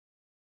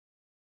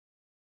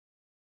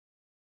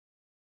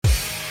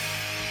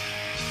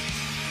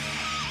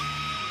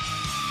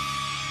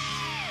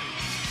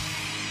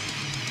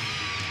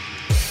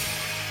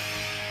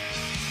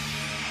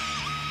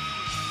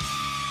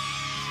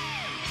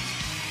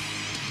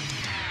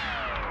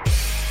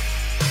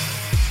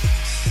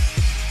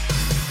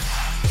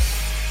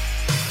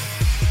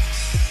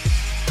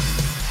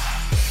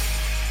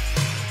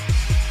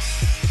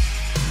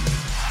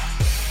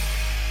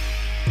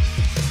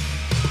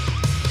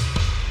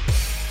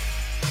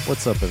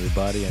What's up,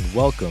 everybody, and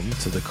welcome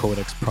to the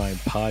Codex Prime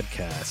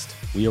podcast.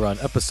 We are on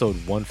episode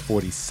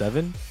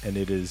 147, and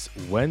it is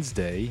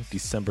Wednesday,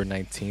 December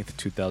 19th,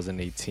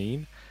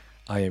 2018.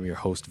 I am your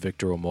host,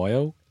 Victor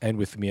Omoyo, and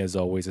with me, as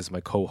always, is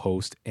my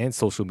co-host and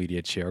social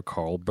media chair,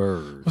 Carl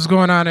Bird. What's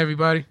going on,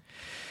 everybody?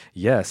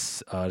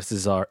 Yes, this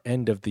is our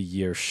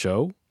end-of-the-year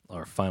show,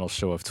 our final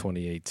show of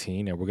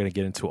 2018, and we're going to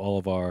get into all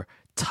of our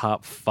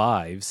top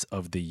fives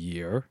of the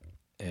year.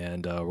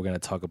 And we're going to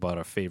talk about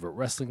our favorite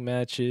wrestling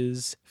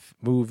matches,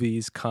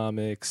 movies,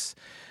 comics,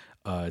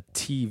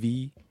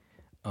 TV,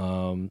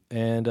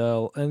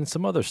 and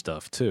some other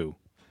stuff, too.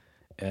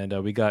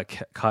 And we got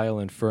Kyle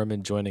and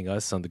Furman joining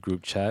us on the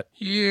group chat.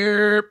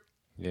 Yep.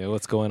 Yeah,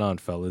 what's going on,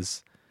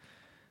 fellas?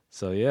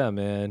 So, yeah,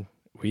 man,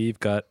 we've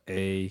got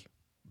a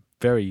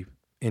very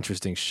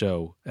interesting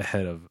show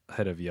ahead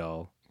of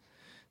y'all.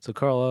 So,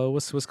 Carl,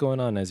 what's going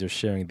on as you're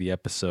sharing the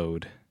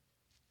episode?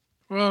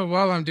 Well,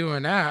 while I'm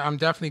doing that, I'm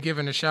definitely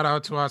giving a shout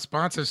out to our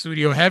sponsor,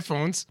 Studio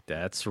Headphones.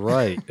 That's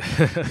right.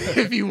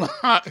 If you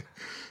want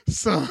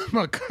some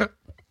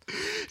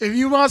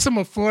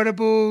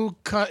affordable,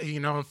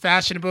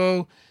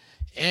 fashionable,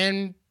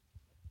 and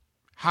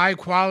high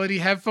quality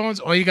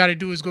headphones, all you got to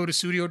do is go to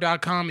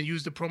studio.com and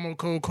use the promo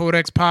code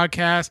Codex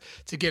Podcast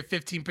to get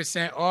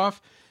 15%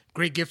 off.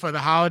 Great gift for the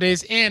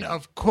holidays, and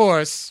of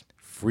course,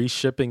 free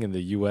shipping in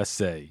the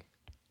USA.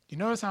 You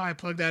notice how I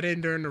plugged that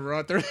in during the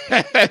Raw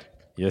thread?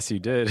 Yes, you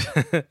did.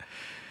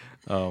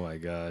 Oh, my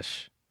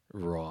gosh.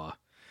 Raw.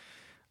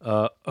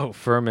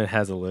 Furman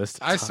has a list.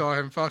 I saw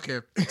him. Fuck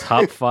him.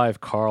 Top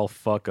 5 Carl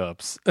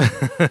fuck-ups.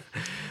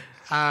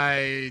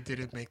 I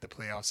didn't make the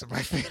playoffs in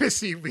my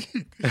fantasy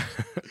league.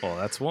 Well,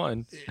 that's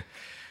one.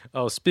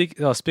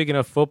 Speaking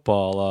of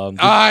football.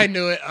 I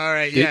knew it. All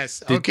right,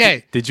 yes.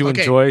 Okay. Did you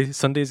enjoy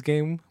Sunday's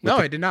game? No,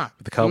 I did not.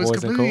 The Cowboys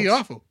and Colts? It was completely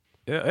awful.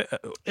 Yeah,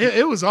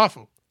 it was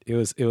awful. It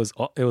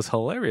was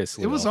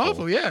hilariously It was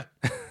awful. Yeah.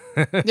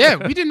 Yeah,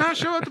 we did not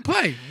show up to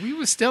play. We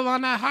were still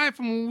on that high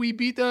from when we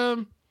beat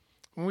the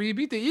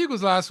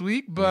Eagles last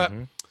week, but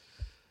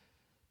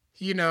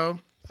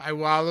I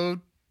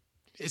wallowed.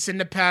 It's in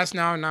the past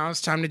now. Now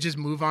it's time to just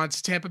move on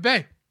to Tampa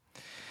Bay.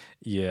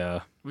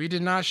 Yeah. We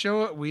did not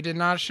show up. We did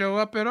not show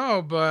up at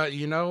all, but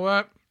you know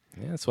what?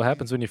 Yeah, that's what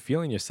happens when you're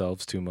feeling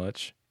yourselves too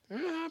much. It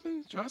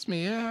happens. Trust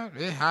me. Yeah,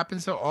 it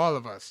happens to all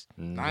of us.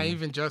 Not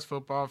even just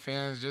football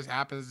fans. It just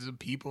happens to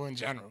people in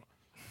general.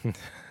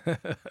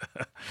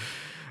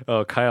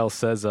 Kyle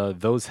says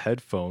those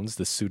headphones,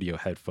 the studio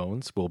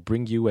headphones, will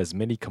bring you as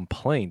many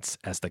complaints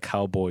as the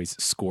Cowboys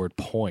scored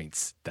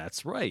points.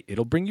 That's right.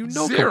 It'll bring you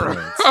no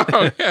complaints.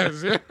 Oh, yeah,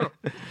 0.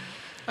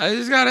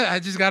 I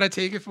just gotta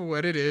take it for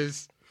what it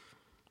is.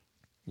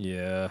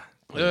 Yeah.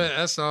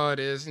 That's all it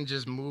is, and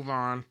just move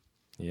on.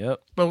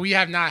 Yep. But we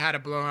have not had a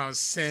blowout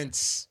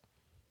since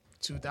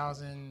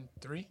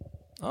 2003.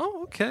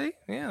 Oh, okay.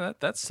 Yeah,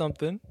 that's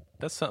something.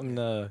 That's something.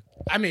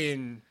 I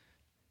mean.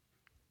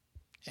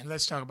 And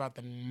let's talk about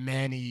the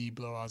many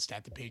blowouts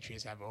that the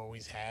Patriots have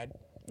always had.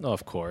 Oh,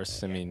 of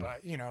course. I mean,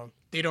 but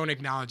they don't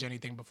acknowledge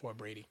anything before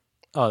Brady.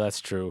 Oh,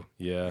 that's true.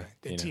 Yeah,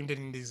 the team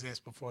didn't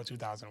exist before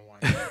 2001.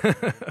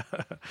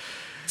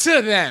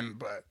 To them,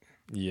 but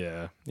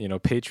yeah,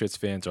 Patriots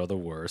fans are the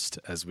worst,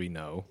 as we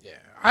know. Yeah,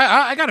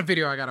 I got a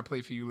video I gotta play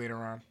for you later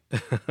on.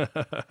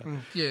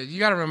 Yeah, you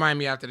gotta remind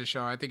me after the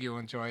show. I think you'll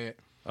enjoy it.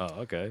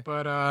 Oh, okay.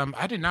 But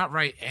I did not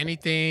write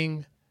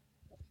anything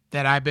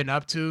that I've been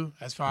up to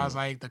as far as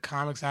like the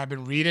comics I've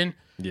been reading.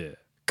 Yeah.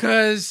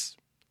 Because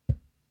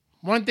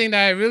one thing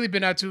that I've really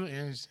been up to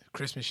is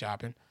Christmas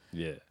shopping.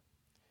 Yeah.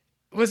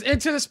 Was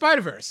Into the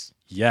Spider-Verse.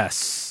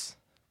 Yes.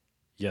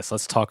 Yes,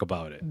 let's talk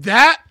about it.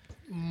 That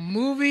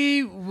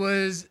movie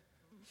was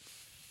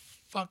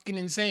fucking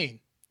insane.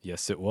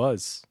 Yes, it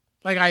was.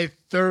 Like, I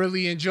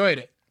thoroughly enjoyed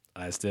it.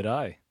 As did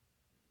I.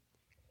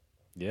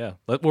 Yeah.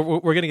 We're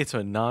going to get to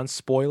a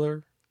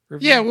non-spoiler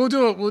review? Yeah, we'll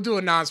do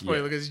a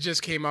non-spoiler because it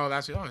just came out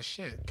last week. Oh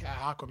shit,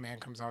 Aquaman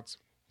comes out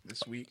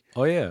this week.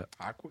 Oh yeah,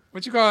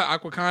 what you call it,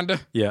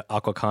 Aquaconda? Yeah,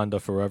 Aquaconda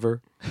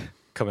Forever,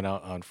 coming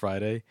out on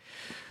Friday.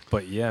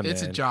 But yeah, man,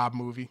 it's a job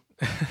movie.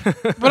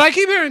 But I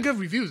keep hearing good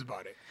reviews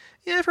about it.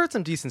 Yeah, I've heard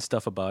some decent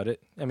stuff about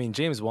it. I mean,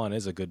 James Wan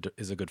is a good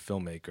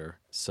filmmaker,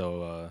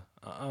 so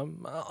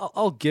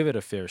I'll give it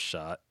a fair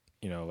shot.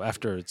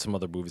 After some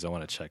other movies I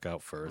want to check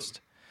out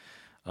first.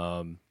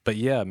 But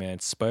yeah, man,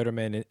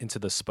 Spider-Man Into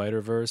the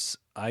Spider-Verse,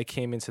 I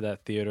came into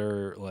that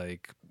theater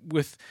like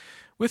with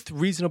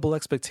reasonable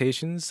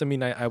expectations. I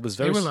mean, I was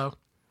very... They were low.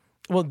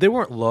 Well, they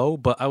weren't low,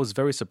 but I was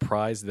very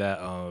surprised that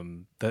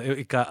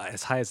it got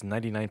as high as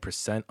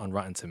 99% on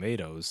Rotten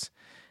Tomatoes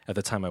at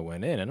the time I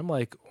went in. And I'm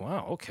like,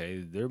 wow,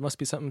 okay, there must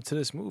be something to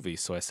this movie.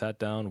 So I sat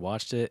down,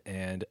 watched it,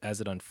 and as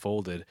it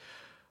unfolded,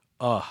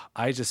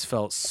 I just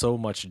felt so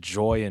much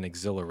joy and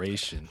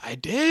exhilaration. I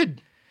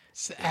did.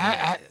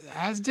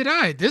 As did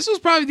I. This was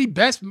probably the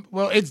best.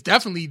 Well, it's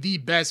definitely the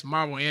best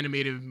Marvel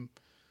animated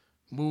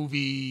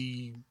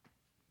movie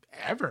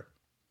ever.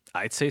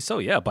 I'd say so,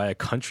 yeah, by a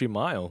country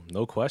mile,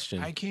 no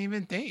question. I can't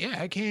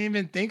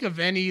even think of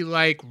any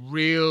like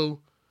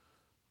real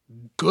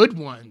good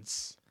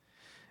ones.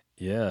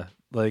 Yeah,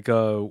 like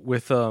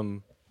with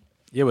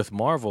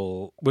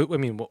Marvel.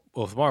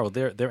 With Marvel,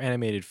 their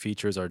animated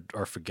features are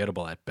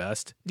forgettable at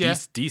best. Yeah.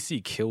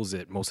 DC kills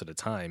it most of the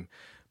time,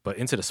 but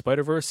Into the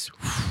Spider-Verse,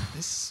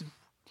 This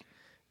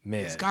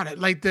man, it's got it.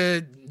 Like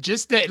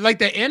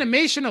the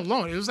animation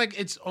alone, it was like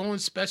its own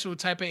special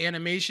type of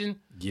animation.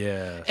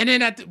 yeah, And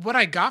then what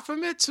I got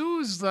from it too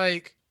is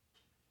like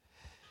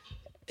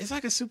it's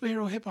like a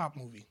superhero hip hop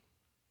movie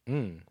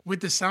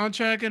with the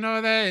soundtrack and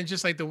all that, and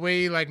just like the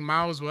way like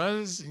Miles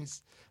was,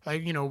 he's,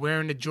 like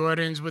wearing the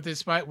Jordans with his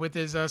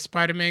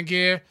Spider-Man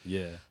gear.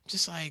 yeah.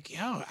 Just like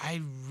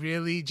I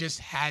really just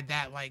had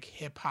that like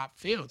hip hop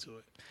feel to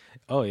it.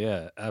 Oh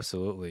yeah,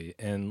 absolutely.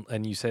 And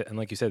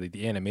like you said,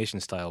 the animation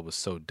style was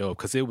so dope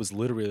because it was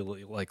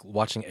literally like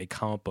watching a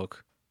comic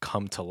book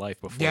come to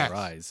life before Yes. our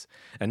eyes,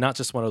 and not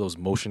just one of those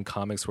motion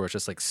comics where it's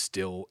just like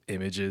still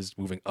images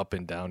moving up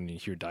and down and you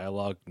hear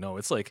dialogue. No,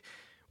 it's like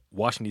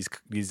watching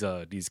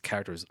these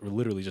characters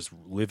literally just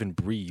live and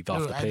breathe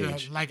off the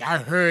page. I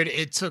heard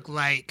it took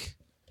like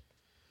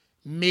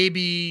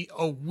maybe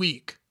a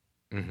week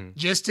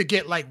just to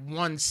get like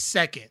 1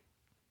 second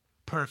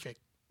perfect.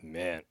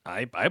 Man,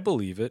 I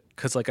believe it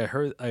because like I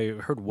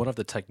heard one of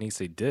the techniques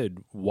they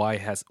did why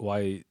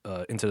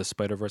Into the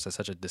Spider-Verse has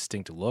such a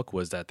distinct look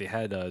was that they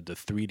had the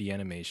 3D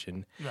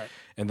animation, Right.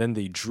 and then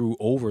they drew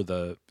over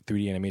the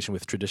 3D animation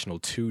with traditional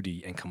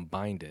 2D and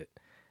combined it,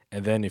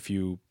 and then if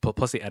you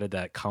plus they added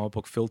that comic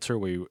book filter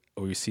where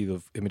you see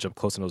the image up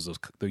close and those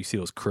you see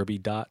those Kirby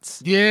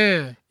dots.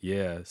 Yeah.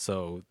 Yeah,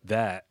 so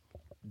that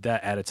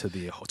added to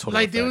the total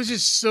Like there effect. was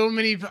just so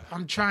many.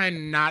 I'm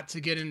trying not to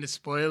get into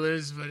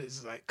spoilers, but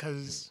it's like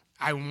because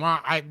I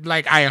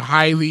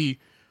highly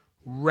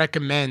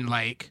recommend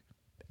like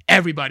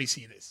everybody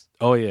see this.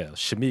 Oh yeah,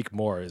 Shameik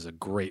Moore is a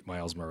great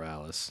Miles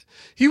Morales.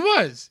 He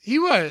was.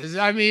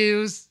 I mean, it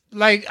was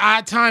like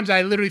at times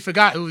I literally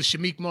forgot it was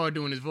Shameik Moore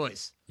doing his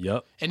voice,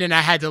 Yep. and then I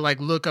had to like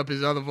look up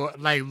his other voice,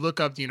 like look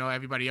up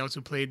everybody else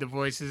who played the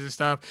voices and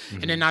stuff,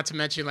 and then not to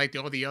mention like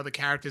all the other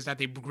characters that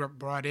they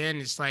brought in.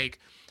 It's like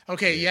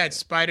okay, yeah, it's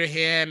Spider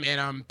Ham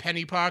and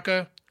Penny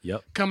Parker.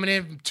 Yep. Coming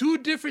in, two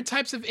different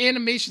types of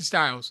animation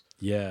styles.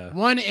 Yeah.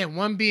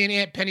 One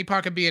being Penny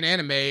Parker being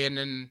anime, and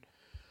then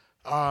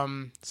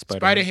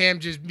Spider Ham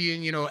just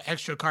being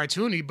extra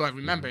cartoony. But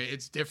remember,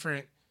 it's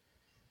different.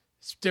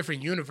 It's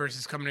different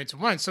universes coming into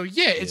one. So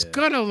yeah, it's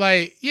gonna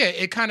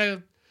it kind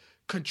of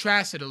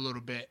contrasted a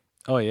little bit.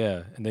 Oh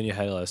yeah, and then you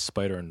had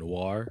Spider-Man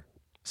Noir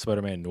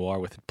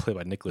played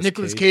by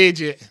Nicolas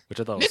Cage, yeah. which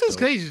I thought was Nicolas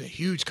dope. Cage is a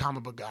huge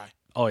comic book guy.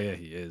 Oh yeah,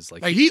 he is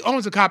Like he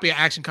owns a copy of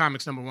Action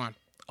Comics #1.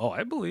 Oh,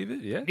 I believe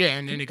it. Yeah. Yeah,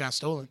 and then it got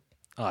stolen.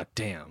 Oh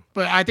damn.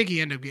 But I think he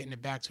ended up getting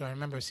it back too. I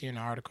remember seeing an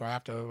article. I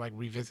have to like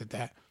revisit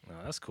that. Oh,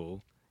 that's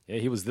cool. Yeah,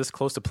 he was this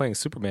close to playing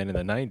Superman in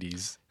the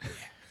 '90s.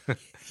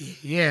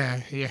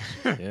 Yeah. Yeah.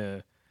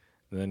 And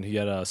then he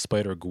had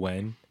Spider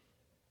Gwen,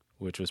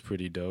 which was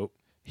pretty dope.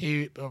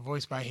 He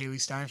voiced by Haley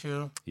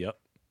Steinfeld. Yep.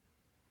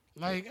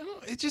 Like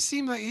it just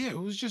seemed like it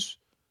was just.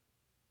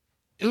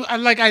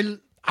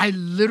 I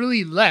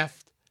literally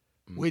left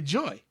with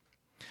joy.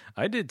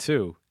 I did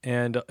too,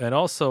 and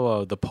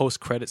also the post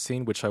credit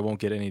scene, which I won't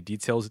get any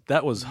details.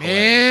 That was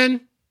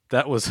hilarious.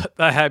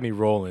 That had me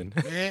rolling.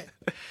 Man.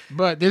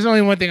 But there's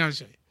only one thing I'm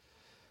saying.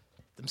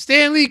 Them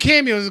Stan Lee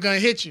cameos are gonna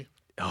hit you.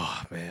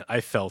 Oh man,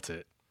 I felt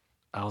it.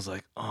 I was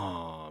like,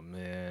 oh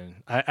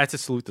man, I had to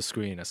salute the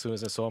screen as soon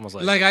as I saw him. I was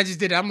like I just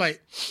did it. I'm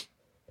like,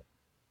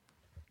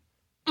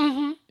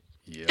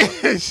 yeah,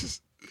 it's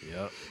just,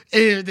 yeah,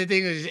 the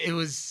thing is,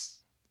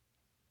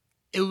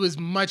 it was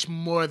much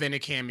more than a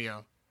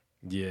cameo.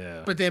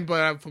 yeah. But then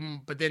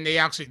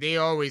they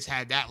always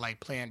had that like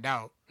planned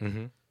out.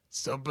 Mm-hmm.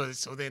 So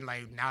then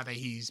like now that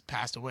he's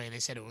passed away, they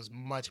said it was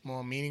much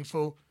more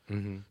meaningful.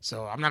 Mm-hmm.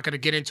 So I'm not gonna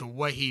get into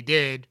what he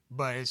did,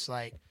 but it's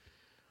like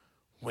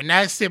when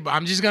that's it.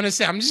 I'm just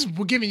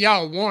giving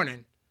y'all a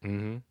warning.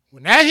 Mm-hmm.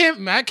 When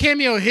that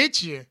cameo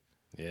hits you,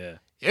 Yeah.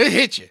 it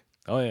hit you.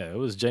 Oh yeah, it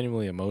was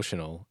genuinely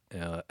emotional.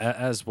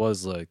 As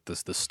was like the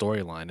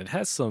storyline. It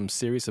has some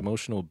serious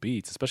emotional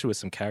beats, especially with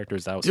some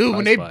characters that I was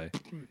surprised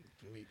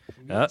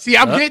by. See,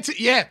 I'm getting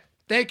to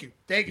Thank you.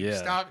 Yeah.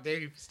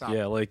 Stop.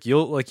 Yeah, like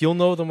you'll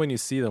know them when you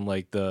see them.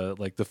 Like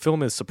the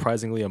film is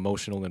surprisingly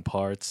emotional in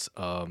parts.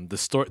 The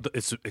story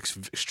it's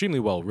extremely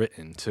well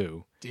written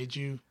too. Did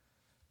you?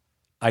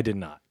 I did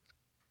not.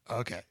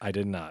 Okay. I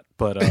did not.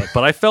 But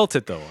I felt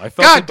it though. I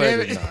felt God it, but damn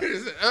I it!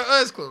 did not.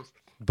 That's close.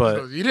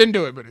 But You didn't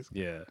do it, but it's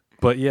yeah.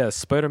 But yeah,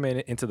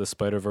 Spider-Man Into the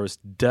Spider-Verse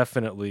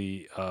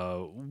definitely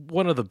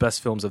one of the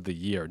best films of the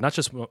year. Not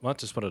just one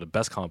of the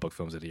best comic book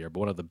films of the year, but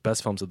one of the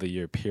best films of the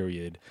year.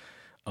 Period.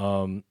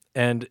 And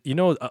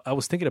I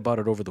was thinking about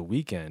it over the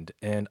weekend,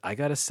 and I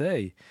gotta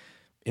say,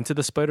 Into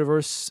the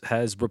Spider-Verse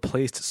has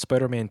replaced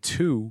Spider-Man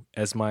 2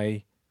 as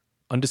my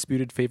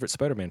undisputed favorite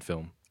Spider-Man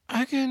film.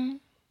 I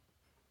can.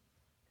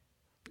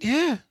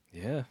 Yeah.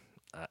 Yeah,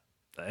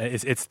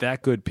 it's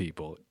that good,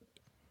 people.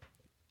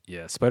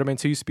 Yeah, Spider-Man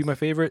 2 used to be my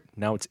favorite.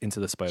 Now it's Into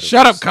the Spider-Verse.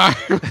 Shut up, Kyle.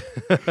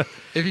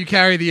 If you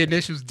carry the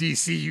initials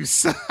DC, you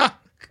suck.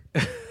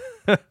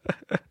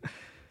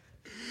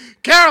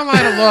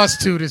 Carolina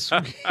lost 2 this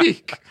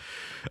week.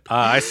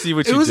 I see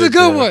what you It did was a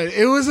good there. one.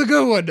 It was a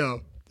good one,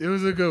 though. It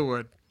was a good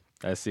one.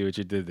 I see what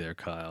you did there,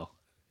 Kyle.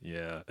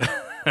 Yeah.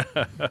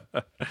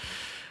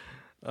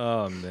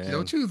 Oh man.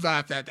 Don't you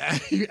laugh at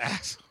that, you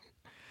asshole.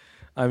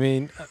 I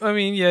mean,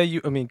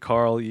 yeah.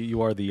 Carl,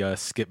 you are the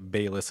Skip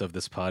Bayless of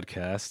this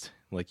podcast.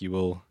 Like, you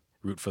will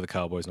root for the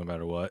Cowboys no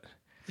matter what.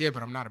 Yeah,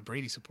 but I'm not a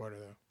Brady supporter,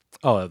 though.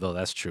 Oh, though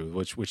that's true.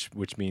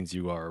 Which means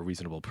you are a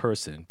reasonable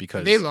person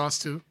because They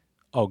lost 2.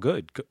 Oh,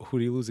 good. Who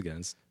do you lose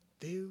against?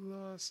 They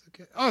lost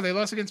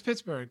against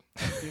Pittsburgh.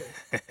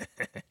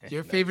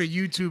 Your favorite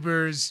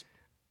YouTuber's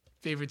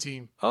favorite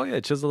team. Oh yeah,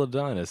 Chisel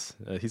Adonis.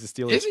 He's a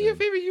Steelers. Is he your fan.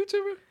 favorite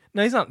YouTuber?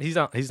 No, he's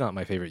not. He's not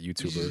my favorite You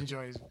just YouTuber.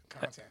 enjoy his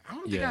content. I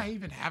don't think Yeah. I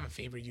even have a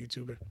favorite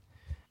YouTuber.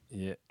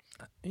 Yeah,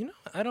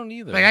 I don't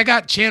either. Like, I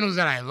got channels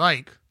that I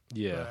like.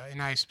 yeah,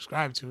 And I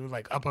subscribe to,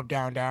 like Up,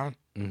 Down, Down,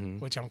 hmm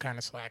which I'm kind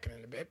of slacking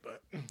in a bit,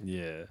 but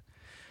yeah,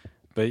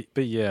 but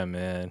yeah,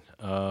 man.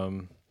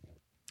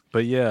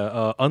 But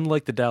yeah,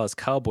 unlike the Dallas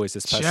Cowboys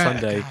this past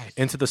Sunday, God.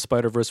 Into the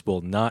Spider-Verse will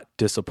not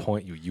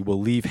disappoint you. You will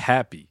leave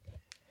happy,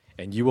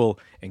 and you will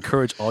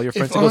encourage all your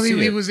friends if to go only see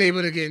we it. was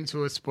able to get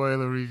into a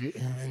spoiler review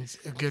and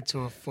get to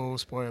a full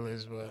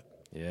spoilers, but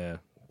Yeah,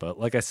 but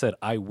like I said,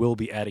 I will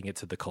be adding it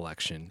to the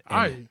collection. And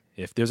Alright.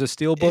 if there's a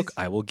steelbook,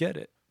 I will get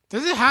it.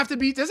 does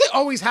it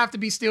always have to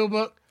be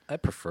Steelbook? I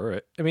prefer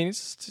it. I mean,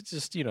 it's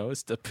just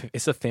it's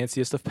the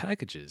fanciest of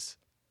packages.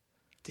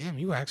 Damn,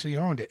 you actually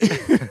owned it.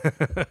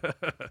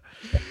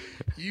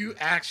 You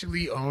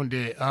actually owned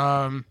it.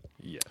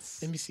 Yes.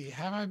 Let me see.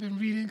 Have I been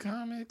reading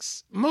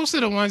comics? Most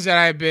of the ones that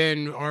I've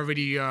been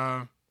already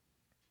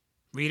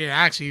reading, I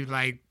actually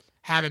like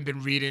haven't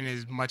been reading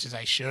as much as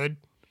I should.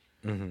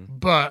 Mm-hmm.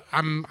 But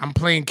I'm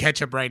playing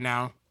catch up right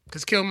now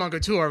because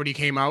Killmonger 2 already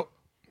came out.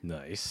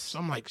 Nice. So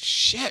I'm like,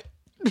 shit.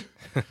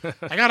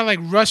 I gotta like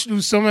rush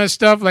through some of the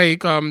stuff.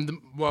 Like, some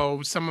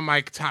of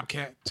my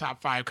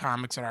top 5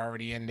 comics are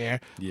already in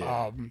there.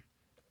 Yeah.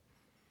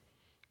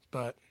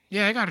 But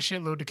yeah, I got a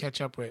shitload to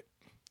catch up with.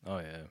 Oh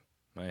yeah,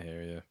 I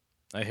hear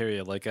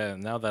you. Like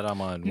now that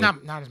I'm on. Not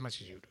as much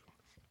as you do.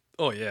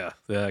 Oh yeah.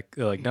 Like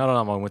now that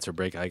I'm on winter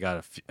break, I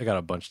got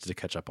a bunch to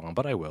catch up on,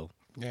 but I will.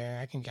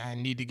 Yeah, I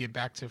need to get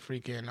back to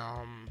freaking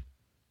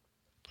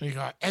what do you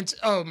got?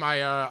 My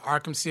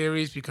Arkham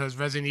series because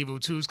Resident Evil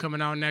 2 is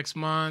coming out next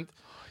month.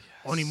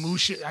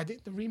 Onimusha, I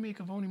think the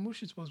remake of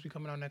Onimusha is supposed to be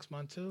coming out next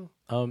month too.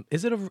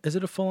 Is it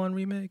a full on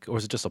remake or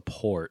is it just a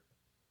port?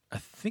 I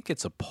think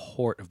it's a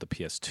port of the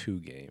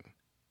PS2 game.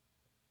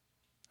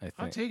 I think.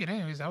 I'll take it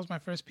anyways. That was my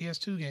first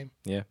PS2 game.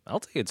 Yeah, I'll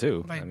take it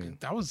too. Like, I mean,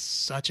 that was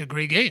such a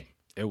great game.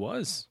 it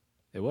was.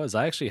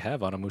 I actually have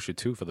Onimusha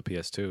 2 for the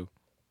PS2.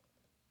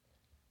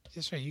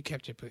 That's right. You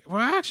kept your.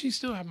 Well, I actually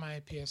still have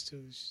my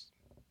PS2s.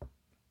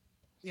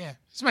 Yeah,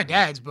 it's my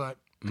dad's, but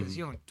because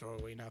you don't throw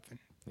away nothing.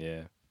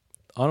 Yeah.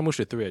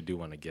 Onimusha 3 I do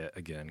want to get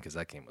again because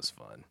that game was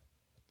fun.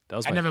 That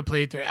was I never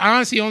played 3. I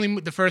honestly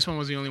the first one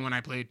was the only one I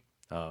played.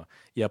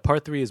 Yeah,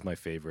 part 3 is my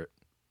favorite.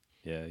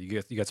 Yeah, you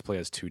got to play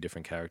as 2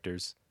 different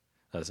characters,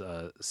 as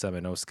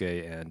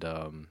Samenosuke and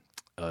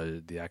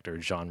the actor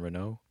Jean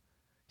Reno.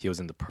 He was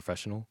in The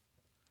Professional.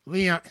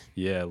 Leon.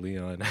 Yeah,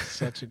 Leon.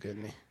 Such a good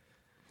name.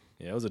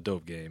 Yeah, it was a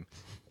dope game.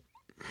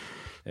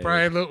 And-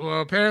 Brian.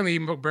 Well, apparently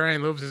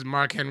Brian Lopes is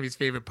Mark Henry's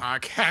favorite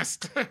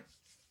podcast.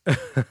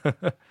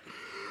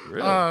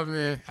 Really? Oh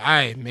man,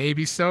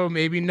 maybe so,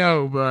 maybe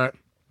no, but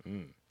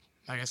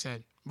like I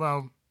said,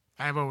 well,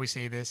 I've always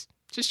say this: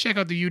 just check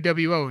out the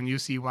UWO and you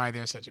see why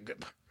they're such a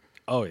good.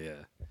 Oh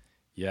yeah,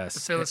 yes, The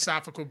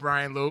philosophical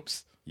Brian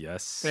Lopes,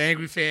 yes. the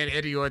angry fan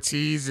Eddie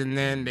Ortiz, and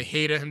then the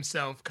hater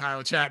himself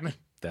Kyle Chapman.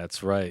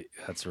 That's right.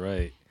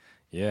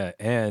 Yeah,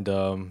 and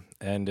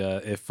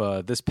if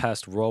this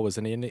past Raw was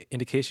any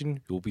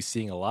indication, you'll be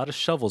seeing a lot of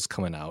shovels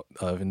coming out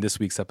in this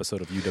week's episode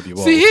of UWO.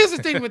 See, here's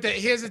the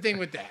thing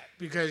with that,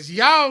 because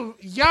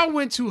y'all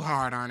went too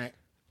hard on it.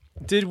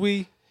 Did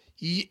we?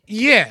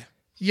 Yeah,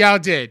 y'all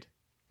did.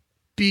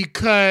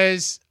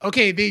 Because,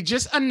 okay, they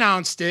just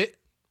announced it.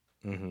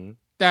 Mm-hmm.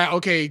 That,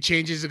 okay,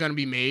 changes are going to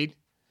be made.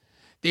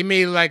 They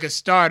made like a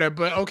starter,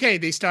 but okay,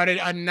 they started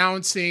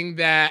announcing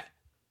that,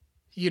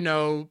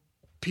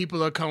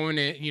 people are coming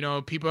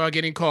in, people are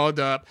getting called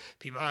up.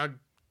 People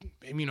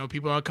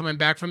are coming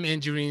back from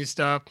injury and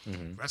stuff.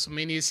 Mm-hmm.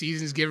 WrestleMania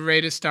season's getting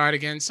ready to start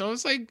again. So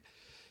it's like,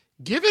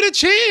 give it a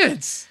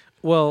chance.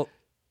 Well,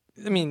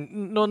 I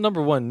mean, no.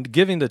 Number one,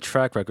 giving the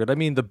track record. I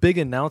mean, the big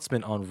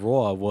announcement on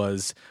Raw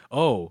was,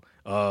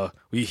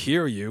 we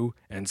hear you,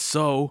 and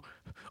so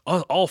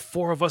all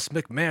 4 of us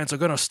McMahons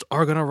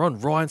are gonna run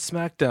Raw and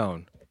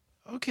SmackDown.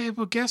 Okay,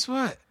 but guess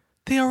what?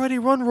 They already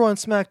run Raw and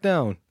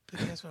SmackDown, But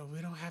guess what?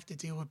 We don't have to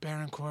deal with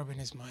Baron Corbin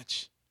as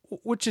much.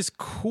 which is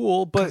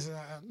cool. But 'Cause,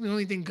 the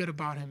only thing good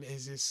about him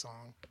is his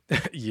song.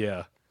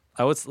 yeah,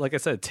 like I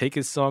said, take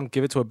his song,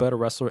 give it to a better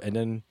wrestler, and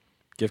then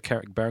give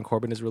Baron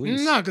Corbin his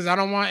release. No, because I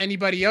don't want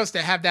anybody else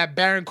to have that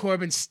Baron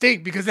Corbin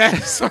stink because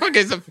that song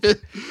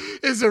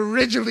is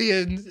originally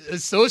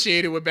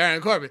associated with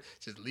Baron Corbin.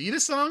 Just leave the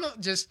song.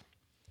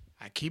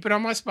 I keep it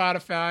on my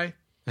Spotify.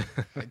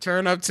 I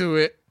turn up to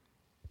it.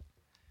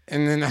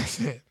 And then I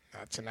said,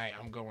 tonight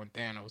I'm going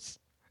Thanos.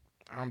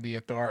 I'm the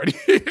authority.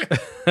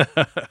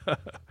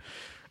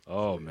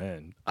 Oh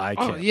man, I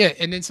can't. Oh yeah,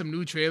 and then some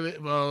new trailer.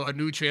 Well, a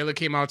new trailer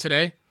came out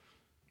today.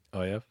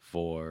 Oh yeah,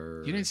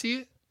 for You didn't see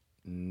it?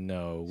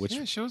 no, which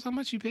Yeah, it shows how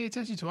much you pay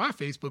attention to our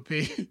Facebook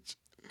page.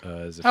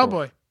 is it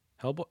Hellboy.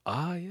 Hellboy.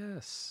 Ah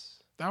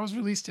yes. That was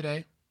released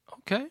today.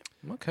 Okay.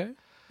 What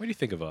do you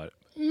think about it?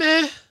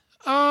 Meh.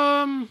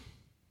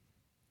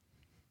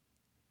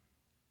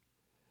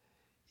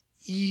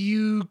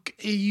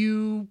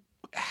 You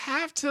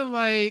have to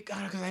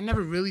because I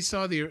never really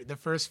saw the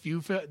first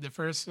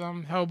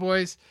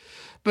Hellboys,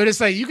 but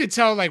it's like you could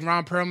tell like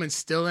Ron Perlman's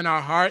still in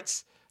our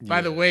hearts by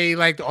the way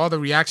like all the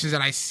reactions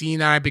that I seen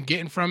that I've been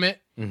getting from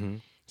it. Mm-hmm.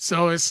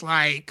 So it's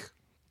like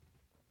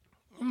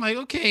I'm like,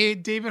 okay,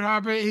 David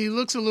Harbour, he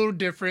looks a little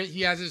different.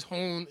 He has his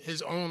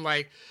own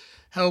like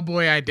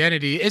Hellboy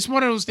identity. It's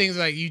one of those things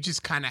like you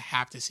just kind of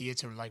have to see it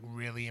to like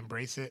really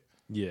embrace it.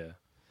 Yeah.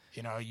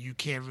 You know, you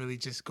can't really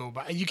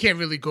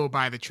go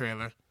by the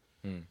trailer.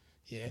 Hmm.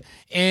 Yeah.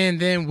 And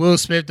then Will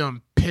Smith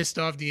done pissed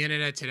off the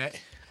internet today.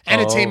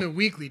 Entertainment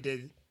Weekly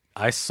did.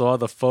 I saw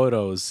the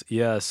photos.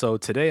 Yeah. So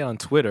today on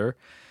Twitter,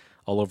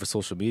 all over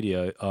social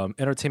media,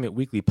 Entertainment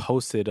Weekly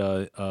posted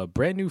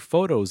brand new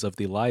photos of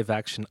the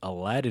live-action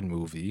Aladdin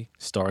movie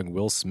starring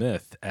Will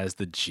Smith as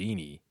the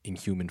genie in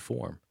human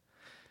form.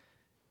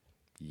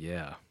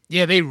 Yeah.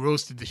 Yeah, they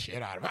roasted the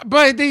shit out of it.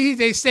 But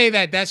they say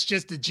that that's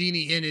just the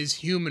genie in his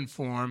human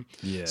form.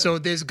 Yeah. So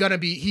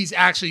he's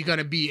actually going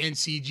to be in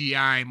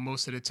CGI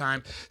most of the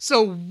time.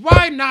 So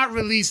why not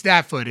release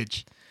that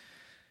footage?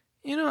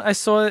 You know, I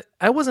saw it.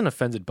 I wasn't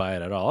offended by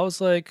it at all. I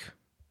was like,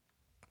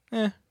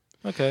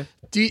 okay.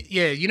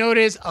 You know what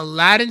it is?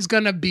 Aladdin's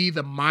going to be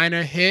the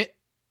minor hit.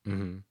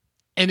 Mm-hmm.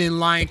 And then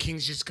Lion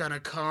King's just going to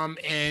come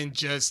and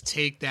just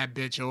take that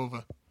bitch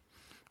over.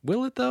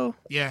 Will it, though?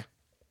 Yeah.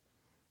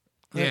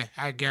 Yeah,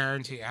 I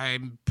guarantee.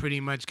 I'm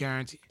pretty much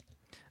guarantee.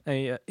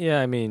 I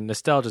mean,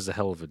 nostalgia's a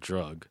hell of a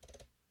drug.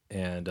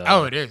 And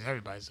it is.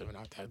 Everybody's doing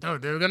out that. No,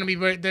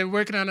 they're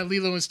working on a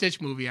Lilo and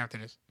Stitch movie after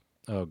this.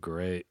 Oh,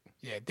 great.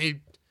 Yeah,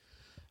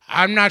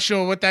 I'm not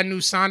sure what that new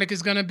Sonic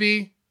is gonna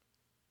be.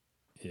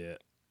 Yeah.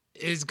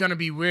 It's gonna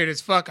be weird as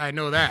fuck. I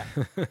know that.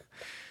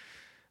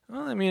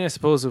 Well, I mean, I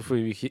suppose if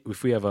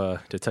we have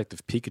a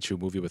Detective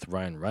Pikachu movie with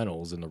Ryan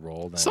Reynolds in the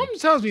role, then Something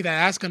tells me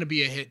that's gonna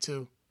be a hit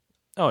too.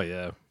 oh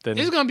yeah, then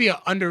It's gonna be an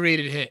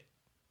underrated hit.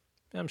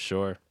 I'm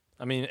sure.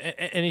 I mean,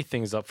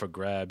 anything's up for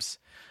grabs.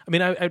 I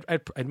mean,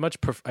 I'd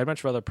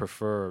much rather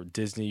prefer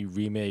Disney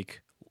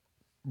remake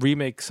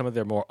some of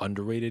their more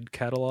underrated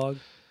catalog.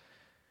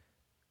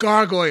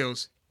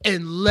 Gargoyles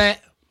and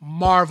let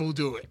Marvel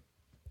do it.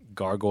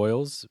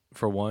 Gargoyles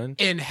for one.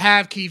 And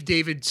have Keith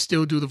David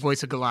still do the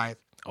voice of Goliath.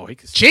 Oh, he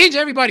could Change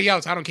everybody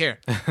else. I don't care.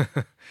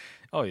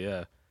 Oh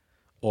yeah,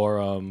 or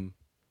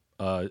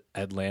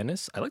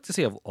Atlantis. I'd like to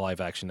see a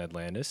live action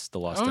Atlantis, The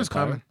Lost Empire. It's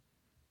coming.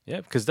 Yeah,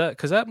 because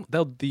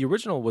the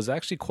original was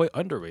actually quite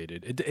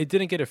underrated. It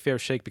didn't get a fair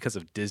shake because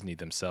of Disney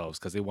themselves,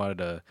 because they wanted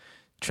to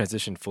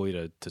transition fully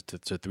to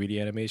 3D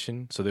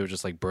animation, so they were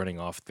just like burning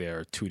off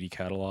their 2D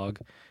catalog,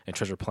 and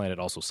Treasure Planet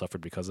also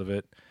suffered because of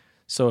it.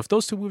 So if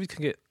those two movies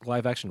can get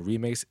live action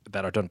remakes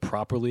that are done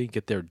properly,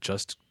 get their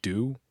just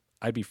due,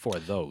 I'd be for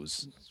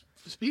those.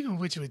 Speaking of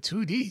which, with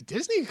 2D,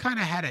 Disney kind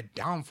of had a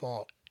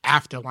downfall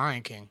after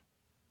Lion King.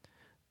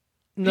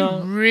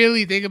 No, you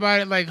really think about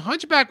it, like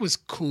Hunchback was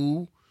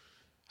cool.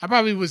 I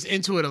probably was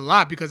into it a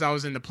lot because I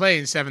was in the play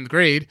in 7th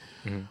grade.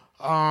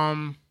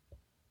 Mm-hmm.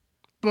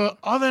 But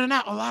other than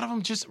that, a lot of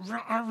them just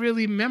aren't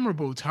really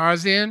memorable.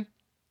 Tarzan.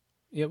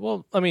 Yeah,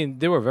 well, I mean,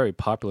 they were very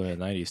popular in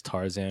the 90s.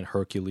 Tarzan,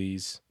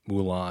 Hercules,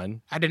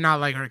 Mulan. I did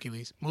not like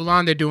Hercules.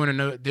 Mulan,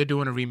 they're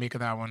doing a remake of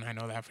that one. I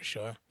know that for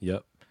sure.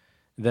 Yep.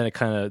 Then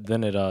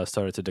it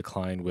started to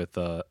decline with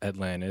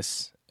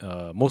Atlantis,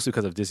 mostly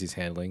because of Disney's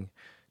handling.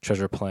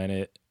 Treasure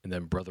Planet, and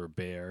then Brother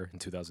Bear in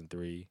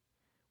 2003,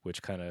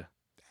 which kind of...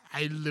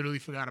 I literally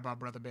forgot about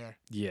Brother Bear.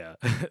 Yeah,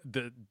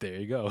 there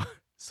you go.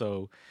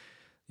 So,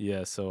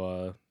 yeah,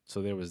 so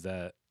there was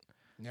that.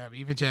 Yeah, but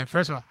even Jen.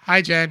 First of all,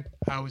 hi Jen.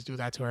 I always do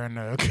that to her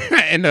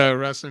in the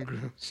wrestling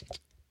groups.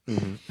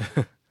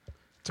 Mm-hmm.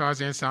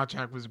 Tarzan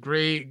soundtrack was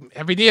great.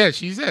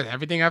 She said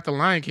everything after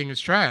Lion King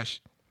is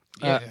trash.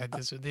 Yeah,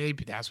 that's where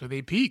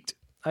they peaked.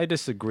 I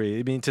disagree.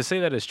 I mean, to say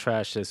that is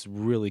trash is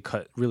really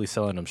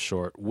selling them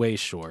short, way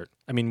short.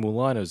 I mean,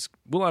 Mulan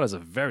is a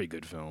very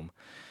good film.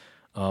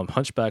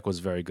 Hunchback was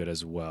very good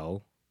as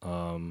well.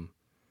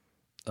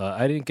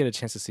 I didn't get a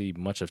chance to see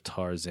much of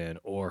Tarzan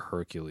or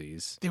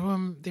Hercules. They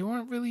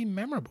weren't really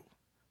memorable.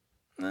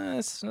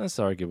 That's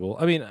arguable.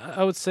 I mean,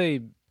 I would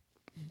say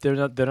they're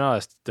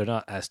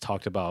not as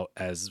talked about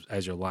as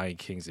your Lion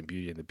Kings and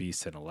Beauty and the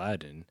Beast and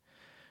Aladdin,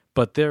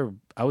 but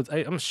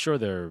I'm sure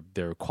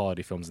they're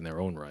quality films in their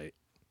own right.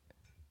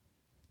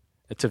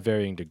 To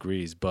varying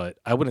degrees, but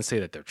I wouldn't say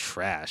that they're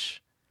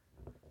trash.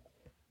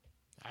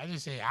 I'm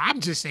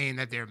just saying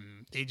that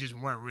they just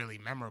weren't really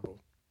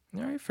memorable.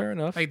 All right, fair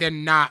enough. Like they're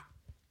not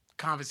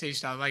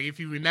conversational. Like if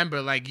you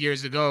remember, like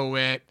years ago,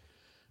 with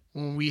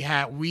when we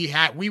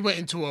went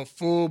into a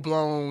full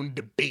blown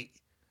debate.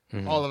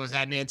 All of us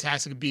at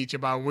Nantasket Beach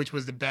about which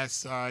was the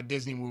best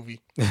Disney movie.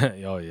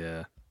 Oh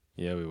yeah,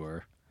 we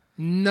were.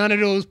 None of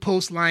those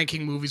post Lion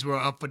King movies were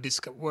up for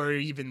were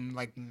even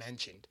like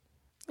mentioned.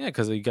 Yeah,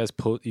 because you guys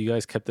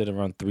kept it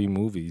around 3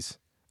 movies: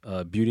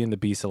 Beauty and the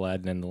Beast,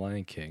 Aladdin, and The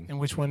Lion King. And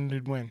which one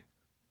did win?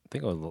 I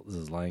think it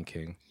was Lion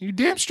King. You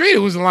damn straight it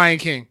was The Lion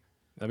King.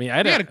 I mean, I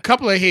had a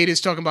couple of haters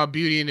talking about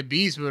Beauty and the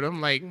Beast, but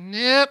I'm like,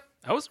 nope.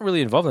 I wasn't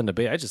really involved in the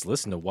debate. I just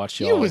listened to watch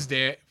y'all. You was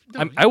there.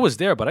 I was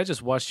there, but I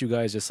just watched you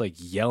guys just like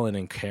yelling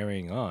and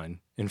carrying on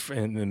in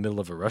the middle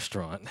of a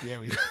restaurant. Yeah,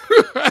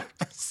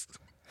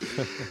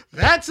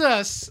 that's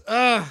us.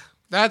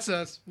 That's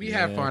us. We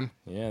have fun.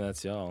 Yeah,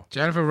 that's y'all.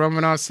 Jennifer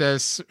Romanoff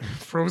says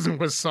Frozen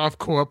was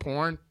softcore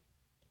porn.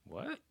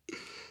 What?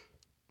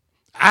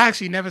 I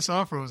actually never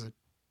saw Frozen.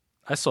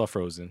 I saw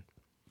Frozen.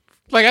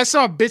 Like, I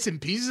saw bits and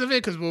pieces of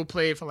it because we'll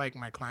play it for, like,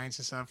 my clients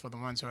and stuff, for the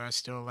ones who are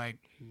still, like,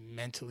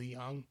 mentally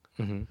young.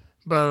 Mm-hmm.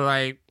 But,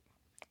 like,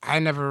 I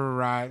never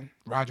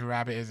Roger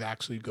Rabbit is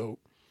actually GOAT.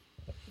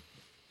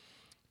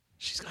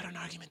 She's got an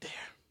argument there.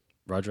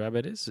 Roger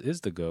Rabbit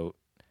is the GOAT.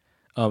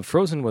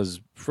 Frozen was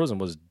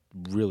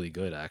really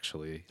good,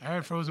 actually. I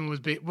heard Frozen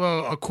was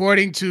well,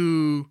 according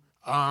to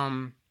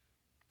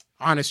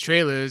Honest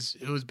Trailers,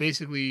 it was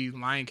basically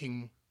Lion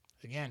King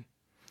again.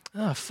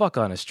 Fuck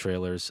Honest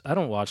Trailers. I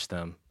don't watch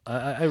them.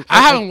 I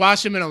haven't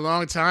watched them in a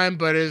long time,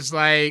 but it's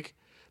like,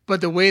 but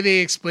the way they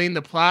explained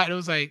the plot, it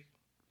was like,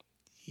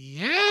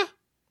 yeah,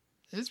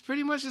 it's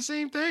pretty much the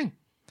same thing.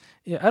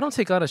 Yeah, I don't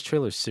take Honest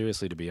Trailers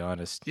seriously, to be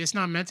honest. It's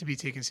not meant to be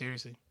taken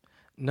seriously.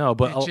 No,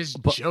 but it's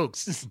just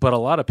jokes. But a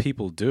lot of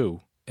people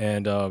do,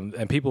 and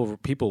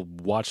people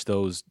watch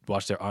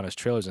their Honest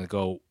Trailers and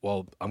go,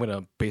 well, I'm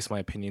gonna base my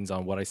opinions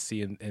on what I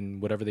see in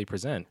whatever they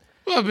present.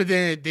 Well, but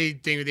then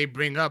they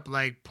bring up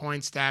like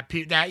points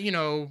that you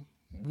know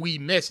we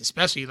miss,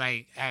 especially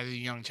like as a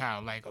young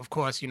child. Like, of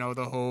course, you know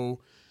the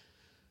whole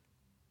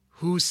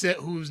who's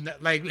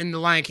like in the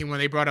Lion King when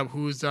they brought up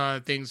who's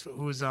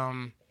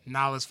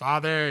Nala's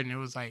father, and it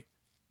was like,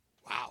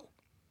 wow,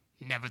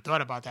 never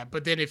thought about that.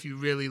 But then if you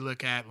really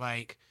look at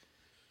like,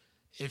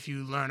 if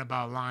you learn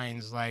about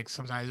lions, like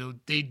sometimes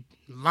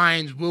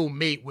lions will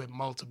mate with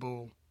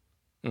multiple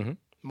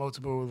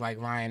like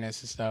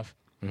lioness and stuff.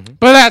 Mm-hmm.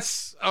 But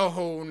that's a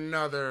whole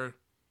nother.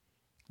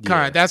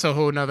 That's a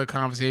whole nother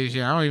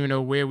conversation. I don't even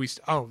know where we.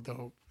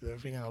 The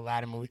freaking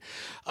Aladdin movie.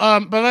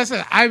 But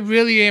listen, I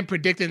really am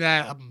predicting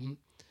that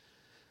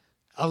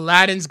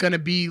Aladdin's gonna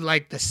be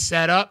like the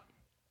setup,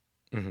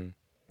 and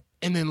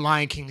then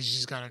Lion King is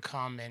just gonna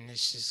come and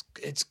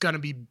it's gonna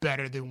be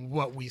better than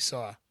what we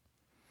saw.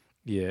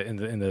 Yeah,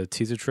 in the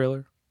teaser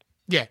trailer.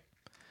 Yeah.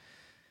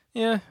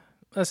 Yeah,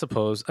 I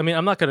suppose. I mean,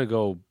 I'm not gonna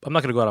go out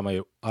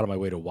of my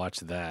way to watch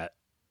that.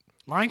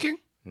 Lion King?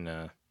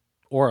 Nah.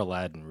 Or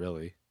Aladdin,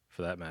 really,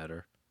 for that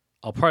matter.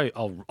 I'll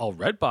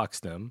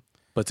Redbox them,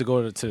 but to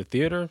go to the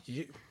theater,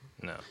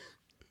 no.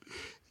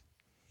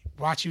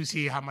 Watch you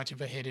see how much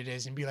of a hit it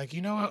is and be like,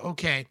 you know what?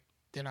 Okay,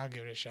 then I'll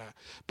give it a shot.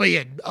 But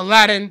yeah,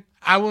 Aladdin,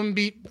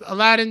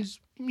 Aladdin's,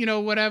 you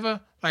know,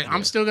 whatever. Like, yeah.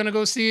 I'm still going to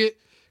go see it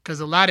because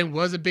Aladdin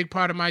was a big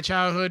part of my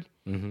childhood.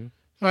 Mm-hmm.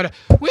 But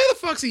where the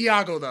fuck's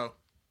Iago, though?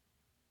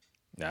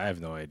 I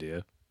have no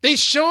idea. They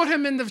showed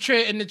him in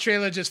the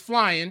trailer just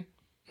flying.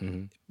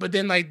 Mm-hmm. But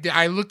then, like,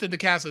 I looked at the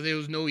castle. There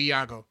was no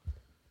Iago.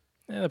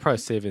 Yeah, they're probably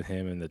saving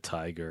him and the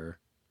tiger.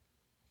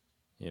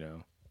 You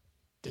know,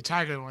 the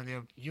tiger one.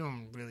 You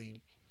don't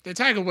really. The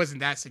tiger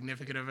wasn't that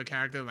significant of a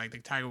character. Like the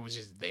tiger was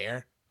just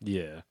there.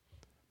 Yeah.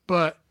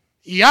 But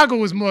Iago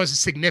was more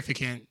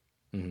significant.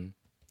 Mm-hmm.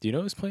 Do you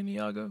know who's playing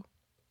Iago?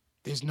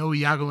 There's no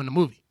Iago in the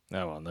movie.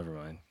 Oh well, never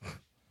mind.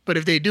 But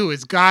if they do,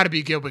 it's got to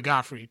be Gilbert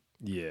Gottfried.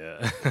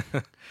 Yeah.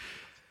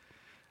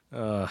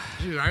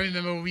 Dude, I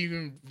remember we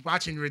were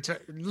watching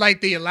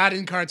like the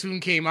Aladdin cartoon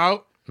came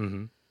out,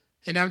 and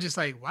I'm just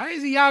like, why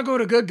is Iago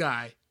the good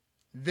guy?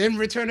 Then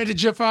Return of the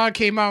Jafar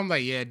came out. I'm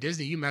like, yeah,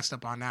 Disney, you messed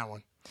up on that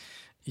one.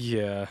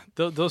 Yeah,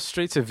 those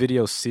straight to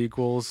video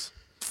sequels.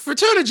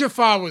 Return of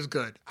Jafar was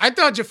good. I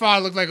thought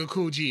Jafar looked like a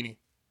cool genie,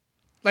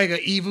 like an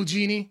evil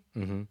genie.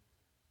 Mm-hmm.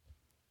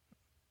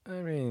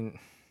 I mean,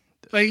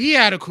 like he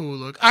had a cool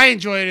look. I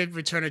enjoyed it.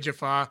 Return of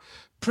Jafar,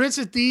 Prince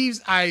of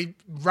Thieves.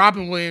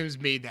 Robin Williams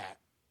made that.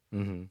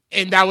 Mm-hmm.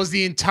 And that was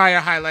the entire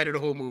highlight of the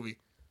whole movie.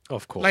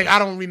 Of course. Like, I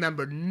don't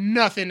remember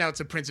nothing else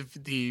of Prince of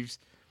Thieves.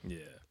 Yeah.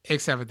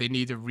 Except that they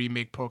need to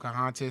remake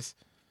Pocahontas.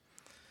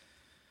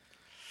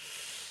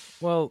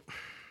 Well,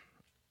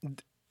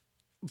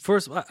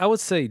 first, I would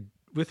say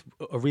with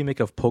a remake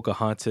of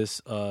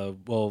Pocahontas,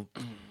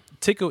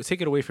 take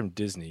it away from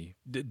Disney.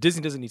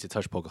 Disney doesn't need to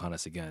touch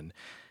Pocahontas again.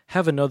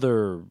 Have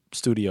another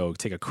studio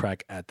take a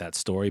crack at that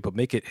story, but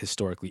make it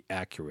historically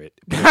accurate.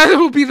 That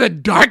would be the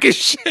darkest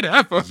shit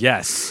ever.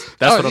 Yes,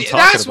 that's what I'm talking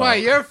about. That's why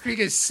you're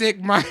freaking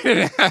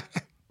sick-minded.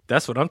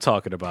 That's what I'm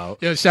talking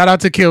about. Yo, shout out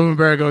to Kilvin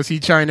Burgos. He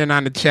chimed in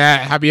on the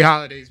chat. Happy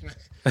holidays,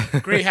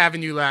 man. Great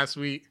having you last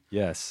week.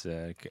 Yes.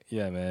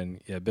 Yeah, man.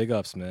 Yeah, big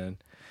ups, man.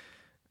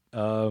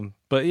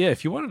 But yeah,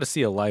 if you wanted to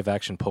see a live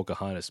action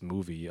Pocahontas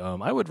movie,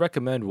 I would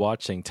recommend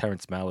watching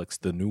Terrence Malick's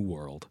The New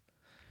World.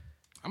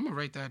 I'm gonna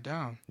write that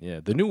down. Yeah,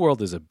 The New World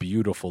is a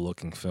beautiful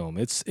looking film.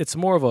 It's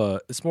more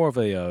of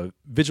a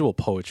visual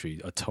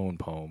poetry, a tone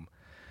poem.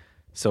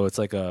 So it's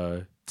like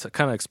it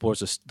kind of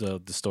explores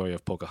the story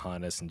of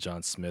Pocahontas and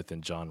John Smith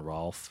and John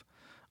Rolfe.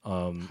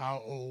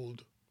 How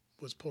old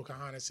was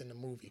Pocahontas in the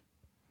movie?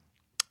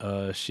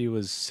 She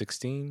was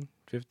 16,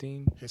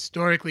 15.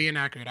 Historically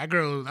inaccurate. That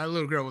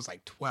little girl was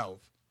like 12.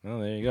 Oh,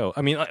 there you go.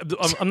 I mean,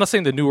 I'm not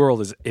saying The New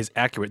World is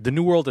accurate. The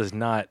New World is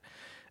not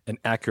an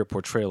accurate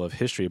portrayal of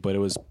history, but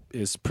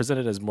is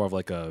presented as more of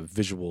like a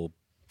visual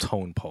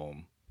tone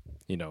poem,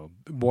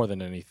 more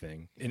than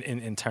anything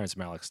in Terrence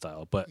Malick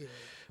style. But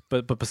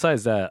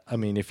besides that, I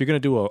mean, if you're gonna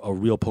do a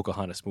real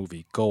Pocahontas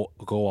movie, go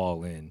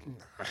all in. No,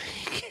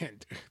 you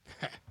can't do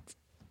that.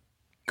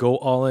 Go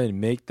all in.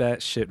 Make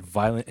that shit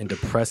violent and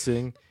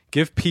depressing.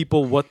 Give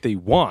people what they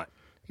want.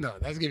 No,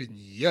 that's giving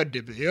your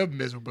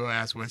miserable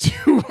ass what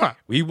you want.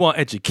 We want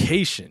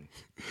education.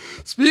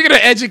 Speaking of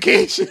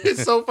education,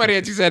 it's so funny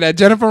that you said that.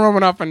 Jennifer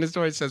Romanoff on the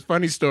story says,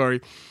 funny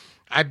story.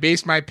 I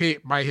based my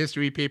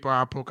history paper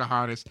on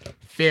Pocahontas.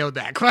 Failed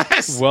that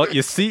class. Well,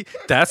 you see,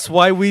 that's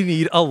why we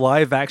need a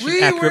live action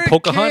accurate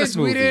Pocahontas kids.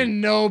 movie. We didn't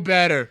know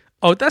better.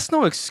 Oh, that's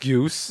no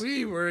excuse.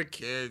 We were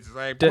kids.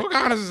 Like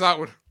Pocahontas is out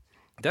with.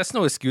 That's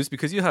no excuse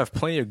because you have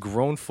plenty of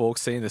grown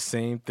folks saying the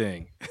same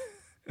thing.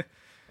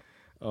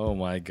 Oh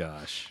my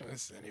gosh.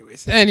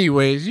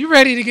 Anyways, you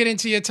ready to get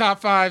into your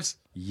top fives?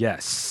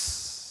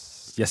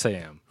 Yes, I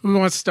am. Who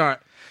wants to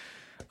start?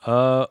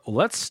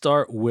 Let's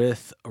start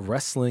with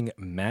wrestling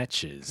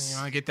matches. You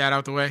want to get that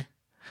out the way?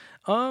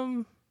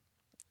 I'm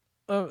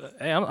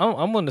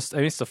on this. I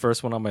mean, it's the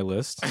first one on my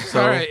list.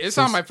 So all right, it's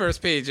on my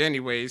first page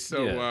anyway.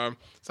 So, yeah.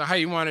 So how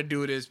you want to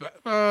do this? But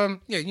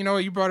yeah, you know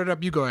what? You brought it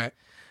up. You go ahead.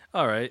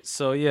 All right.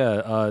 So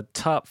yeah,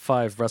 top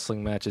 5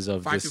 wrestling matches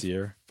of this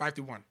year. 5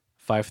 through 1.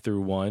 5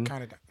 through 1.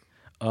 Kind of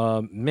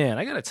done. Man,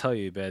 I gotta tell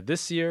you, man,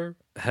 this year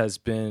has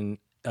been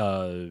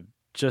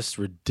just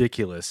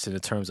ridiculous in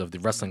terms of the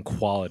wrestling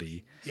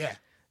quality. Yeah.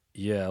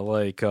 Yeah,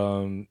 like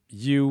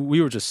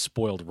we were just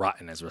spoiled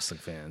rotten as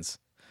wrestling fans.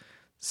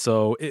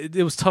 So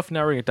it was tough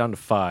narrowing it down to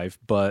 5,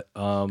 but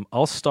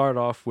I'll start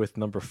off with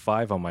number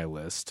 5 on my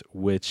list,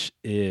 which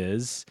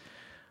is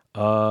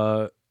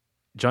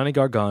Johnny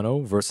Gargano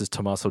versus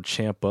Tommaso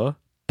Ciampa,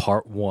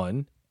 Part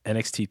 1,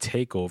 NXT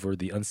TakeOver,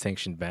 the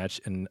unsanctioned match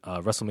in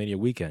WrestleMania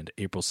weekend,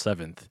 April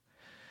 7th,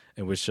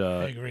 in which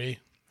I agree.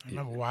 I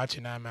remember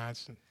watching that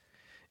match.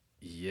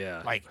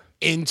 Yeah, like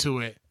into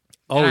it.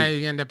 Oh, and I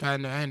end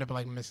up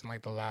like missing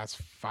like the last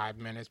 5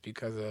 minutes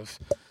because of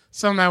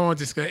something I won't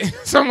discuss,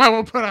 something I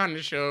won't put on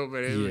the show.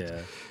 But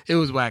it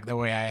was whack the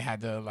way I had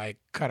to like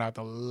cut out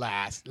the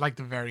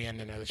very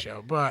ending of the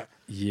show. But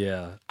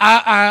yeah,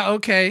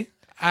 okay.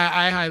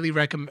 I highly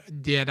recommend.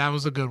 Yeah, that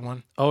was a good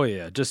one. Oh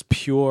yeah, just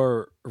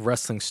pure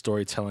wrestling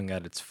storytelling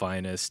at its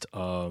finest.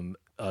 Ciampa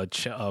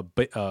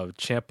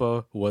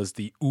was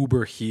the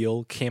uber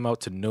heel, came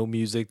out to no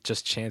music,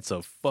 just chants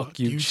of "fuck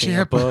you,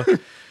 Ciampa."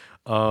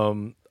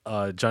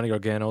 Johnny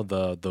Gargano,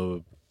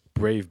 the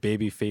brave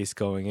baby face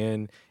going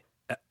in,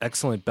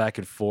 excellent back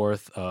and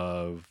forth.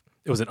 It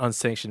was an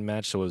unsanctioned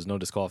match, so there was no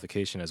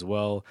disqualification as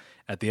well.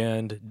 At the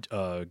end,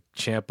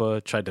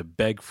 Ciampa tried to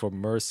beg for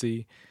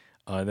mercy.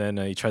 And then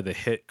he tried to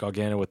hit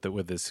Gargano with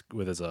his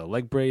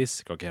leg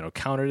brace. Gargano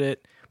countered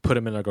it, put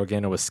him in a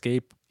Gargano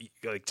escape,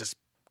 like just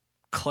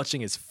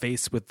clutching his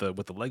face with the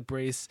leg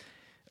brace.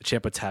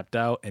 Ciampa tapped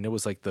out, and it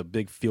was like the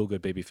big feel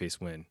good babyface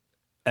win.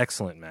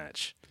 Excellent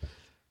match.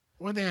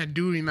 One thing I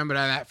do remember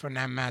from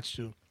that match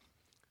too.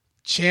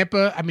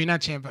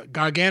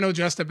 Gargano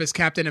dressed up as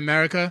Captain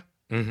America,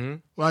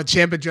 while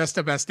Ciampa dressed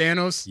up as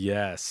Thanos.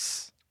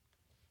 Yes.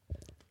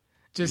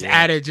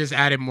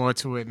 Added more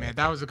to it, man.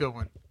 That was a good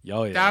one.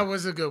 Oh, yeah. That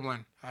was a good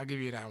one. I'll give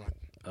you that one.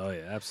 Oh,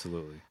 yeah,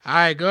 absolutely. All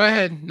right, go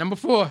ahead. Number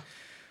 4.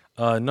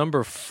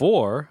 Number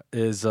 4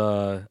 is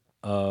Kazuchika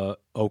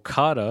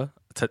Okada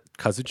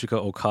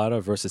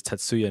versus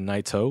Tetsuya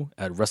Naito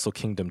at Wrestle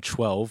Kingdom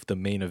 12, the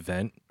main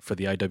event for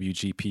the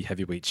IWGP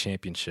Heavyweight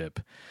Championship.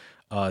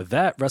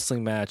 That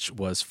wrestling match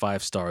was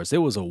 5 stars. It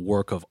was a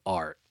work of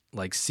art.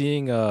 Like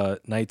seeing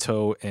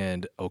Naito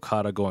and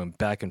Okada going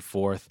back and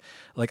forth.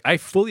 Like I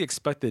fully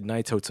expected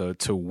Naito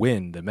to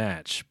win the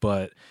match,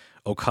 but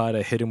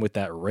Okada hit him with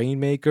that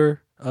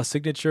Rainmaker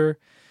signature,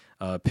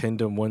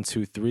 pinned him 1,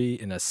 2, 3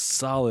 in a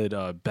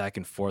solid back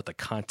and forth, a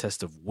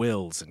contest of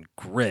wills and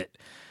grit.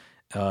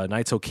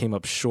 Naito came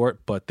up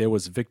short, but there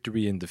was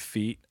victory in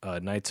defeat.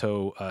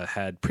 Naito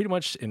had pretty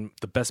much in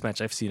the best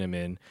match I've seen him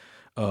in.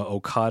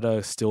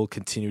 Okada still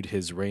continued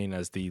his reign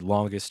as the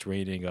longest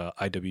reigning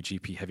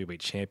IWGP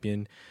Heavyweight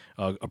Champion,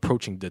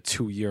 approaching the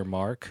 2-year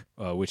mark,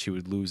 which he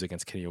would lose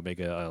against Kenny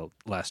Omega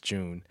last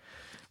June.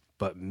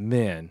 But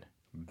man,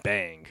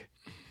 bang!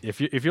 If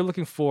you're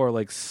looking for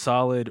like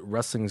solid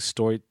wrestling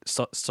story,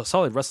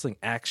 solid wrestling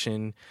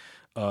action,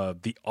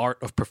 the art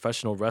of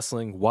professional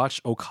wrestling, watch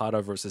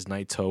Okada versus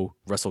Naito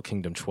Wrestle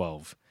Kingdom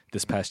 12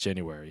 this past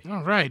January.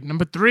 All right,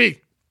 number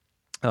 3.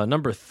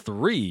 Number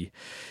 3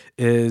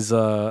 is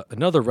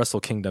another Wrestle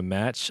Kingdom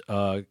match.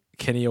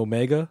 Kenny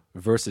Omega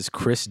versus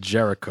Chris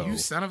Jericho. You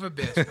son of a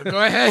bitch. But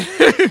go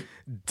ahead.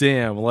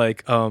 Damn,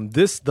 like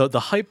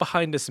the hype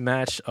behind this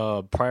match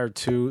prior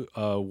to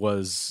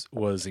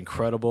was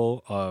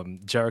incredible.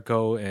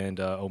 Jericho and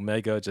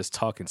Omega just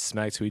talking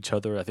smack to each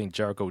other. I think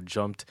Jericho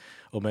jumped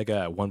Omega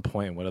at one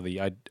point in one of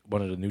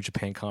the New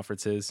Japan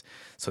conferences.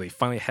 So they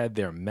finally had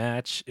their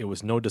match. It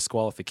was no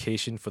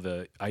disqualification for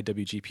the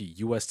IWGP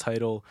US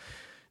title.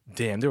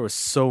 Damn, there were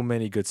so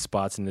many good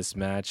spots in this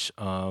match.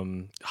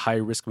 High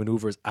risk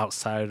maneuvers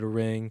outside of the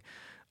ring.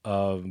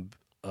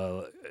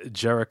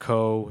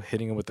 Jericho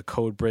hitting him with the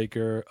code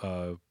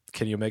breaker.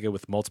 Kenny Omega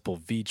with multiple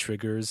V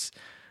triggers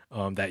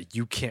that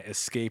you can't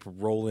escape,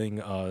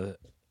 rolling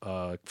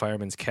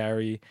fireman's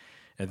carry.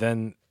 And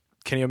then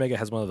Kenny Omega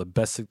has one of the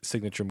best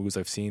signature moves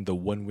I've seen, the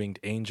one-winged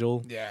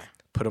angel. Yeah.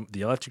 Put him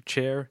the electric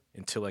chair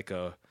into like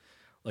a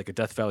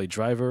Death Valley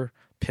driver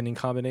pinning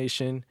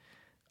combination.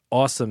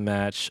 Awesome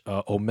match.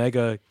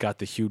 Omega got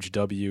the huge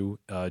W.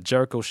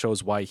 Jericho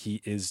shows why he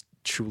is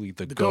truly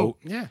the GOAT.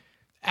 Yeah.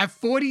 At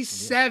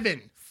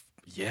 47.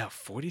 Yeah,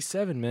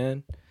 47,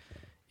 man.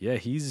 Yeah,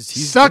 he's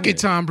Suck it,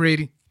 Tom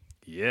Brady.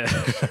 Yeah.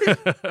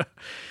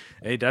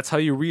 Hey, that's how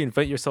you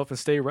reinvent yourself and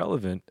stay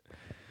relevant.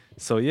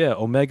 So yeah,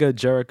 Omega,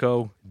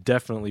 Jericho,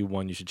 definitely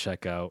one you should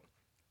check out.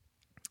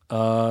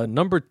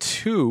 Number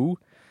 2,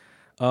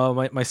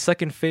 my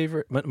second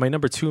favorite, my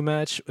number 2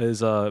 match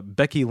is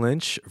Becky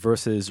Lynch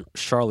versus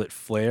Charlotte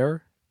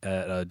Flair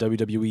at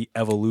WWE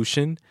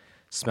Evolution,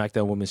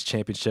 SmackDown Women's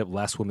Championship,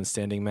 last woman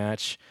standing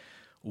match.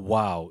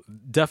 Wow,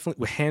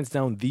 definitely hands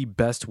down the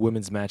best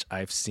women's match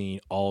I've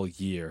seen all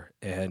year,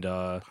 and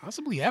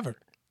Possibly ever.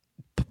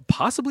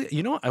 possibly,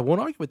 you know, I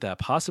won't argue with that.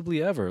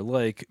 Possibly ever.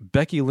 Like,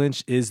 Becky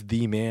Lynch is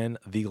the man,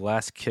 the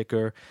last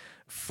kicker.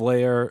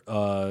 Flair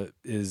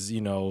is,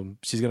 you know,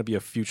 she's gonna be a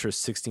future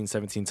 16,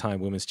 17-time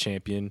women's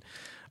champion.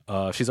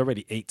 She's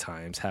already 8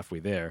 times, halfway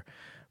there.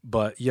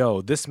 But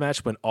yo, this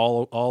match went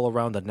all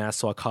around the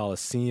Nassau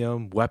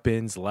Coliseum.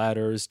 Weapons,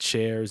 ladders,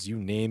 chairs, you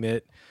name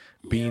it.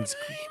 Beans,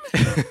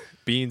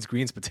 beans,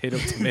 greens,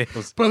 potatoes,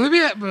 tomatoes. But let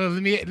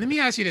me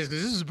ask you this,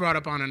 because this was brought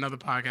up on another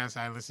podcast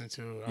I listened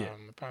to. Yeah.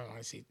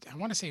 I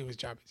want to say it was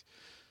Jabba.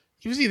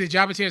 It was either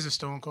Jabba Tears or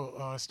Stone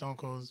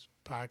Cold's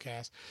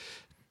podcast.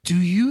 Do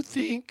you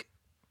think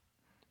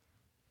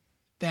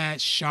that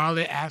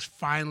Charlotte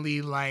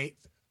finally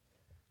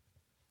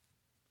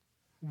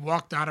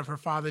walked out of her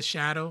father's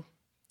shadow?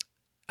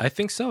 I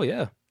think so.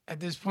 Yeah. At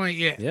this point,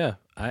 yeah. Yeah.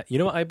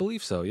 I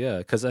believe so, yeah.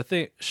 Because I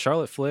think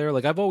Charlotte Flair,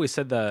 like I've always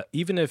said that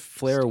even if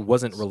Flair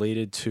wasn't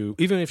related to,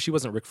 even if she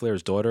wasn't Ric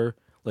Flair's daughter,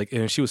 like,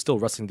 and she was still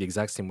wrestling the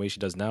exact same way she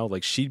does now,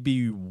 like she'd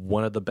be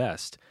one of the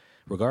best,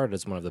 regarded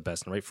as one of the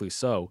best, and rightfully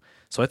so.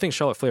 So I think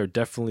Charlotte Flair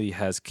definitely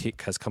has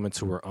come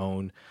into her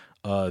own.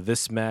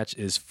 This match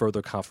is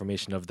further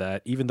confirmation of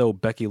that. Even though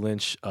Becky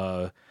Lynch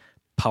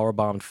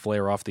powerbombed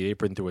Flair off the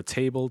apron through a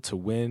table to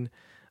win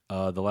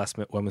the last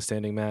women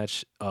standing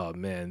match. Oh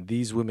man,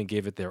 these women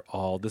gave it their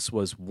all. This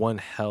was one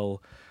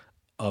hell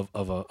of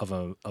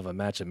a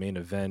match, a main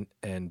event,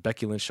 and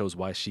Becky Lynch shows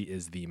why she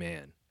is the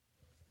man.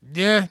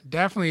 Yeah,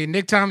 definitely.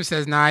 Nick Thomas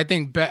says, "Nah, I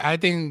think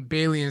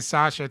Bayley and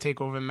Sasha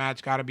takeover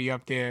match got to be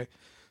up there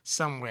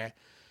somewhere."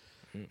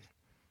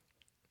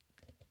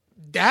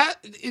 That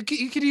it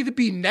could either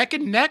be neck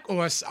and neck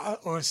or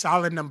a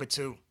solid number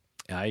 2.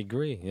 I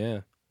agree.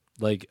 Yeah.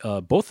 Like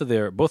both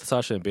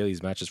Sasha and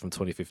Bayley's matches from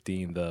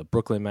 2015, the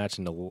Brooklyn match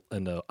and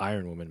the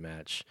Iron Woman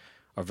match,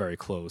 are very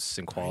close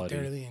in quality. I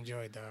thoroughly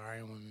enjoyed the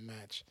Iron Woman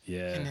match.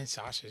 Yeah, and then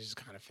Sasha just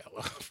kind of fell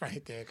off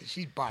right there because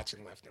she's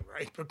botching left and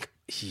right.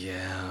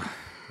 Yeah.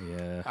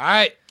 All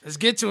right, let's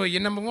get to it.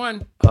 You're number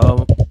 1.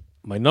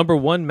 My number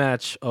 1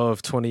 match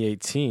of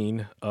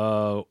 2018,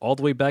 all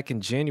the way back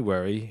in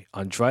January,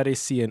 Andrade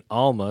Cien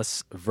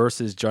Almas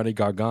versus Johnny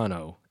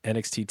Gargano,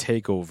 NXT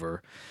Takeover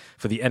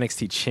for the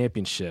NXT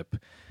Championship.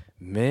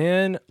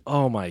 Man,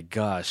 oh my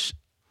gosh.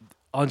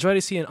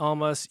 Andrade Cien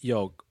Almas,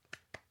 yo,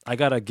 I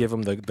gotta give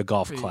him the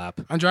golf clap.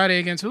 Andrade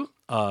against who?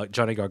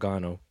 Johnny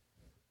Gargano.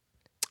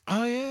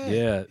 Oh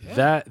yeah.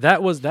 Yeah.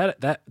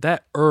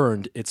 That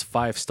earned its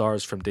 5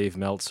 stars from Dave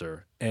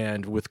Meltzer,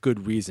 and with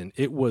good reason.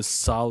 It was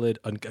solid,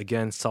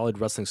 again, solid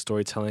wrestling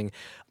storytelling.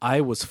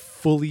 I was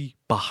fully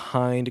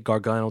behind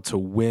Gargano to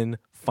win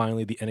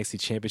finally the NXT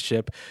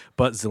Championship,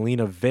 but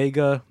Zelina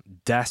Vega,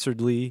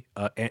 dastardly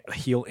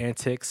heel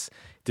antics,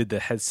 did the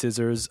head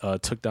scissors,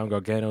 took down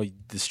Gargano,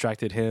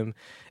 distracted him.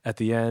 At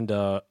the end,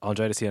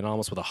 Andrade Cien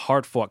Almas with a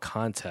hard-fought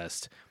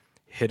contest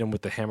hit him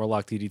with the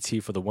hammerlock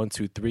DDT for the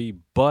 1-2-3.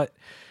 But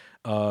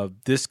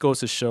this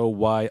goes to show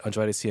why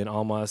Andrade Cien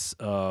Almas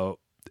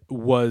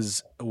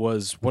was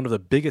one of the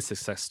biggest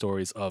success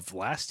stories of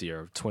last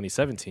year,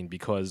 2017,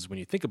 because when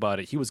you think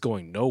about it, he was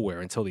going nowhere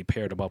until they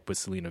paired him up with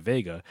Zelina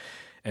Vega.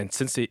 And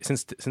since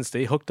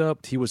they hooked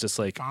up, he was just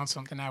like found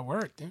something that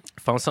worked.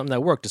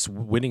 Just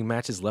winning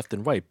matches left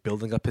and right,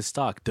 building up his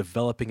stock,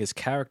 developing his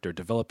character,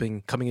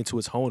 coming into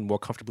his own more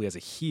comfortably as a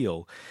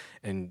heel,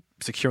 and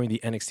securing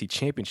the NXT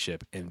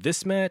Championship. And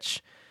this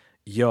match,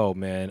 Yo,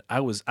 man, I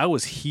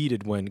was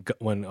heated when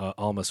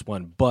Almas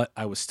won, but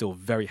I was still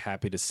very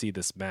happy to see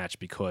this match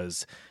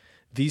because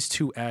these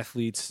two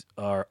athletes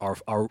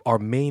are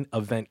main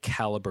event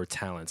caliber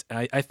talents.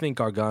 I think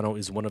Gargano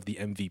is one of the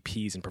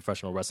MVPs in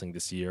professional wrestling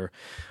this year.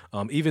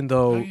 Even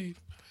though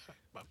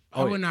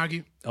I wouldn't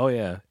argue. Oh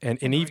yeah,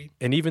 and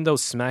even though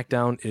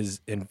SmackDown is,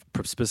 and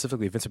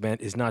specifically Vince McMahon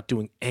is not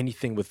doing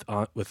anything with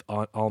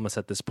Almas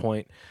at this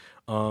point,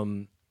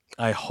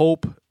 I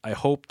hope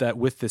that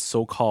with this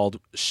so-called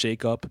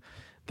shakeup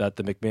that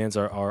the McMahons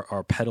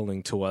are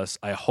peddling to us,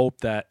 I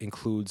hope that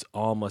includes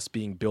Almas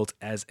being built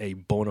as a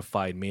bona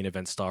fide main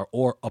event star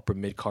or upper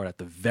mid card at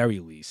the very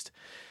least,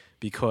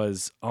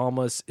 because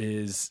Almas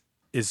is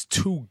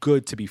too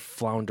good to be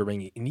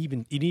floundering in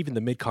even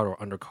the mid card or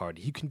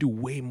undercard. You can do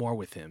way more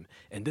with him,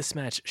 and this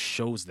match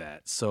shows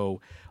that. So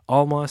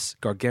Almas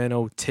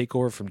Gargano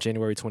takeover from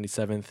January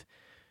 27th.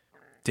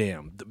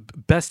 Damn, the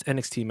best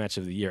NXT match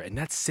of the year, and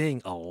that's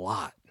saying a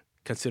lot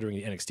considering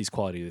the NXT's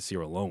quality this year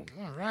alone.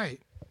 All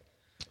right.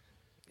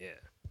 Yeah.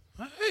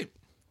 All right.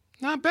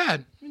 Not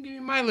bad. Let me give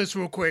you my list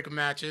real quick of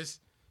matches.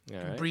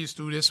 Right. Breeze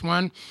through this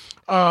one.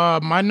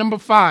 My number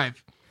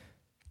 5.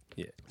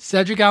 Yeah.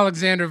 Cedric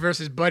Alexander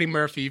versus Buddy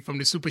Murphy from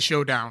the Super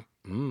Showdown.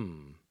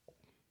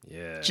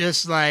 Yeah.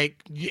 Just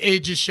like, it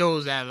just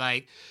shows that,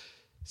 like,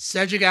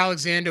 Cedric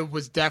Alexander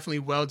was definitely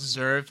well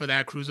deserved for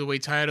that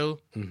cruiserweight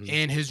title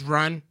in his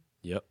run.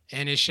 Yep.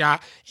 And his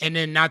shot, and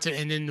then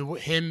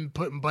him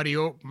putting Buddy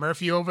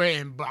Murphy over,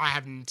 and I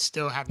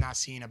still have not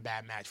seen a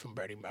bad match from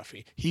Buddy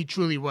Murphy. He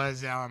truly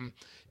was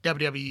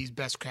WWE's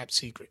best kept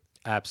secret.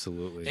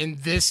 Absolutely. And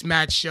this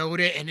match showed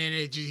it, and then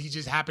he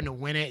just happened to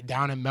win it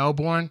down in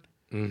Melbourne.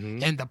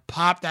 And the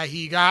pop that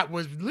he got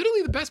was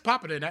literally the best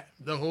pop of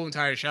the whole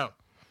entire show.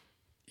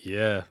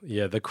 Yeah,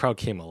 the crowd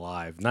came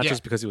alive. Not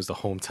just because he was the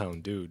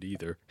hometown dude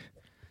either.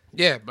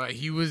 Yeah, but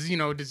he was,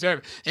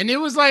 deserved. And it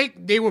was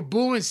like they were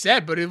booing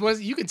Seth, but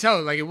you could tell,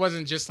 like, it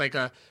wasn't just like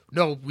it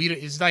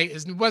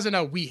wasn't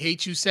a we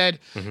hate you said.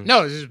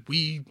 No, it's just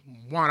we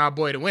want our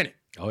boy to win it.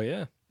 Oh,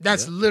 yeah.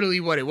 That's literally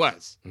what it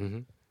was.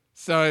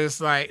 So it's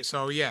like,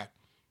 yeah.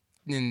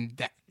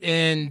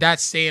 And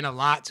that's saying a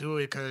lot to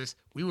it because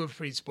we were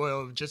pretty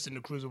spoiled just in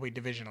the cruiserweight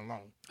division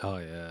alone. Oh,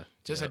 yeah.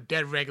 Just a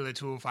dead regular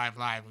 205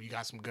 Live where you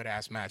got some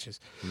good-ass matches.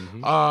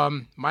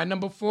 My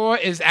number 4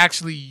 is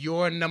actually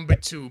your number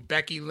 2,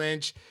 Becky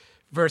Lynch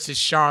versus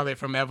Charlotte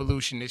from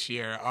Evolution this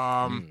year.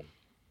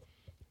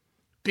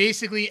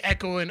 Basically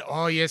echoing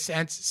all your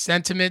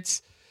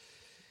sentiments.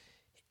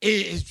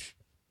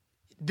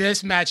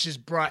 This match has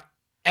brought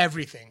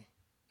everything.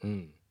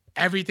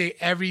 Everything,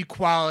 every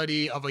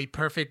quality of a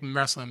perfect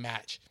wrestling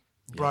match.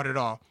 Brought it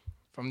all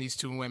from these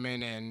two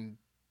women, and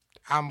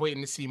I'm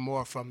waiting to see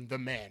more from the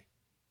man.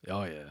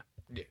 Oh, yeah.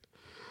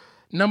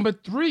 Number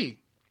 3,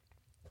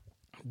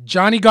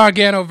 Johnny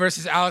Gargano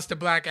versus Aleister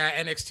Black at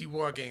NXT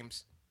War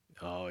Games.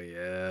 Oh,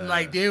 yeah.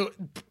 Like,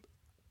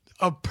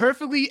 a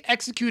perfectly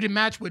executed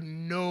match with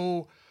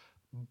no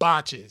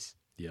botches.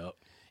 Yep.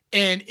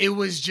 And it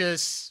was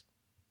just,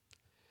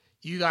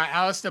 you got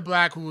Aleister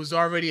Black, who was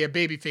already a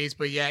babyface,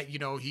 but yet,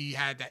 he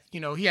had that,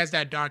 he has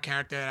that dark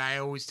character that I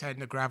always tend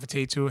to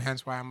gravitate to,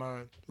 hence why I'm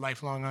a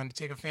lifelong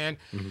Undertaker fan.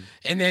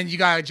 And then you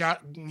got,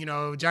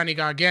 Johnny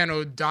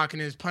Gargano docking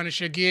his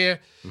Punisher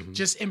gear,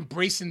 just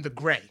embracing the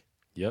gray.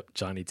 Yep,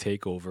 Johnny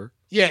Takeover.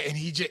 Yeah, and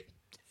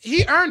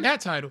he earned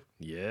that title.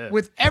 Yeah.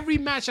 With every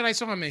match that I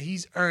saw him in,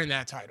 he's earned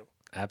that title.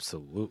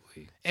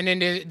 Absolutely. And then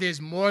there's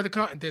more to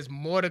come. There's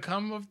more to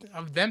come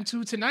of them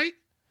two tonight.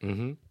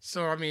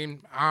 So, I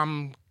mean,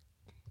 I'm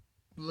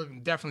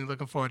definitely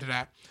looking forward to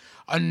that.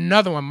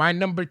 Another one, my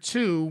number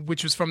 2,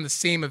 which was from the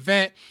same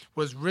event,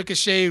 was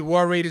Ricochet,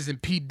 War Raiders,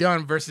 and Pete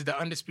Dunne versus the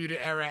Undisputed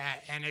Era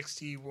at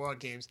NXT War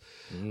Games.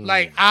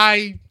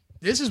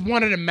 This is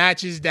one of the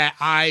matches that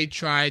I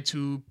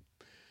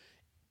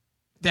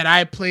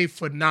play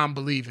for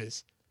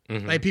non-believers.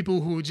 Like people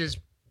who just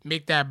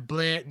make that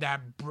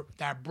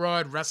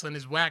broad wrestling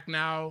is whack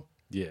now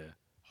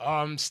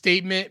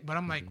statement. But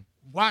I'm like,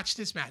 watch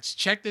this match.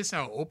 Check this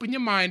out. Open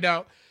your mind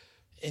out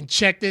and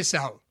check this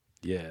out.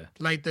 Yeah.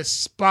 Like the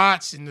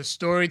spots and the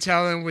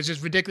storytelling was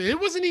just ridiculous. It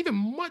wasn't even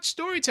much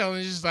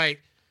storytelling. It's just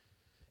like,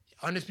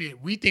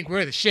 Undisputed, we think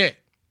we're the shit.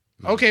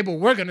 Okay, but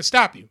we're going to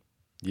stop you.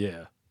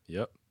 Yeah.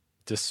 Yep.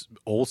 Just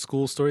old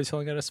school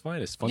storytelling at its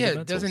finest. Yeah,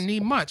 it doesn't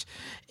need much.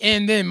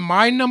 And then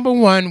my number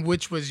 1,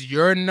 which was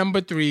your number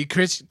 3,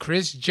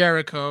 Chris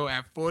Jericho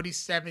at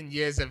 47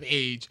 years of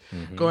age,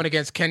 going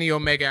against Kenny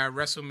Omega at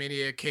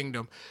WrestleMania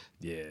Kingdom.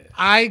 Yeah.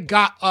 I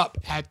got up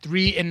at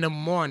 3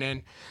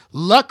 a.m.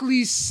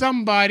 Luckily,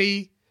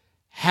 somebody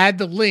had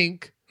the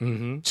link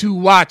to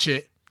watch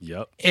it.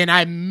 Yep. And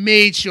I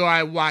made sure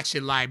I watched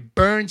it live.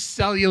 Burned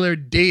cellular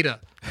data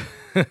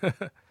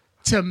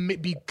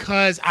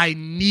because I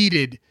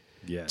needed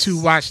to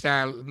watch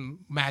that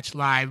match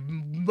live.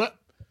 But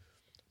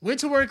went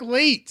to work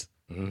late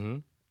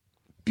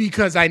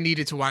because I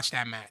needed to watch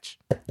that match.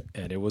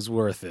 And it was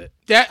worth it.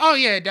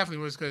 It definitely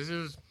was, because it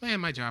was,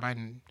 my job.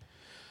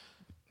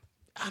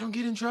 I don't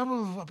get in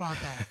trouble about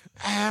that.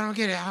 I don't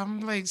get it.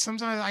 I'm like,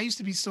 sometimes I used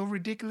to be so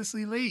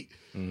ridiculously late,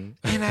 and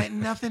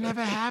nothing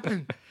ever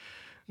happened.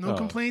 No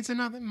complaints or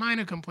nothing.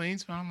 Minor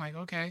complaints, but I'm like,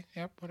 okay,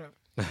 yep, whatever.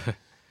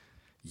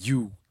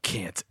 You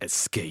can't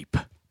escape.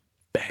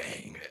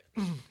 Bang.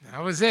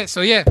 That was it.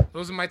 So yeah,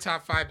 those are my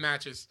top 5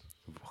 matches.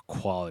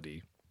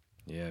 Quality.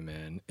 Yeah,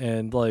 man.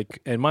 And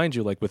mind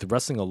you, like with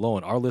wrestling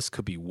alone, our list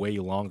could be way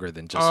longer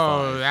than just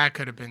 5. That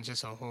could have been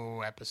just a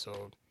whole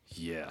episode.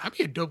 Yeah. I'd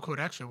be a dope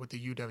code extra with the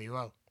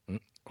UWO.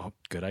 Oh,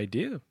 good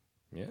idea.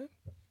 Yeah.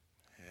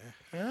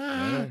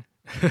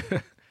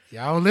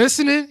 Y'all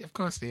listening? Of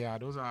course they are.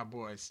 Those are our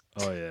boys.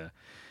 Oh, yeah.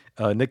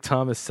 Nick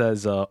Thomas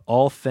says,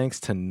 all thanks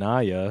to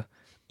Naya,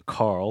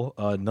 Carl.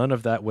 None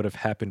of that would have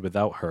happened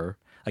without her.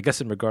 I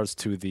guess in regards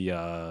to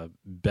the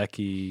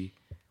Becky.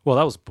 Well,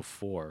 that was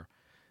before.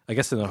 I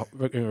guess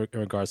in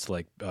regards to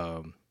like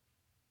the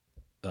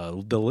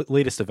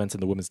latest events in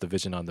the women's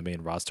division on the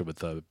main roster with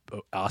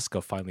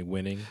Asuka finally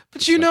winning.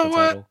 But you know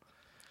what? Title.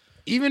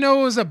 Even though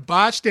it was a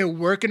botch, they're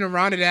working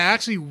around it. They're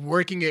actually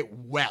working it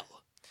well.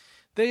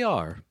 They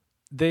are.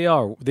 They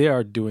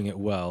are doing it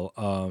well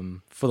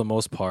for the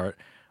most part.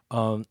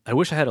 I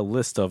wish I had a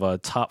list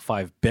of top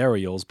 5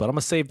 burials, but I'm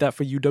gonna save that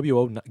for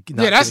UWO.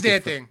 That's their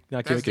thing.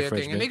 That's their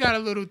thing, and they got a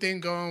little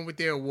thing going with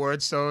their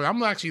awards. So I'm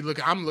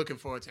looking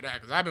forward to that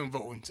because I've been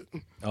voting too.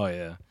 Oh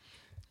yeah.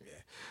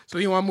 So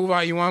you want to move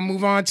on? You want to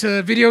move on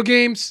to video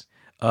games?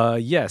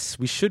 Yes,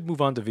 we should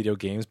move on to video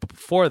games, but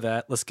before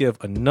that, let's give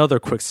another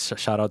quick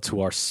shout out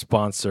to our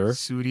sponsor,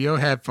 Studio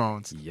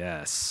Headphones.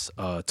 Yes,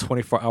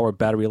 24-hour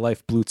battery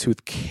life,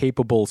 Bluetooth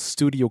capable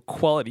studio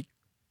quality,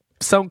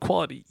 sound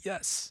quality.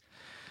 Yes.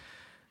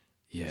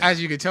 Yeah.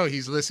 As you can tell,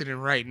 he's listening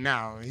right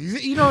now.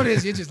 You know what it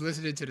is? You're just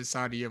listening to the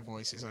sound of your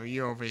voices. So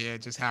you're over here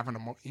just having a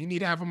moment. You need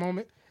to have a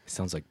moment? It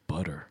sounds like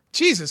butter.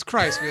 Jesus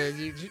Christ, man.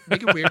 You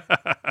make it weird.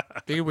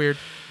 Make it weird.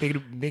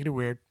 Make it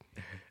weird.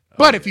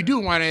 But if you do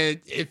want to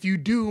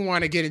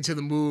get into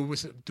the mood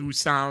through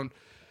sound,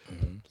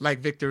 like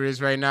Victor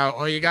is right now,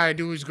 all you got to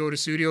do is go to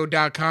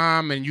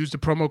studio.com and use the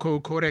promo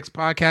code Codex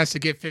Podcast to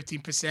get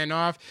 15%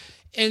 off.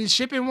 And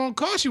shipping won't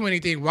cost you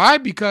anything. Why?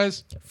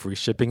 Because free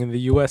shipping in the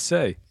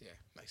USA.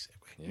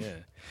 Yeah.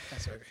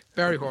 That's okay.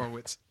 Barry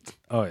Horowitz.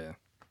 Oh, yeah.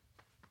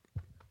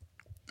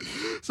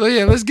 So,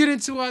 yeah, let's get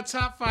into our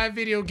top 5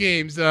 video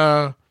games.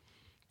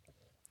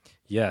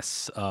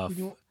 Yes.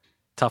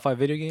 Top 5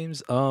 video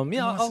games?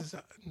 Yeah,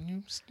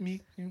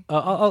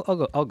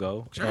 I'll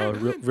go. Sure,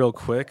 real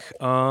quick.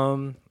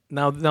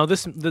 Now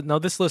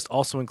this list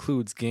also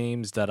includes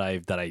games that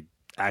I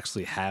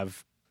actually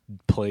have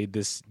played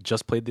this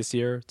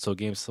year. So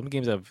some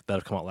games that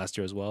have come out last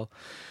year as well.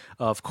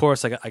 Of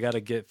course, I got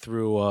to get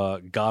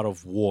through God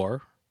of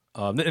War.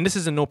 And this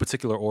is in no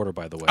particular order,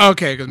 by the way.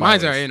 Okay, because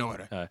mine's are in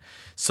order.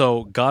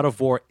 So God of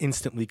War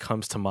instantly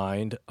comes to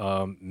mind.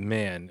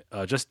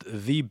 Just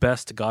the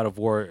best God of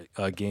War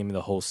game in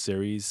the whole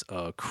series.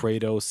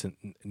 Kratos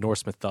in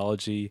Norse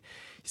mythology.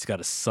 He's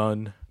got a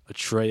son,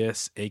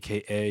 Atreus,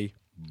 a.k.a.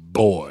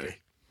 Boy.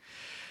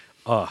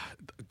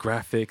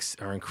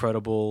 Graphics are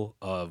incredible.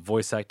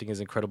 Voice acting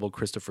is incredible.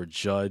 Christopher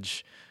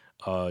Judge.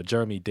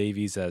 Jeremy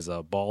Davies as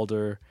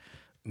Baldur.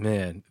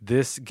 Man,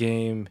 this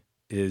game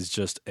is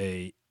just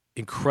a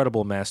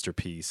incredible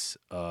masterpiece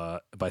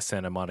by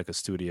Santa Monica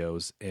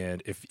Studios.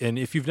 And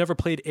if you've never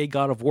played a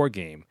God of War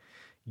game,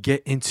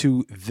 get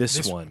into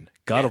this one.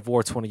 God of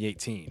War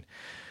 2018.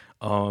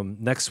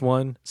 Next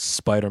one,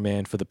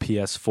 Spider-Man for the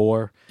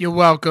PS4. You're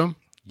welcome.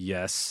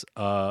 Yes.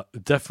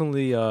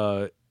 Definitely,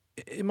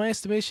 in my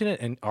estimation,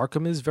 and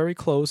Arkham is very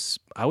close,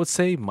 I would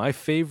say my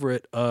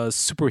favorite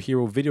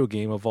superhero video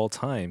game of all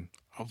time.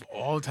 Of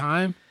all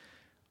time?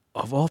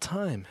 Of all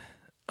time.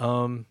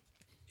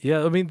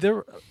 Yeah, I mean,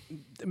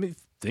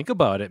 think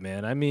about it,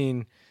 man. I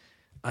mean,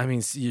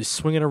 you're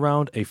swinging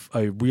around a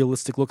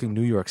realistic looking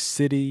New York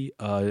City.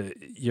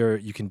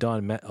 You can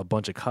don a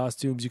bunch of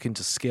costumes. You can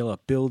just scale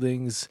up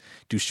buildings,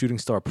 do shooting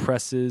star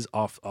presses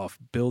off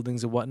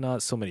buildings and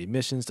whatnot. So many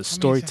missions. The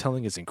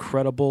storytelling is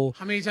incredible.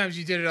 How many times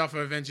you did it off of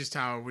Avengers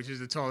Tower, which is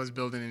the tallest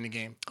building in the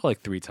game?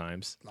 Like 3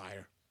 times.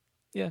 Liar.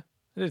 Yeah,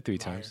 I did 3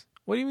 times.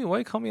 What do you mean? Why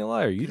you call me a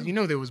liar? You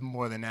know there was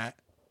more than that.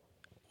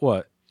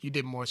 What? You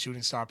did more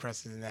shooting star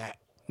presses than that.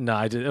 No,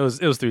 I did. It was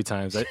 3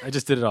 times. I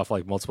just did it off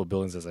like multiple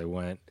buildings as I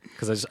went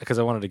because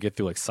I wanted to get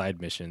through like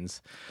side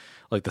missions.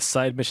 Like the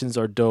side missions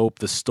are dope.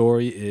 The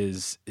story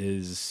is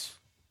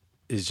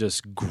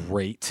just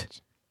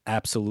great,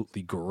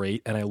 absolutely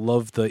great, and I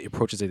love the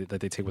approaches that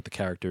they take with the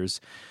characters.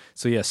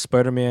 So yeah,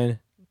 Spider-Man.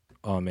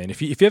 Oh man,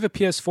 if you have a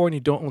PS4 and you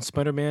don't own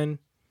Spider-Man,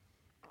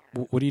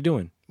 what are you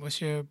doing?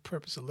 What's your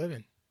purpose of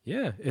living?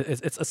 Yeah,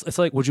 it's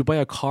like, would you buy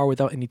a car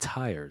without any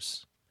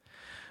tires?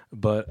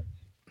 But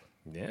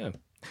yeah.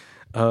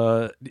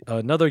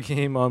 Another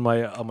game on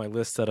my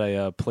list that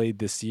I played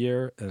this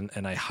year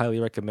and I highly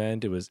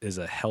recommend is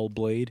a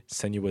Hellblade: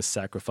 Senua's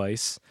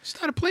Sacrifice.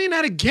 Started playing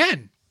that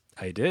again.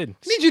 I did.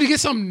 I need you to get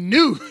something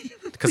new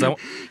because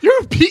you're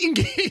repeating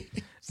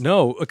games.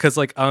 No, because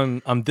like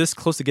I'm this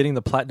close to getting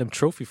the platinum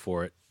trophy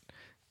for it.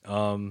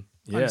 Yeah.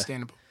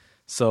 Understandable.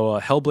 So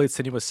Hellblade: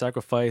 Senua's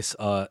Sacrifice,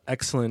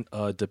 excellent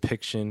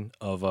depiction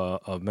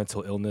of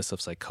mental illness, of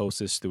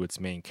psychosis through its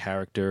main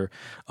character.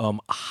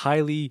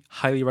 Highly,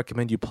 highly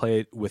recommend you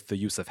play it with the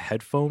use of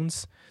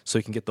headphones so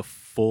you can get the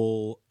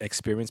full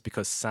experience,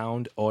 because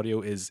sound audio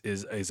is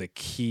a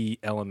key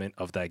element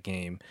of that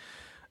game.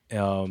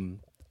 And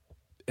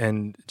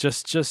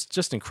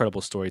just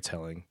incredible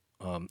storytelling.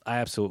 I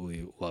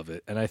absolutely love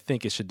it, and I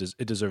think it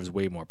deserves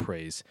way more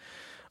praise.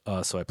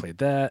 So I played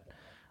that.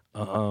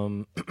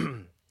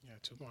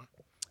 Two more.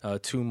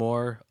 Two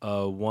more.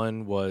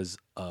 One was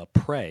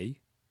Prey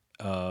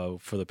for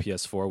the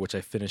PS4, which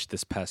I finished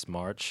this past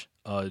March.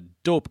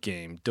 Dope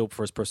game, dope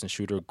first-person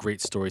shooter,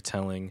 great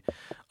storytelling,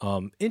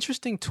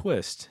 interesting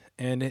twist,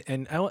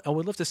 and I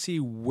would love to see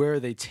where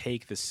they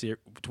take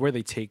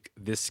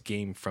this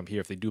game from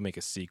here if they do make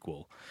a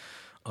sequel.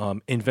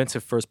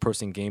 Inventive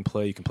first-person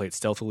gameplay. You can play it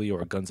stealthily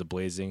or guns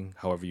a-blazing,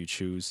 however you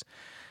choose.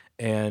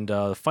 And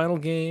the final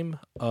game,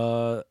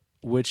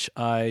 which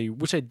I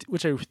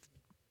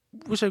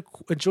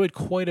enjoyed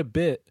quite a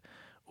bit,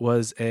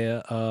 was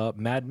a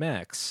Mad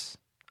Max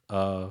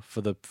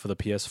for the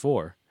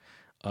PS4.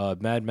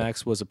 Mad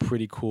Max was a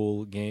pretty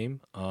cool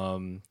game.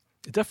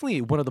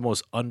 Definitely one of the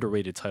most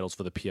underrated titles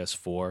for the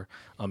PS4.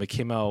 It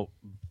came out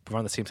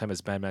around the same time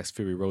as Mad Max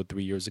Fury Road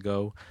 3 years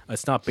ago.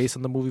 It's not based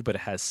on the movie, but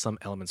it has some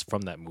elements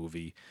from that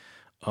movie.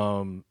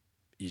 You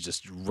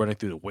just running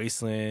through the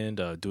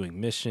wasteland, doing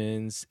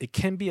missions. It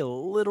can be a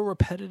little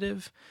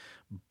repetitive,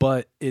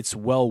 but it's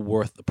well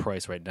worth the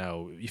price right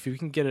now. If you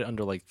can get it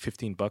under like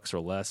 $15 or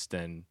less,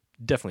 then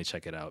definitely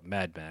check it out.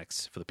 Mad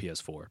Max for the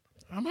PS4.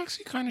 I'm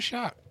actually kind of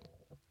shocked.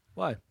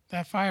 Why?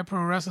 That Fire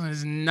Pro Wrestling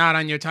is not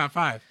on your top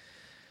 5.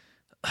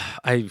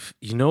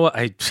 You know what?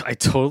 I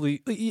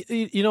totally,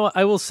 you know what?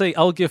 I will say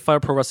I'll give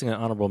Fire Pro Wrestling an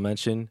honorable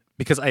mention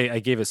because I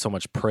gave it so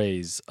much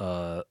praise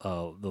the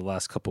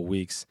last couple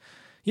weeks.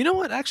 You know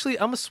what? Actually,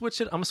 I'm gonna switch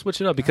it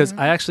up because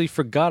I actually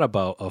forgot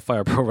about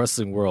Fire Pro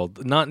Wrestling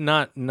World. Not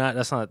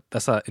that's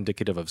not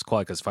indicative of its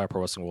quality, because Fire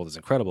Pro Wrestling World is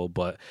incredible.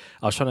 But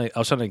I was trying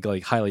to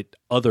like highlight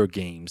other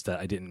games that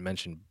I didn't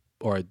mention,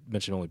 or I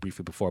mentioned only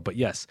briefly before. But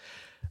yes,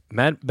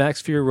 Mad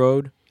Max Fury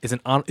Road is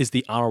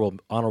the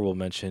honorable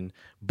mention.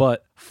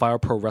 But Fire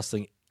Pro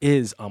Wrestling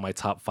is on my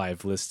top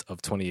 5 list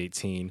of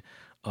 2018.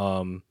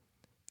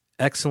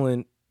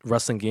 Excellent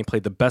wrestling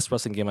gameplay, the best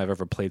wrestling game I've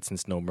ever played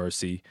since No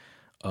Mercy.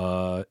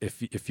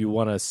 If you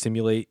want to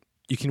simulate,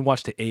 you can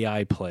watch the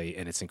AI play,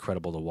 and it's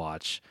incredible to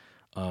watch.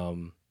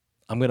 I'm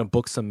gonna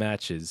book some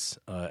matches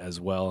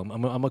as well.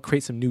 I'm gonna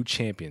create some new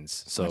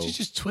champions. So why don't you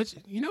just Twitch.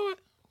 You know what?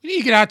 We need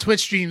to get our Twitch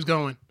streams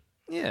going.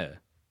 Yeah,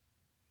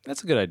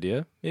 that's a good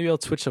idea. Maybe I'll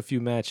Twitch a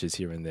few matches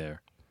here and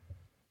there.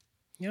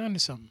 You're onto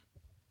something.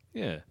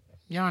 Yeah.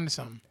 You're onto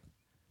something.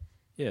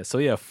 Yeah. So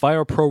yeah,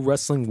 Fire Pro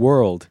Wrestling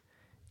World.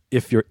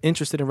 If you're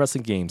interested in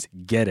wrestling games,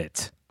 get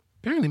it.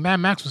 Apparently,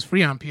 Mad Max was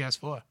free on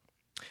PS4.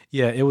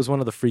 Yeah, it was one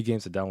of the free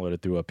games I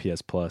downloaded through a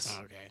PS Plus.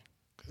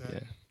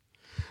 Okay.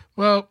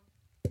 Well,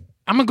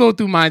 I'm gonna go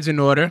through mines in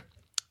order.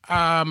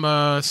 I'm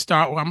gonna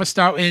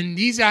start in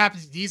these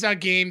apps. These are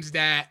games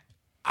that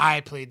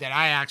I played that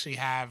I actually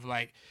have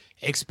like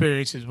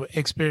experiences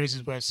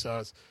with.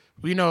 So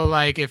we know,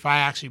 like, if I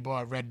actually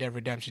bought Red Dead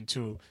Redemption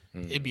 2,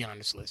 it'd be on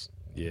this list.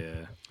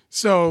 Yeah.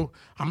 So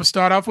I'm gonna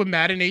start off with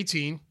Madden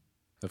 18.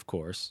 Of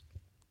course.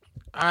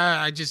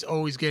 I just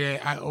always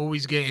get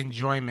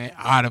enjoyment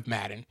out of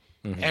Madden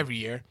every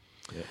year.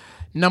 Yeah.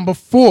 Number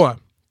 4,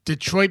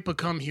 Detroit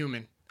Become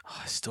Human. Oh,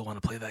 I still want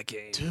to play that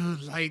game.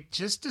 Dude, like,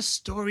 just the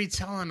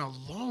storytelling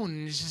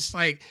alone is just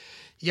like,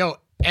 yo,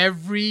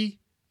 every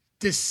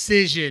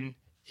decision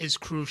is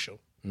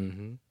crucial.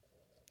 Mm-hmm.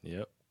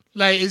 Yep.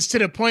 Like, it's to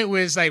the point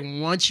where it's like,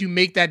 once you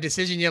make that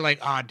decision, you're like,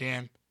 oh,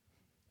 damn,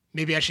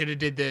 maybe I should have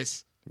did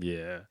this.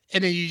 Yeah.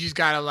 And then you just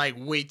got to, like,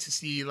 wait to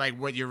see, like,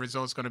 what your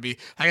result's going to be.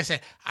 Like I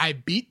said, I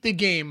beat the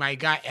game. I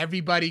got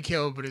everybody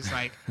killed, but it's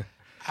like,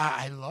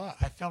 I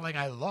lost. I felt like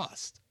I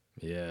lost.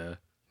 Yeah.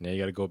 Now you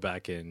got to go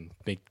back and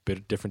make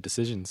different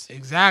decisions.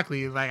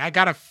 Exactly. Like, I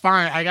got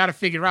to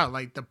figure out,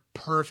 like, the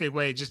perfect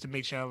way just to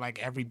make sure, like,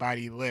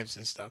 everybody lives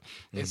and stuff.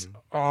 It's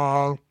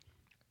all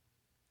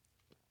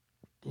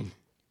with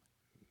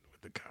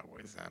the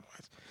Cowboys that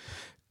was.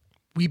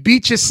 We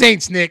beat your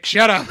Saints, Nick.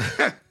 Shut up.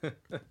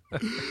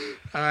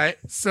 All right.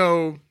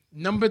 So,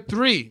 number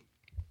 3,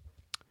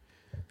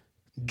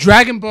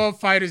 Dragon Ball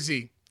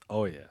FighterZ.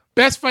 Oh, yeah.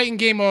 Best fighting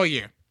game all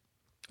year.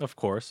 Of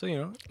course. You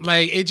know.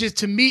 Like,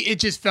 to me,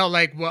 it just felt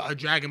like what a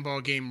Dragon Ball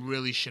game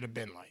really should have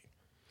been like.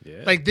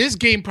 Yeah. Like, this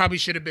game probably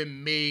should have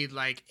been made,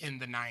 like, in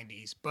the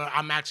 90s. But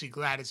I'm actually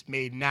glad it's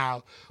made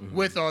now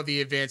with all the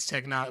advanced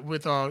technology,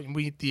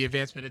 with the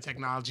advancement of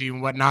technology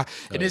and whatnot.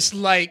 And it's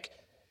like,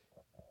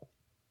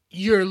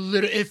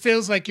 it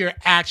feels like you're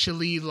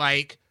actually,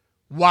 like,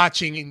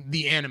 watching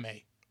the anime.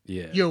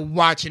 Yeah. You're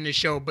watching the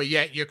show, but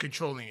yet you're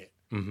controlling it.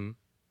 Mm-hmm.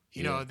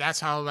 You know, that's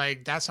how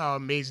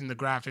amazing the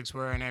graphics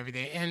were and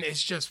everything. And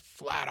it's just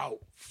flat out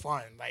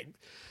fun. Like,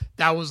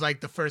 that was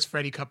like the first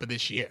Freddy Cup of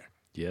this year.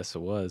 Yes,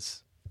 it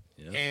was.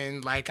 Yeah.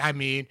 And, like, I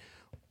mean,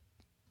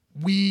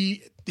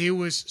 they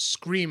was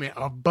screaming.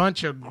 A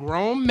bunch of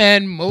grown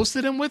men, most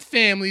of them with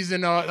families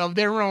and of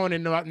their own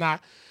and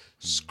whatnot,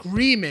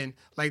 screaming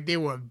like they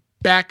were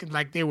back,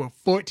 like they were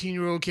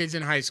 14-year-old kids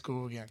in high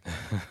school again.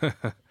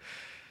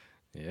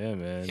 Yeah,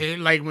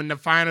 man. Like when the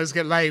finals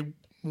get like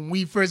when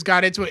we first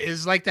got into it,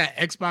 it's like that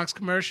Xbox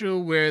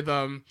commercial where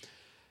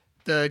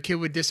the kid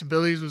with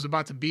disabilities was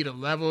about to beat a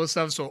level or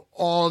stuff. So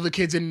all the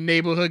kids in the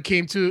neighborhood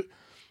came to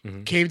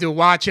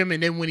watch him,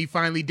 and then when he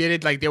finally did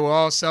it, like they were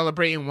all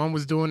celebrating. One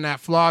was doing that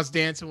floss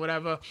dance or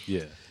whatever.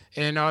 Yeah.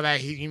 And all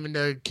that. Even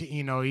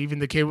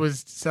the kid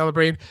was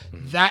celebrating.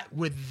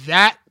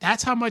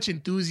 That's how much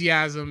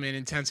enthusiasm and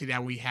intensity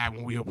that we had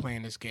when we were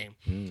playing this game.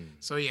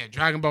 So yeah,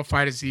 Dragon Ball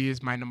FighterZ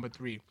is my number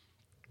 3.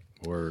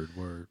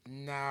 Word.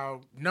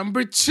 Now,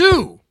 number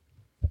 2,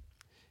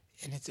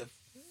 and it's a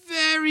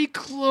very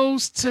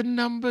close to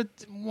number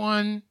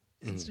 1.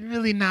 It's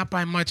really not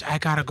by much. I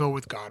gotta go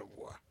with God of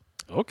War.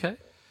 Okay.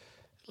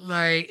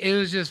 Like, it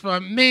was just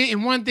fun.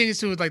 And one thing is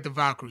too, was like the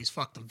Valkyries.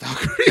 Fuck the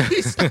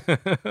Valkyries.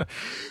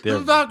 The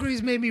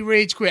Valkyries made me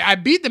rage quit. I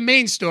beat the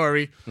main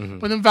story,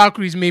 but the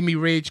Valkyries made me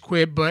rage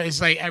quit. But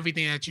it's like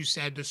everything that you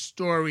said, the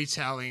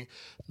storytelling,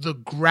 the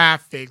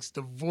graphics,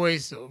 the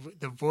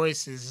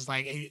voices. It's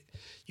like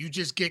you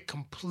just get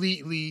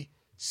completely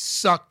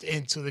sucked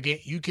into the game.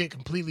 You get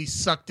completely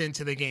sucked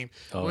into the game.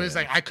 It's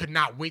like I could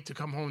not wait to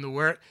come home to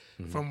work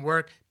from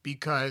work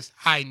because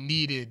I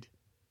needed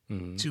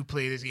to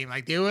play this game.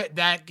 Like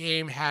that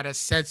game had a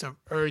sense of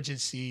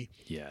urgency.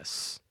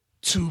 Yes.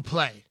 To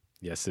play.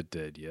 Yes, it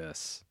did.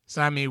 Yes.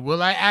 So I mean,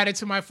 will I add it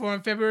to my 4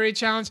 in February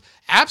challenge?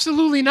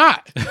 Absolutely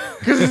not,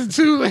 because it's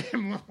too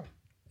lame.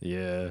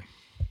 Yeah.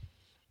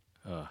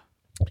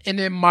 And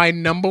then my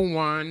number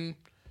 1,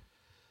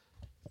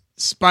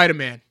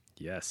 Spider-Man.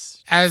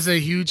 Yes. As a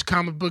huge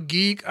comic book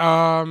geek,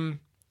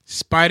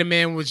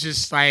 Spider-Man was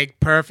just like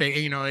perfect.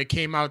 And, it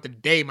came out the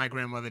day my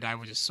grandmother died,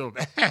 which is so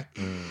bad.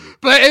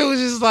 But it was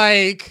just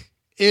like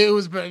it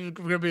was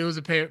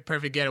a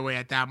perfect getaway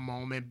at that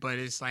moment. But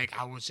it's like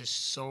I was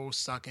just so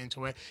stuck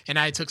into it, and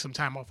I took some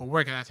time off of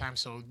work at that time,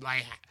 so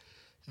like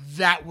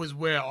that was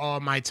where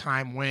all my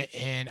time went,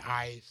 and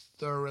I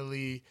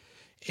thoroughly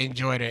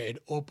enjoyed it. An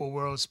open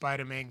world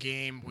Spider-Man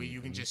game where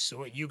you can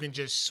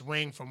just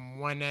swing from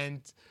one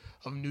end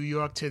of New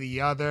York to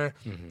the other.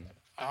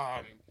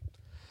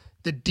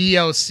 The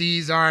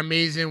DLCs are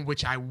amazing,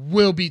 which I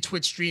will be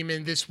Twitch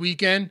streaming this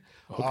weekend.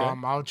 Okay.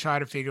 I'll try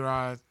to figure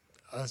out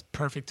a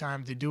perfect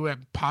time to do it,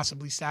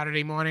 possibly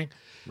Saturday morning.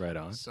 Right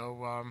on.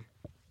 So,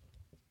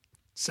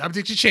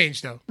 subject to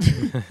change, though.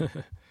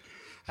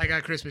 I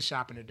got Christmas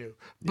shopping to do.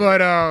 Yeah.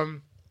 But,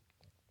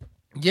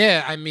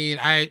 yeah, I mean,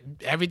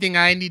 everything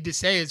I need to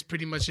say is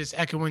pretty much just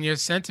echoing your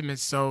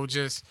sentiments. So,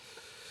 just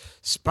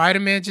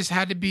Spider-Man just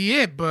had to be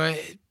it, but...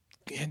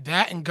 And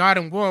that and God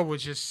of War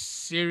was just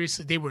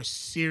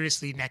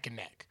seriously neck and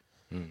neck.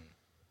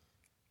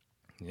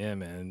 Yeah,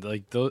 man.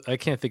 Like I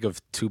can't think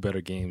of 2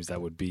 better games that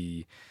would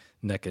be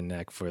neck and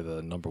neck for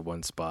the number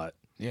 1 spot.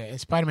 Yeah,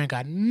 and Spider-Man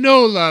got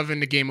no love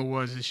in the Game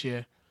Awards this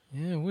year.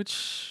 Yeah,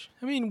 which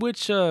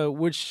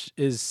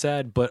is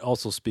sad, but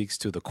also speaks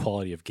to the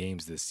quality of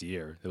games this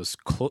year. It was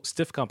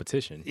stiff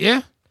competition.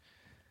 Yeah.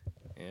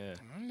 Yeah.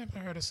 I never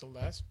heard of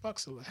Celeste. Fuck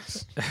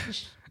Celeste.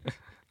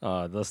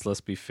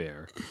 Let's be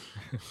fair.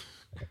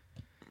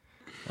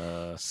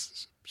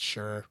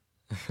 Sure.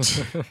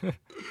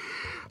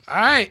 All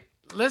right,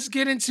 let's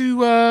get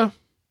into.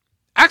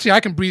 Actually, I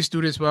can breeze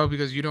through this well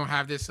because you don't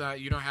have this.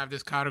 You don't have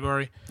this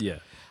category. Yeah.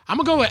 I'm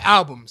gonna go with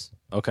albums.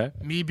 Okay.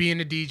 Me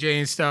being a DJ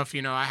and stuff,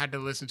 I had to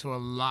listen to a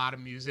lot of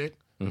music.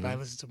 But I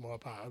listen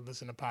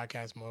to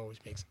podcasts more, which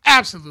makes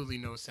absolutely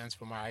no sense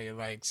for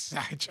my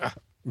side job.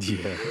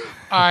 Yeah.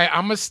 All right,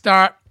 I'm gonna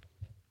start.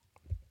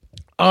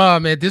 Oh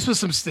man, this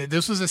was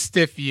a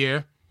stiff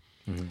year.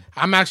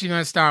 I'm actually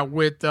gonna start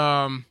with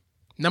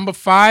number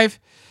 5,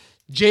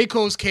 J.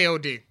 Cole's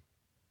KOD.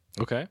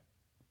 Okay.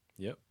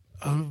 Yep.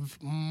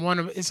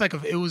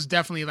 It was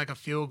definitely like a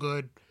feel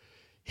good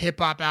hip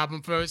hop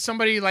album for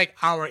somebody like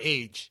our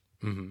age,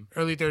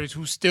 early 30s,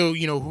 who still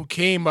who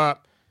came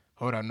up.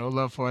 Hold on, no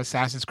love for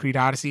Assassin's Creed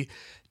Odyssey.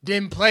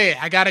 Didn't play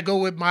it. I gotta go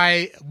with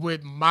my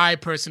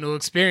personal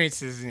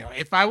experiences.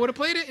 If I would have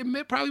played it,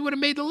 it probably would have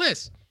made the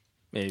list.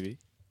 Maybe.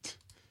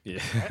 Yeah.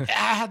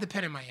 I had the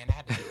pen in my hand. I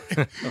had to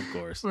do it. Of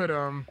course. But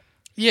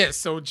yeah,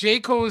 so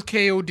J. Cole's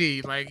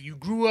KOD, like you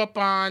grew up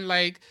on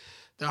like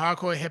the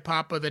hardcore hip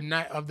hop of the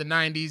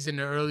 90s and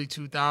the early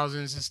 2000s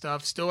and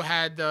stuff. Still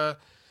had that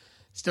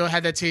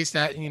taste,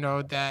 that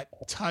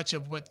that touch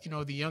of what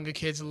the younger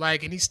kids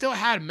like, and he still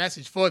had a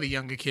message for the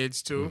younger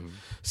kids too.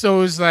 So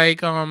it was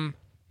like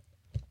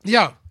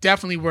yeah,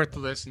 definitely worth the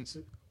listen.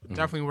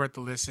 Definitely worth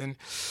the listen.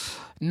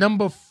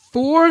 Number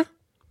 4,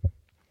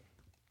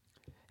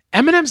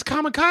 Eminem's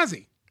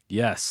Kamikaze.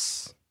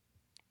 Yes.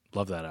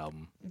 Love that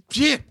album.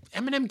 Yeah,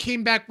 Eminem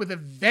came back with a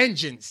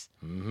vengeance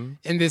in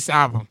this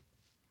album.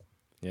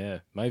 Yeah,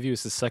 my view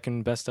is the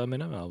second best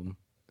Eminem album.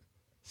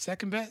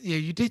 Second best? Yeah,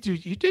 you did do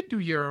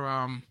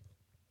your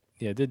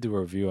Yeah, I did do a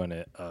review on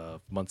it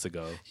months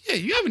ago. Yeah,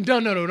 you haven't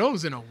done none of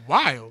those in a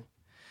while.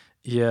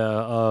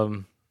 Yeah,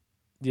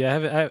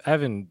 yeah. I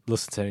haven't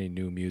listened to any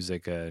new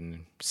music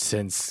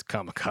since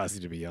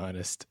Kamikaze, to be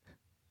honest.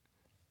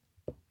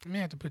 I may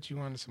have to put you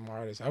on to some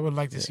artists. I would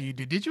like to Yeah, see you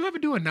do. Did you ever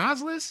do a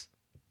Nas list?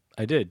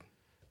 I did.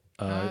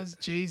 Nas,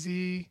 Jay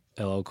Z,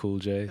 LL Cool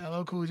J.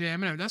 LL Cool J,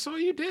 Eminem. That's all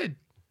you did.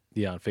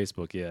 Yeah, on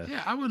Facebook. Yeah,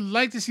 Yeah, I would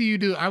like to see you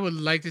do. I would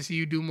like to see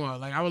you do more.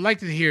 Like I would like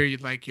to hear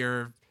like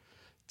your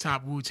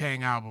top Wu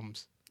Tang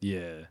albums.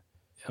 yeah.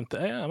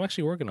 I'm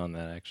actually working on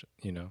that. Actually,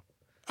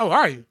 Oh,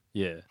 are you?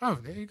 Yeah, Oh,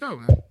 there you go,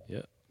 man.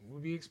 yeah. We'll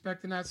be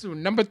expecting that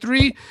soon. Number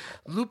 3,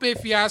 Lupe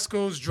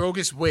Fiasco's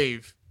Drogas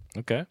Wave.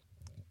 Okay.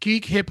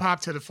 Geek hip hop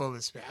to the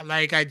fullest, man.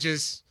 Like I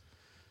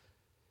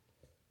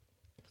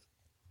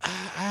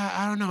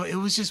don't know. It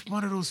was just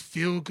one of those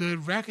feel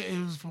good record. It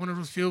was one of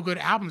those feel good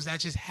albums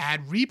that just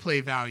had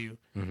replay value.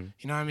 Mm-hmm.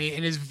 You know what I mean?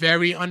 And it's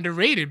very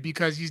underrated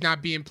because he's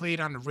not being played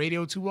on the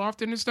radio too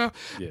often and stuff.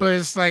 Yeah. But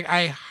it's like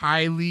I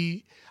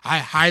highly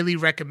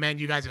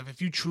recommend you guys.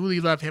 If you truly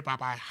love hip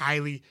hop, I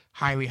highly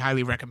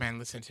recommend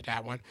listening to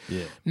that one.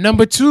 Yeah.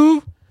 Number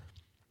 2.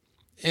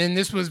 And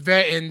this was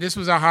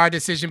a hard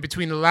decision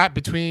between the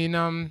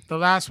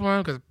last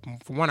one because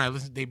for one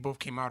they both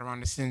came out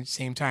around the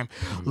same time.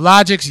 Mm-hmm.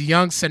 Logic's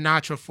Young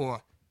Sinatra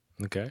 4.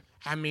 Okay.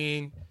 I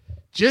mean,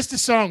 just the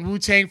song Wu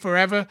Tang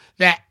Forever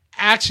that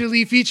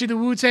actually featured the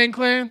Wu Tang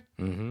Clan.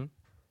 Mm-hmm.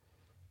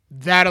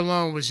 That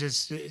alone was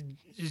it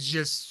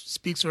just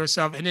speaks for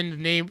itself. And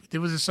then there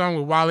was a song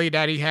with Wale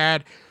that he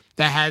had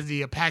that has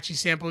the Apache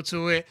sample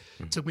to it.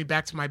 Mm-hmm. Took me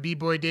back to my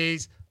B-boy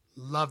days.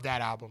 Love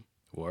that album.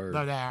 Word.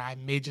 Love that. I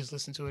may just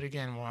listen to it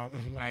again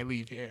when I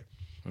leave here.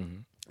 Mm-hmm.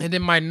 And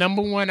then my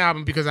number 1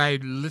 album, because I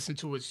listened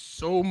to it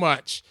so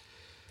much,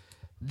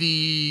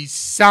 the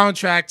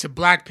soundtrack to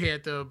Black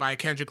Panther by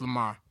Kendrick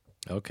Lamar.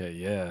 Okay.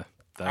 Yeah.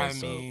 I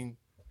mean,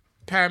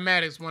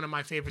 Paramedic's one of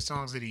my favorite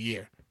songs of the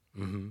year.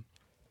 Mm-hmm.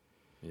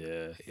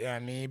 Yeah. Yeah, I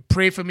mean,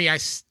 Pray For Me, I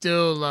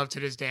still love to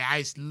this day.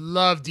 I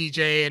love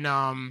DJ and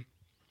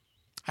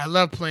I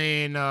love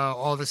playing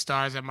All the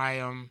Stars at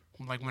my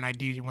like when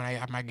I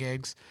have my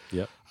gigs.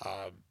 Yep.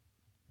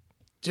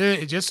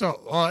 It's just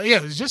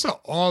an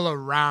all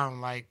around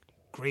like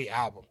great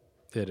album.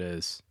 It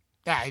is.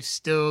 Yeah, I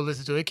still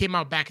listen to it. It came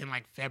out back in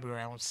like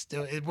February.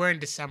 We're in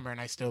December and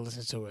I still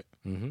listen to it.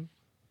 Mm-hmm.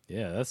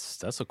 Yeah,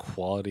 that's a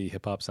quality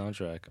hip hop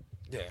soundtrack.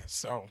 Yeah,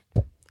 so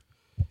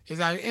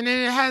it's like, and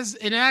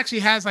it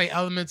actually has like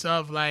elements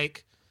of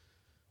like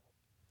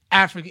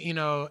African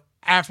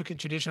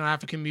traditional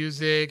African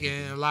music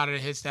and a lot of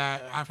the hits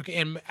that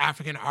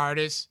African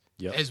artists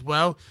as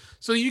well.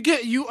 So you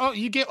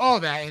get all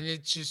that, and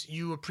it's just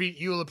you'll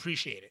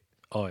appreciate it.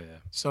 Oh yeah.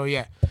 So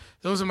yeah,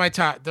 those are my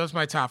top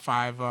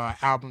 5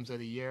 albums of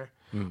the year.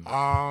 You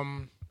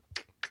want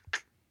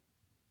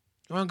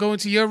to go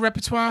into your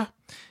repertoire?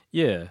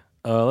 Yeah.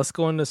 Let's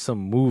go into some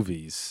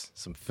movies,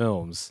 some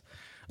films.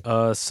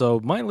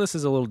 So my list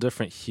is a little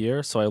different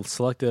here. So I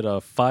selected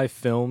 5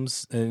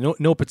 films in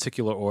no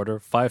particular order.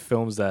 5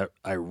 films that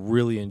I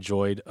really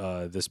enjoyed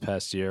this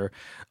past year.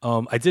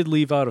 I did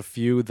leave out a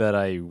few that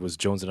I was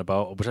jonesing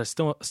about, which I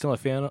still a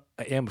fan.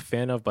 I am a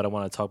fan of, but I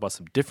want to talk about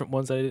some different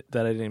ones that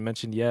I didn't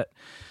mention yet.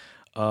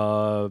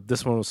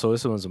 This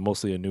one's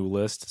mostly a new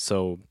list.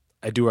 So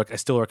I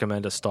still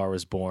recommend A Star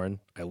Is Born.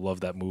 I love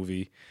that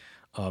movie.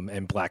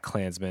 And Black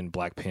Klansman,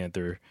 Black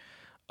Panther.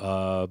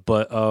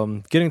 But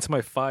getting to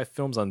my 5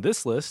 films on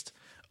this list,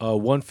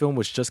 one film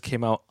which just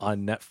came out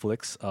on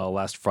Netflix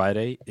last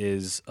Friday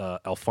is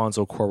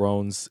Alfonso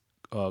Cuarón's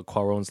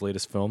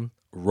latest film,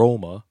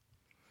 Roma.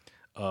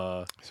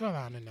 I saw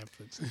that on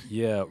Netflix.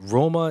 Yeah,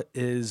 Roma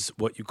is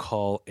what you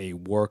call a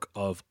work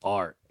of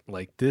art.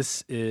 Like,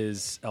 this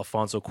is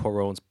Alfonso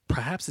Cuarón's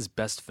perhaps his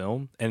best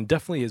film, and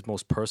definitely his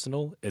most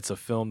personal. It's a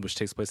film which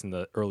takes place in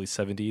the early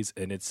 70s,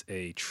 and it's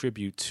a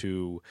tribute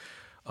to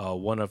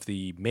one of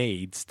the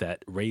maids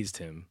that raised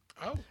him.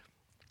 Oh.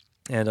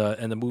 And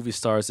the movie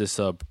stars this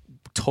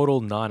total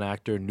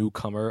non-actor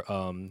newcomer,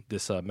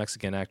 this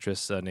Mexican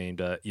actress named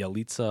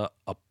Yalitza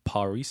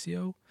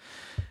Aparicio.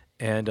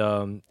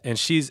 And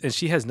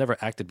she has never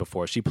acted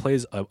before. She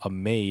plays a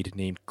maid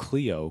named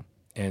Cleo,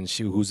 and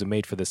who's a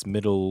maid for this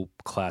middle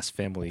class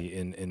family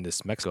in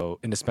this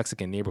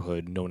Mexican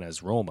neighborhood known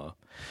as Roma,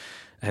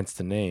 hence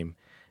the name.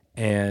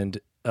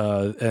 And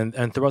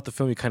throughout the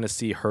film, you kind of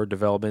see her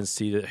development,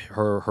 see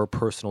her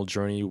personal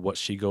journey, what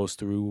she goes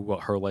through,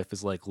 what her life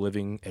is like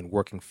living and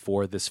working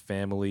for this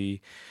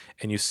family,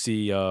 and you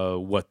see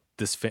what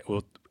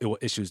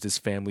issues this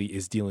family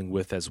is dealing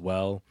with as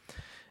well,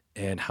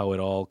 and how it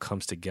all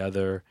comes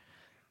together.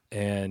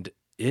 And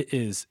it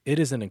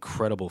is an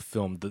incredible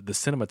film. The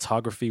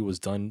cinematography was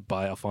done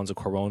by Alfonso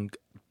Cuarón,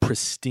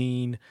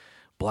 pristine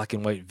black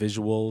and white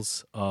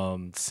visuals,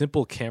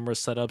 simple camera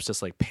setups,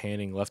 just like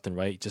panning left and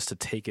right, just to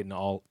take it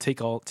all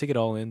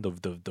in. The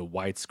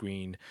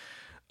widescreen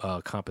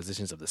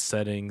compositions of the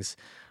settings,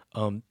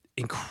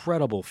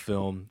 incredible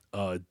film,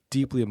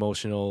 deeply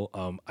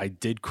emotional. I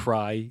did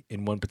cry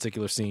in one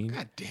particular scene.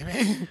 God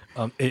damn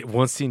it!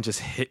 One scene just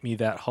hit me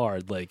that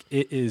hard. Like,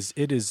 it is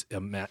a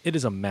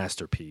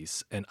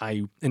masterpiece, and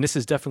this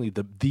is definitely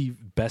the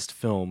best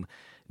film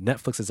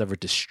Netflix has ever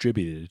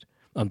distributed.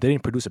 They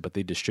didn't produce it, but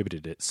they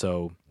distributed it.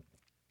 So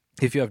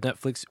if you have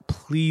Netflix,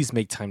 please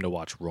make time to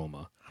watch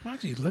Roma. I'm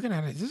actually looking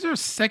at it. This is her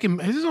second.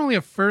 This is only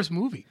her first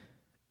movie.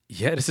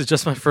 Yeah, this is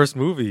just my first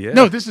movie. Yeah.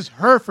 No, this is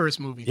her first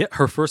movie. Yeah,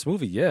 her first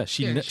movie. Yeah,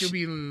 she'll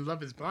be in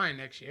Love Is Blind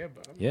next year.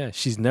 But yeah,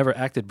 she's never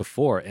acted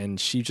before, and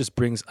she just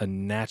brings a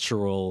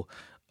natural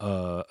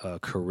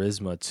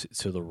charisma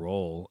to the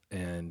role.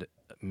 And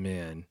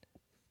man,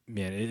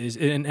 it is,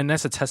 and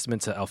that's a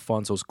testament to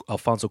Alfonso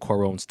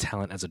Cuarón's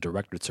talent as a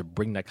director to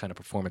bring that kind of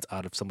performance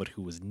out of somebody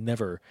who has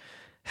never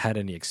had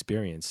any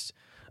experience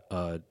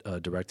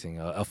directing.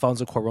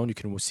 Alfonso Cuarón, you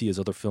can see his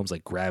other films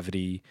like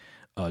Gravity,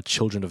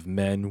 Children of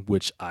Men,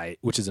 which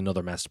is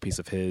another masterpiece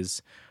of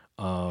his.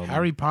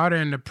 Harry Potter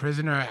and the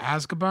Prisoner of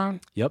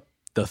Azkaban. Yep,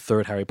 the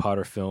third Harry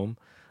Potter film.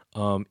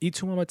 Y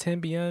Tu Mamá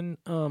También.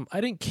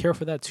 I didn't care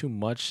for that too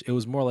much. It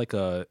was just more like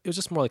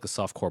a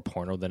softcore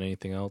porno than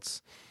anything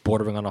else,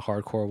 bordering on a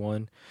hardcore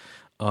one.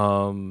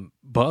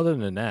 But other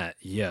than that,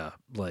 yeah,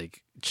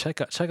 like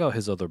check out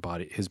his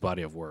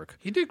body of work.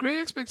 He did Great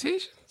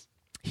Expectations.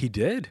 He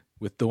did,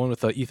 with the one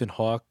with Ethan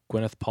Hawke,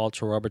 Gwyneth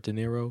Paltrow, Robert De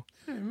Niro.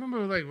 Yeah, I remember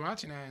like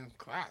watching that in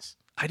class.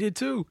 I did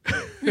too.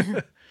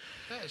 Yeah,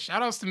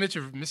 shout outs to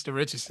Mr.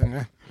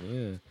 Richardson.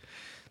 Yeah.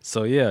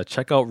 So yeah,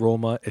 check out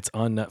Roma. It's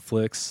on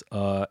Netflix.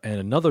 And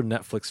another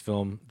Netflix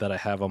film that I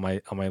have on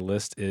my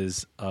list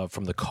is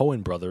from the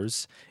Coen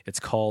brothers. It's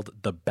called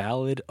The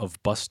Ballad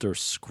of Buster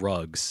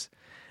Scruggs,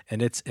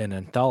 and it's an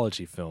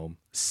anthology film.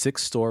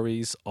 6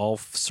 stories, all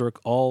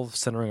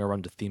centering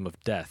around the theme of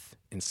death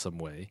in some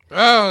way.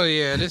 Oh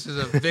yeah, this is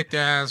a Victor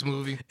ass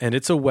movie. And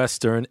it's a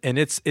Western, and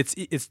it's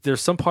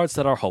there's some parts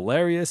that are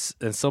hilarious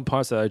and some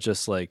parts that are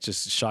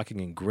just shocking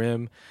and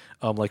grim.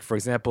 Like for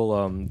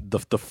example,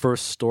 the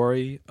first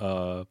story,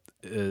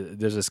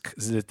 there's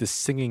this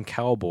singing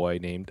cowboy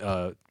named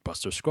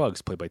Buster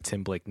Scruggs, played by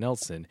Tim Blake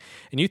Nelson,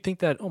 and you think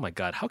that, oh my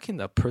God, how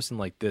can a person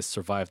like this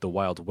survive the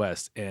Wild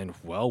West? And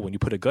well, when you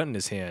put a gun in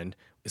his hand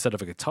instead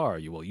of a guitar,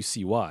 you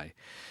see why.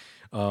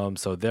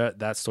 So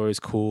that story is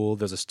cool.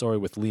 There's a story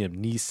with Liam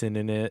Neeson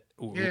in it,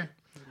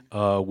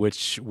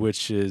 which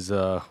is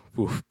how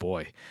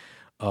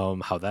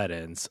that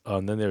ends.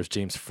 Then there's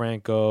James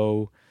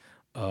Franco.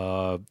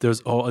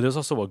 There's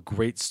also a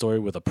great story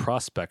with a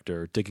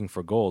prospector digging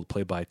for gold,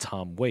 played by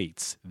Tom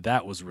Waits.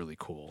 That was really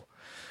cool.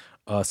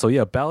 So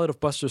yeah, Ballad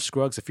of Buster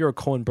Scruggs. If you're a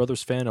Coen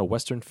Brothers fan, a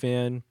Western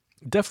fan,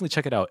 definitely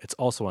check it out. It's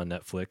also on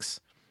Netflix.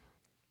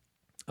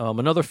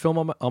 Another film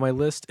on my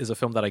list is a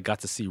film that I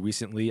got to see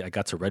recently. I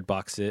got to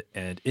Redbox it,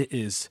 and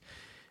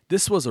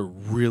this was a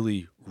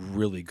really,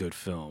 really good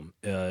film.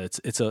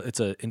 It's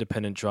a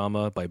independent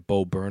drama by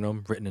Bo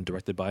Burnham, written and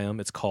directed by him.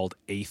 It's called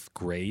 8th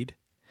Grade.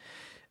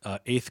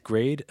 8th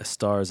Grade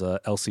stars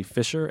Elsie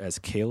Fisher as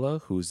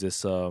Kayla, who's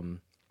this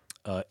 8th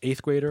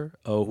grader.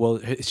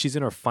 She's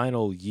in her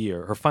final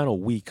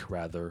week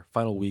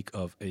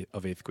of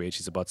 8th grade.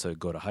 She's about to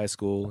go to high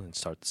school and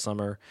start the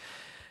summer.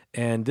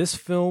 And this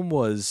film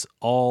was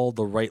all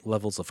the right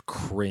levels of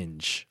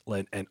cringe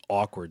and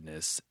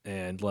awkwardness.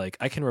 And like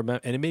I can remember,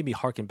 and it made me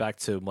harken back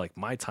to like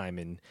my time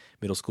in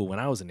middle school when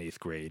I was in 8th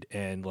grade.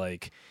 And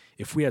like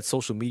if we had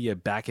social media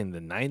back in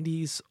the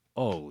 90s,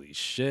 holy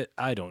shit,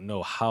 I don't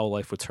know how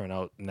life would turn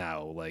out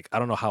now. Like I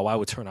don't know how I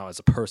would turn out as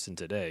a person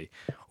today,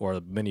 or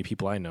many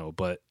people I know.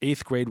 But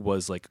 8th grade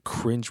was like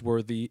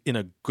cringeworthy in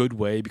a good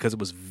way because it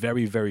was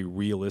very, very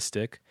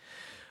realistic.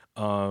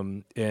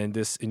 And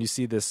you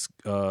see this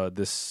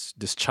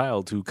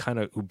child who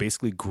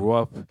basically grew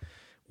up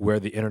where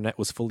the internet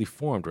was fully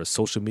formed, where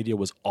social media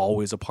was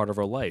always a part of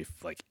her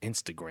life, like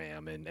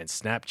Instagram and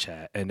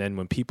Snapchat. And then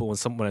when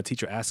a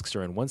teacher asks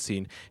her in one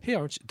scene, "Hey,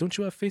 don't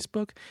you have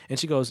Facebook?" and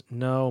she goes,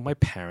 "No, my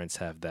parents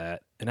have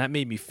that," and that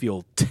made me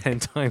feel 10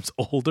 times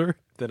older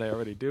than I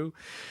already do.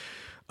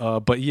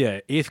 But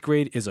yeah, 8th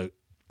Grade is a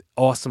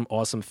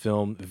awesome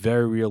film,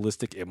 very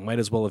realistic. It might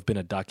as well have been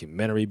a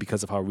documentary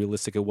because of how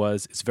realistic it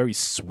was. It's very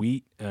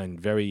sweet and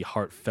very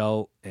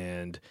heartfelt,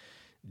 and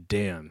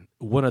damn,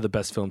 one of the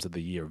best films of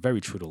the year.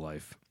 Very true to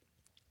life.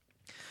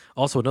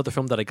 Also, another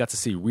film that I got to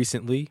see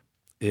recently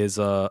is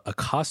a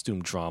comedy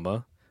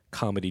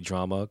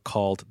drama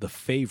called The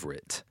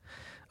Favorite.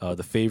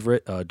 The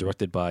Favorite,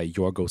 directed by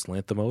Yorgos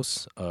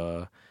Lanthimos.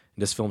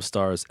 This film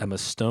stars Emma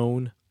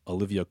Stone,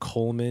 Olivia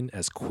Colman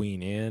as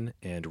Queen Anne,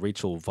 and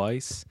Rachel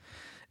Weisz.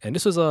 And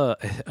this was a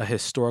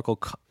historical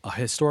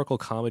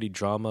comedy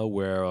drama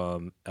where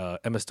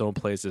Emma Stone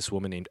plays this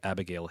woman named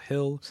Abigail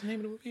Hill. What's the name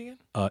of the movie again?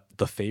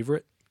 The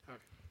Favorite,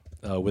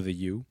 with a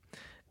U,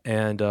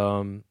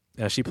 and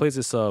she plays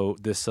this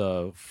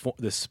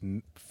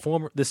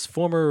former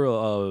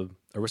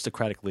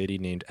aristocratic lady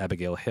named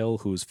Abigail Hill,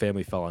 whose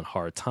family fell on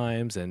hard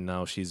times, and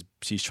now she's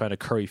trying to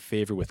curry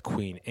favor with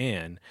Queen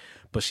Anne,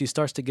 but she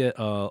starts to get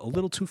a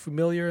little too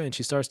familiar, and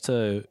she starts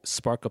to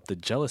spark up the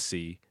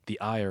jealousy, the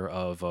ire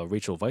of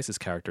Rachel Weisz's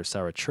character,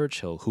 Sarah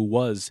Churchill, who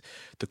at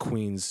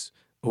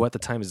the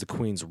time is the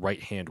Queen's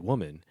right-hand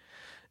woman.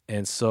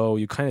 And so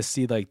you kind of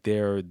see like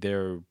their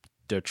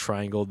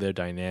triangle, their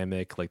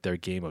dynamic, like their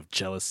game of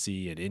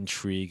jealousy and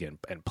intrigue and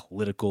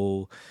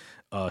political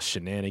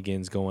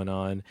shenanigans going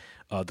on.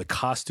 The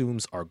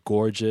costumes are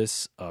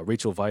gorgeous.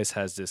 Rachel Weisz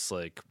has this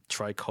like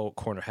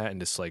tri-corner hat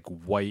and this like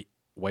white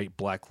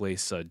black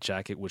lace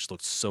jacket, which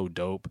looks so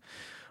dope.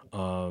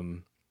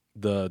 The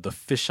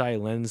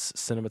fisheye lens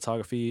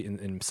cinematography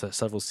in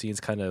several scenes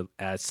kind of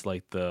adds to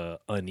like the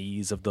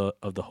unease of the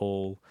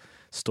whole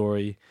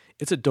story.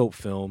 It's a dope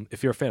film.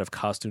 If you're a fan of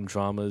costume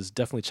dramas,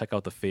 definitely check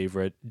out The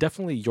Favorite.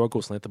 Definitely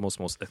Yorgos Lanthimos'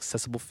 most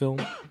accessible film.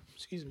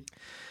 Excuse me.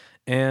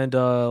 And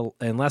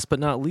last but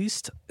not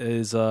least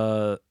is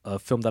a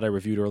film that I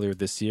reviewed earlier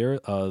this year.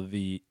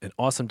 An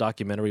awesome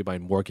documentary by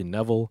Morgan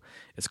Neville.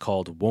 It's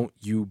called "Won't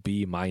You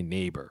Be My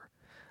Neighbor?"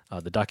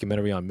 The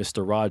documentary on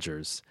Mr.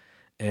 Rogers.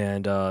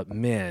 And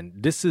man,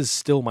 this is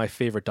still my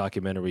favorite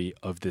documentary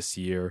of this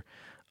year.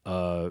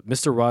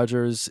 Mr.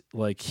 Rogers,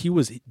 like he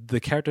was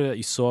the character that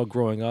you saw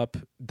growing up.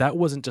 That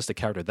wasn't just a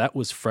character. That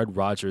was Fred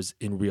Rogers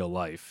in real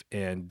life.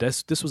 And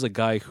this was a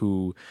guy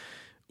who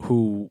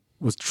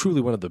was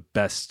truly one of the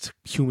best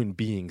human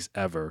beings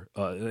ever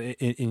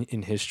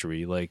in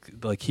history. Like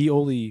he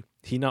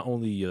not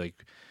only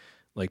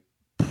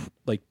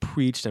like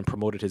preached and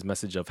promoted his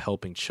message of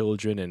helping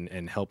children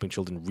and helping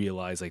children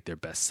realize like their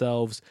best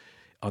selves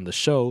on the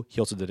show.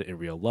 He also did it in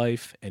real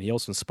life, and he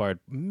also inspired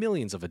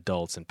millions of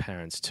adults and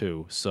parents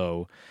too.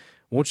 So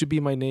Won't You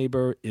Be My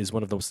Neighbor is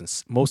one of the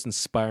most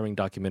inspiring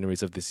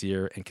documentaries of this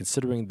year, and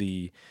considering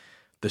the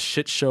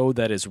shit show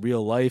that is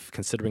real life,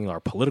 considering our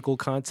political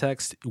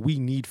context, we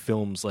need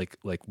films like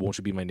Won't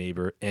You Be My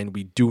Neighbor, and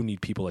we do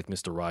need people like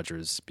Mr.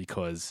 Rogers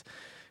because,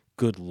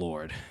 good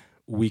Lord,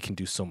 we can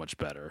do so much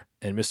better.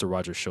 And Mr.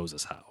 Rogers shows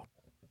us how.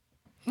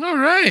 All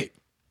right.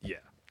 Yeah.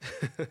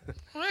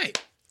 All right.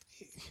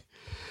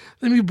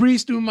 Let me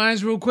breeze through mine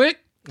real quick.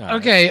 All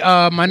okay.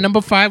 My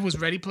number 5 was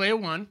Ready Player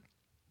One.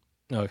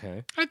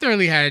 Okay. I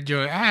thoroughly had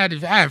enjoyed. I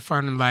had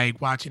fun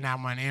like watching that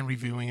one and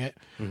reviewing it.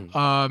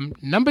 Mm-hmm.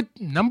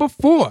 Number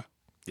 4.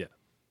 Yeah.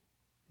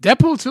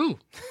 Deadpool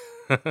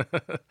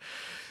 2.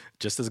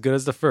 Just as good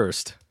as the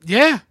first.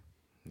 Yeah.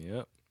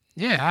 Yep.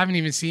 Yeah. I haven't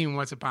even seen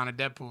Once Upon a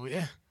Deadpool.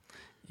 Yeah.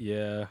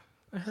 Yeah.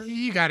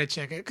 You gotta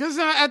check it because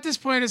at this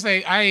point it's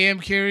like I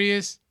am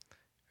curious.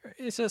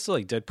 It's just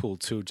like Deadpool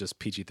 2, just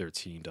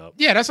PG-13'd up.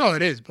 Yeah, that's all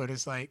it is. But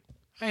it's like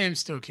I am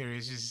still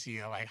curious just to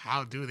see like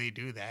how do they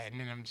do that, and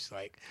then I'm just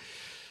like,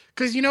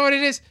 because you know what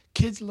it is,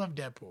 kids love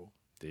Deadpool.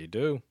 They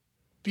do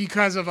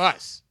because of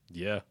us.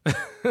 Yeah.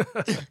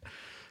 But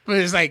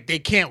it's like they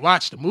can't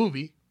watch the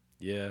movie.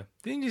 Yeah.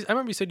 I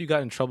remember you said you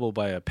got in trouble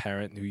by a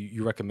parent who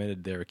you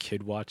recommended their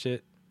kid watch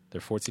it.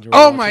 Their 14-year-old.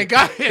 Oh my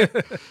God.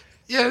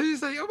 Yeah,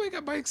 he's like, oh my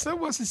God, my son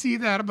wants to see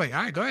that. I'm like,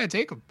 all right, go ahead,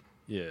 take him.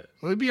 Yeah.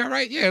 Will it be all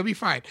right? Yeah, it'll be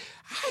fine.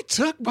 I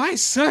took my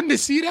son to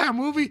see that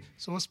movie.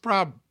 So what's the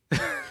problem? It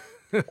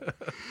was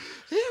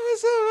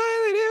so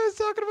violent. He was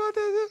talking about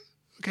that.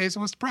 Okay,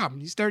 so what's the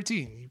problem? He's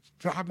 13. He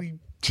probably...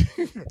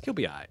 He'll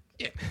be all right.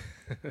 Yeah.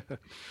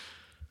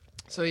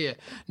 So, yeah.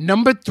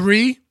 Number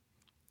 3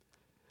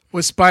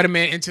 was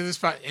Spider-Man Into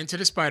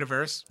the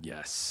Spider-Verse.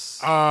 Yes.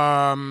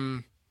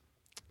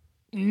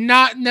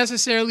 Not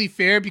necessarily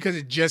fair because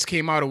it just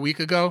came out a week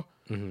ago.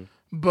 Mm-hmm.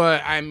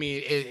 But, I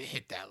mean, it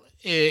hit that.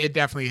 It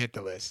definitely hit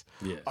the list.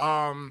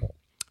 Yeah.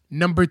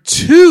 Number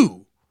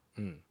 2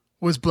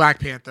 was Black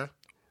Panther.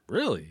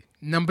 Really?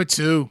 Number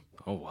 2.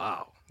 Oh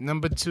wow.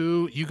 Number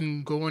 2. You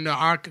can go into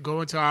our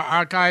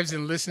archives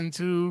and listen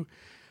to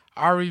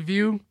our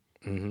review.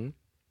 Mm-hmm.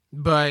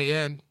 But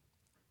yeah,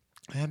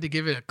 I had to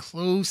give it a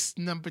close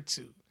number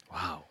 2.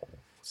 Wow.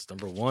 It's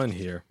number 1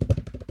 here.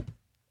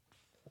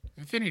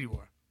 Infinity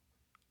War.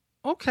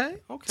 Okay.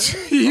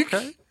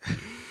 Okay.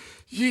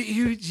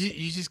 You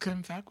just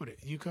couldn't fuck with it.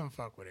 You couldn't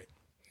fuck with it.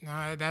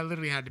 No, that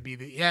literally had to be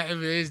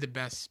it is the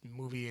best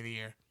movie of the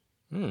year.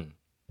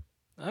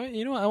 I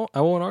mean, I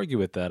won't argue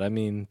with that. I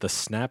mean, the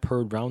snap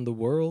heard round the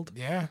world.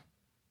 Yeah.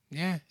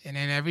 Yeah. And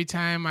then every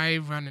time I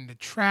run into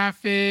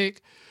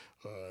traffic,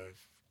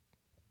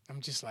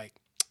 I'm just like,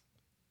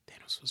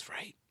 Thanos was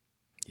right.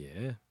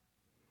 Yeah.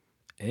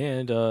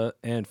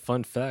 And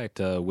fun fact,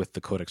 with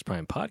the Codex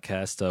Prime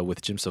podcast,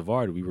 with Jim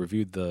Savard, we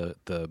reviewed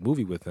the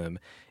movie with him.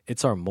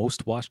 It's our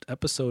most watched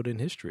episode in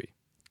history.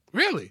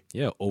 Really?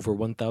 Yeah, over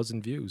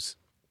 1,000 views.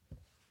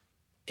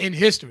 In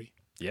history?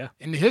 Yeah.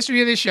 In the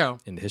history of this show?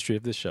 In the history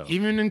of this show.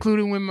 Even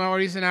including when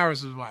Maurice and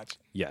Iris was watching?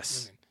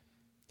 Yes.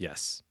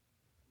 Yes.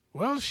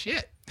 Well,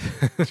 shit.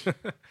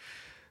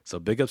 So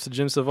big ups to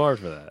Jim Savard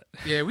for that.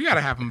 Yeah, we got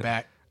to have him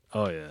back.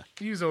 Oh, yeah.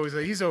 He's always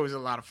a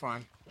lot of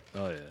fun.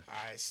 Oh, yeah.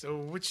 All right, so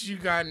what you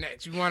got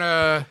next? You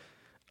want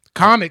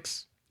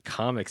comics?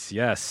 Comics,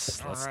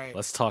 yes. Right.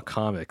 Let's talk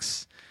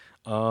comics.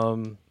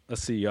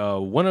 Let's see.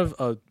 One of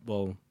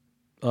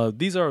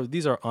these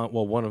are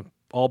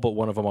all but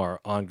one of them are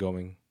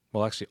ongoing.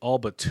 Well, actually, all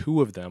but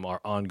 2 of them are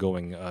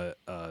ongoing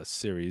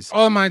series.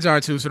 All of mine are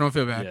too, so don't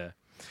feel bad. Yeah.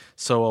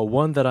 So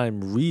one that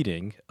I'm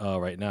reading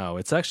right now,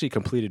 it's actually a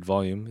completed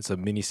volume. It's a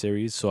mini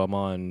series, so I'm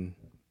on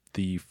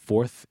the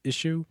 4th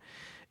issue.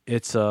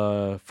 It's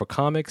for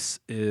comics.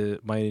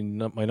 My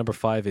number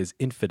 5 is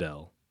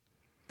Infidel.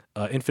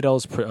 Infidel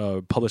is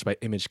published by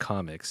Image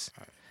Comics,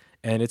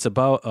 and it's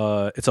about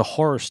it's a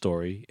horror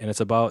story, and it's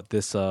about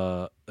this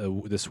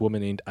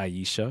woman named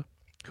Aisha,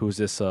 who's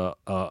this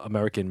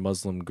American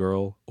Muslim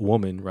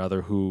woman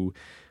rather, who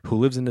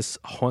lives in this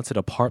haunted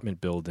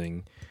apartment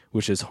building,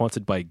 which is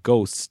haunted by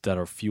ghosts that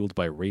are fueled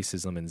by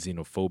racism and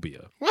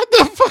xenophobia. What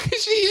the fuck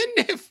is she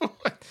in there for?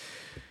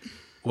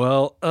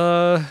 Well,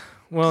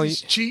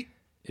 It's cheap.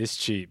 it's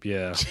cheap,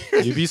 yeah.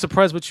 You'd be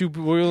surprised what you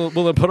willing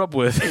to put up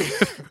with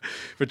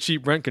for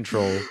cheap rent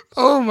control.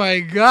 Oh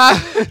my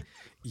god.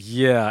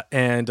 Yeah,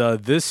 and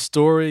this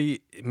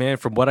story, man,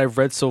 from what I've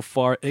read so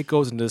far, it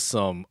goes into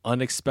some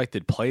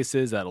unexpected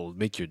places that'll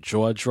make your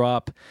jaw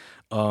drop.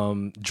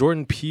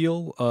 Jordan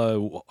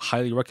Peele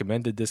highly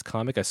recommended this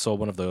comic. I saw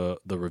one of the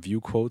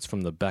review quotes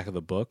from the back of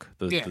the book,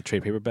 the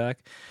trade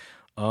paperback.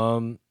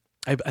 I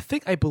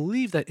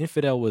believe that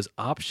Infidel was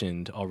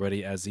optioned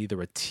already as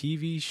either a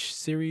TV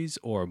series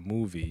or a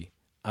movie.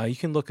 You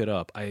can look it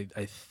up.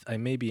 I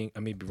may be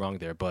wrong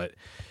there, but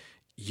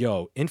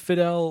yo,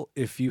 Infidel.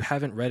 If you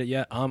haven't read it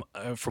yet,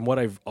 from what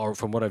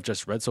I've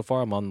just read so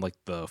far, I'm on like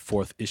the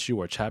 4th issue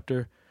or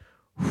chapter.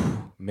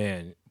 Whew,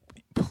 man,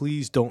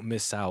 please don't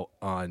miss out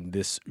on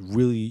this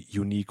really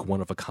unique, one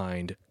of a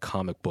kind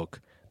comic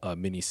book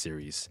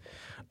miniseries.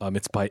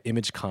 It's by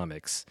Image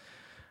Comics.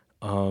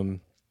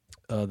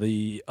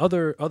 The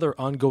other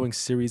ongoing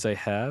series I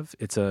have,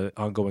 it's a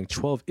ongoing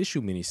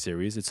 12-issue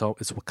miniseries. It's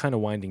kind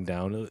of winding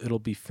down. It'll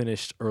be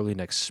finished early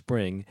next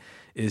spring.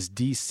 Is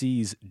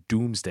DC's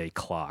Doomsday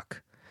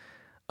Clock.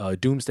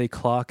 Doomsday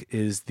Clock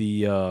is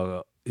the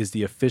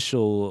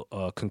official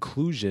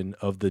conclusion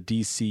of the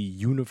DC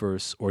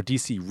universe, or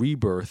DC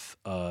Rebirth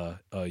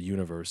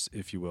universe,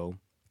 if you will.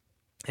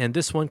 And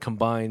this one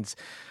combines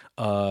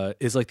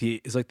is like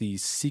the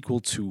sequel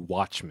to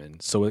Watchmen.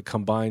 So it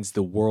combines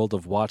the world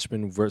of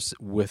Watchmen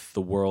with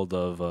the world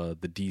of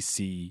the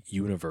DC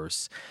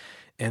universe.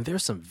 And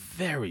there's some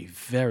very,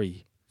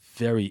 very,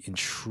 very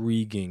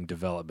intriguing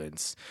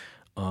developments.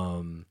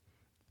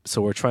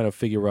 So we're trying to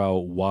figure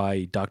out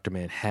why Dr.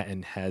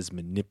 Manhattan has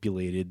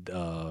manipulated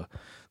the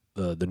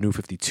New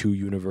 52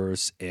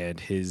 universe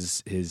and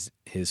his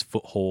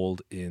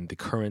foothold in the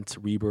current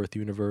Rebirth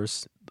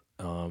universe.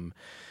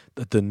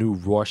 The new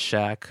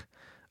Rorschach,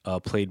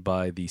 played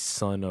by the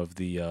son of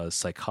the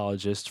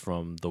psychologist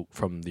from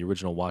the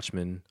original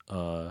Watchmen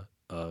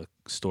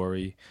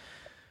story.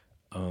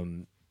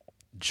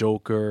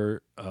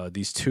 Joker,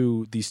 these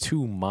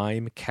two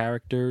mime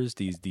characters,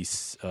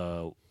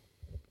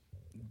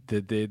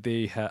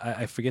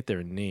 I forget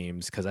their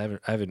names because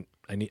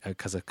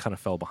because I kind of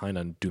fell behind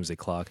on Doomsday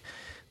Clock.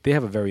 They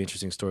have a very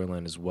interesting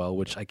storyline as well,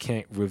 which I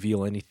can't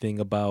reveal anything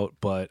about,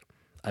 but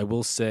I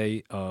will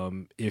say,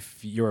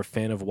 if you're a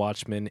fan of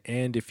Watchmen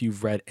and if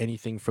you've read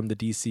anything from the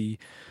DC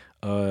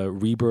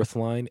Rebirth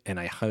line, and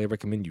I highly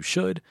recommend you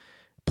should,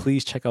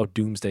 please check out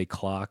Doomsday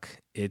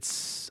Clock.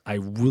 I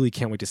really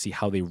can't wait to see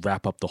how they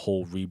wrap up the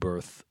whole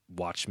Rebirth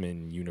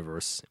Watchmen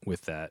universe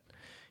with that,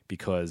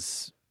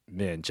 because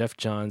man, Jeff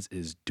Johns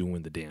is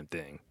doing the damn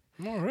thing.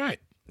 All right.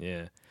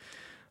 Yeah.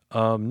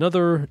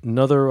 Another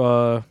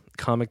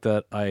comic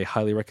that I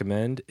highly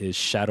recommend is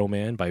Shadow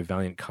Man by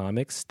Valiant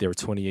Comics. Their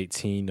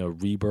 2018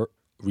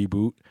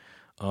 reboot.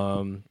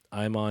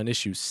 I'm on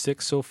issue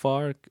 6 so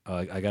far.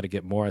 I got to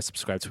get more. I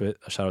subscribe to it.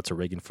 A shout out to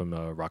Reagan from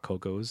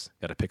Rockocos.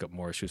 Got to pick up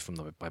more issues from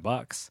my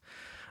box.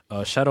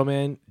 Shadow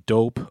Man,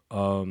 dope.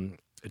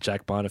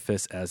 Jack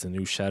Boniface as the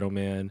new Shadow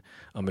Man.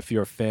 If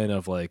you're a fan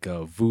of like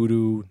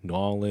voodoo, New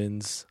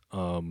Orleans,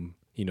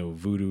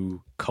 voodoo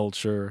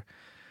culture,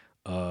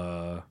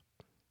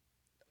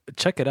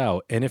 check it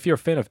out. And if you're a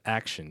fan of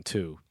action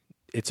too,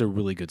 it's a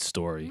really good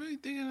story.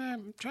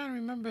 I'm trying to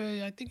remember.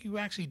 I think you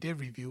actually did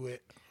review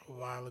it a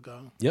while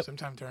ago. Yep.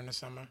 Sometime during the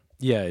summer.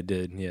 Yeah, I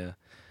did. Yeah.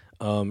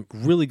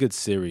 Really good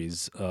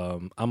series.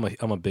 I'm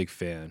a big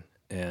fan,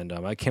 and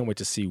I can't wait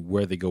to see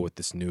where they go with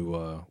this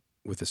new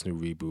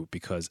reboot,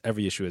 because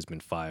every issue has been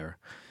fire.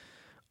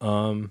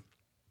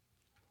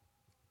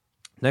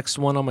 Next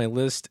one on my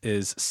list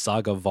is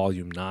Saga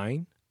Volume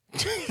 9.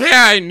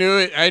 Yeah, I knew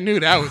it. I knew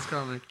that was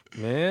coming.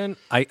 Man,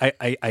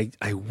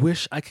 I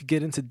wish I could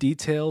get into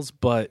details,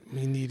 but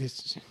me neither.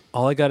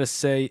 All I gotta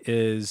say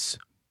is,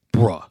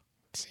 bruh.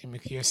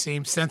 Your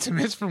same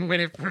sentiments from when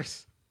it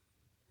first.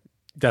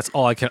 That's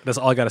all I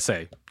gotta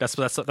say. That's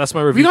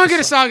my review. We're gonna get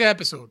a Saga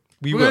episode.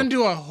 We're will. gonna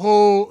do a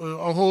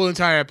whole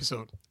entire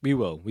episode. We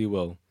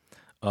will.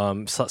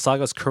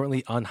 Saga's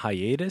currently on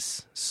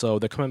hiatus, so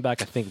they're coming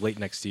back, I think, late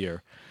next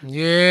year.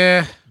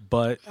 Yeah.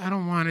 But I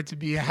don't want it to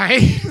be a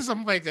hiatus,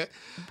 something like that.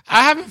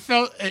 I haven't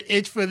felt an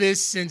itch for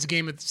this since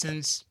Game of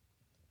Thrones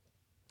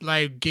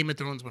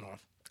went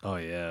off. Oh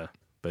yeah,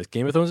 but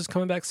Game of Thrones is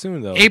coming back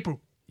soon though.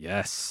 April.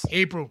 Yes.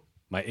 April.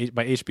 My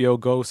HBO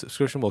Go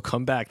subscription will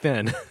come back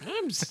then.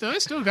 I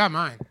still got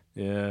mine.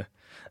 Yeah.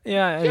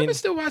 Did you ever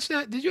still watch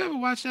that? Did you ever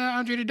watch that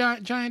Andre the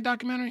Giant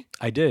documentary?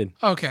 I did.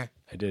 Okay.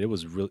 I did. It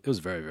was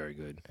very, very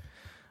good.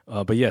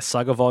 But yeah,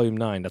 Saga Volume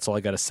 9, that's all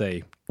I got to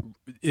say.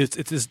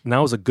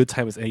 Now is a good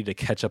time as any to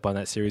catch up on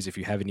that series if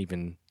you haven't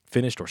even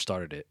finished or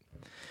started it.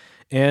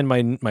 And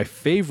my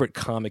favorite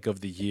comic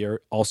of the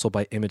year, also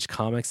by Image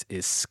Comics,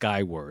 is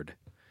Skyward,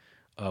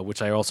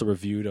 which I also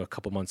reviewed a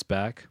couple months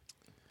back.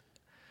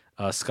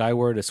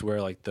 Skyward is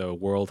where like the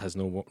world has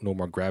no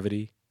more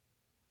gravity,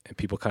 and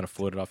people kind of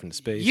floated off into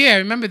space. Yeah, I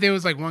remember there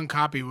was like one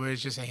copy where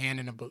it's just a hand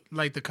in a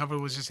like the cover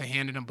was just a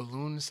hand in a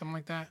balloon or something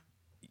like that.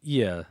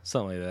 Yeah,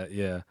 something like that.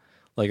 Yeah,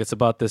 like it's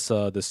about this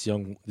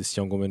young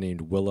woman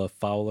named Willa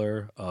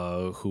Fowler,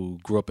 who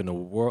grew up in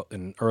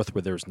in Earth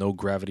where there's no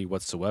gravity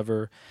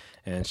whatsoever,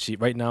 and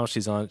right now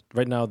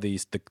the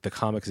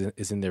comic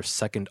is in their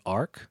second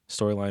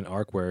storyline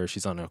arc, where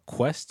she's on a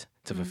quest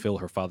to fulfill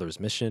her father's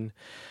mission.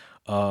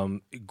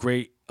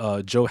 Great,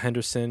 Joe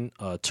Henderson,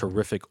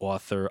 terrific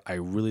author. I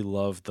really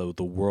love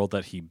the world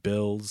that he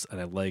builds,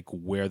 and I like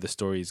where the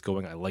story is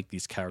going. I like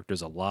these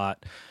characters a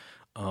lot.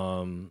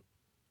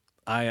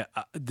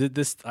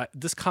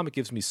 This comic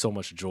gives me so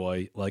much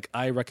joy. Like,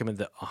 I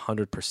recommend it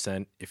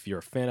 100%. If you're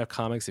a fan of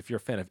comics, if you're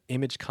a fan of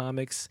Image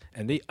Comics,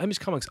 and Image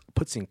Comics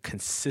puts in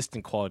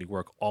consistent quality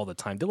work all the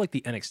time. They're like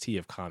the NXT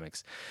of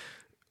comics.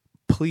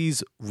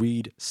 Please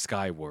read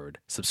Skyward.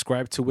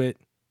 Subscribe to it.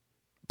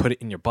 Put it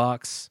in your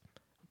box.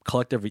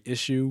 Collect every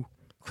issue.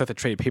 Collect the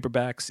trade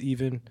paperbacks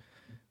even.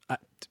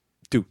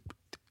 Dude,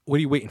 what are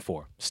you waiting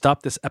for?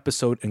 Stop this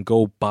episode and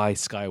go buy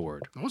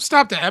Skyward. Don't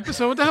stop the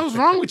episode. What the hell's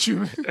wrong with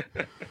you?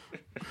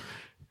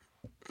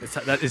 It's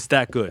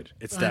that good.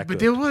 It's that good. But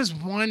there was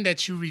one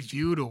that you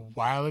reviewed a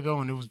while ago,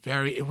 and it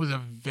was a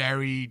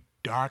very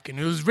dark, and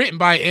it was written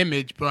by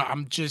Image, but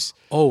I'm just...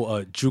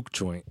 Juke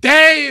Joint.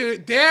 There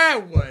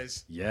it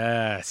was.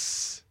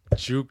 Yes.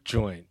 Juke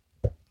Joint.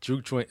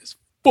 Juke Joint is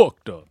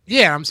fucked up.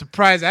 Yeah, I'm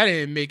surprised I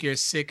didn't make your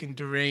sick and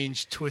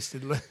deranged,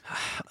 twisted look.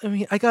 I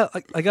mean, I got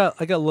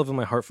love in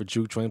my heart for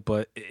Juke Joint,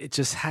 but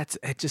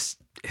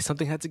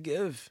something had to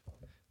give.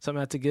 Something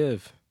had to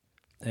give.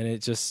 And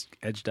it just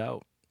edged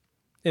out.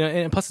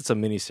 And plus it's a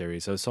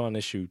miniseries, so it's on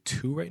issue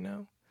 2 right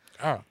now.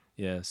 Oh.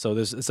 Yeah, so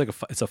it's a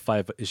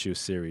 5-issue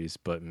series,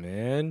 but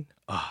man,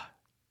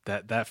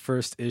 that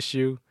first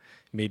issue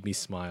made me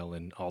smile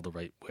in all the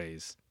right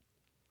ways.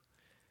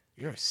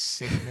 You're a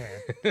sick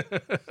man.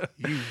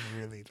 You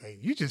really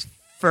you just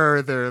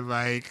further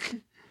make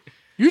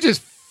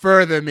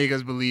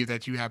us believe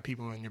that you have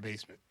people in your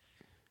basement.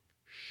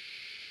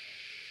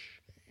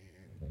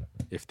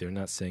 If they're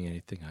not saying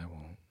anything, I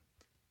won't.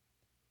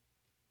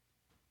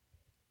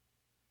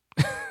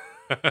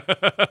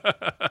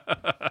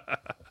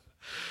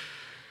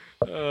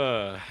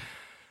 Lord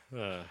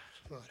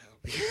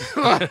help me.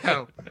 Lord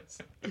help us.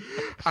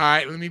 All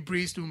right, let me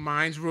breeze through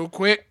mines real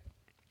quick.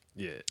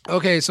 Yeah.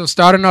 Okay, so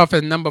starting off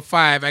at number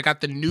 5, I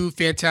got the new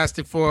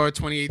Fantastic Four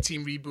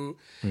 2018 reboot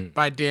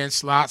by Dan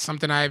Slott.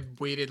 Something I've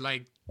waited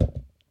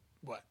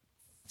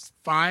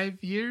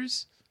 5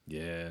 years?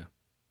 Yeah.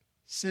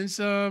 Since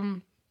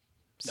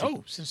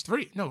since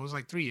 3. No, it was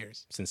 3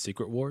 years. Since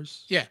Secret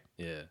Wars? Yeah.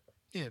 Yeah.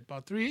 Yeah,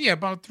 about 3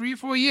 or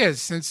 4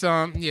 years since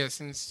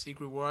since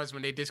Secret Wars,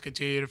 when they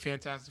discontinued the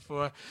Fantastic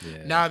Four.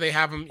 Yeah. Now they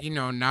have them,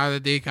 now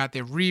that they got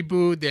their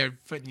reboot, they're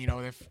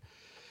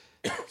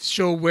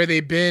show where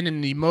they've been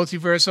in the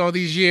multiverse all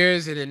these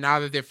years, and then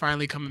now that they're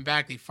finally coming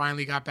back, they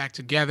finally got back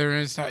together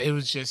and stuff.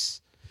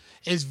 It's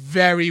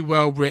very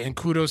well written.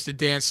 Kudos to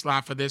Dan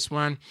Slott for this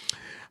one.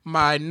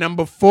 My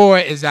number 4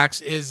 is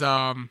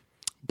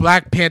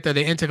Black Panther: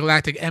 The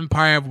Intergalactic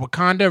Empire of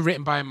Wakanda,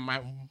 written by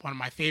one of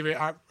my favorite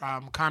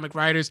comic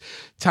writers,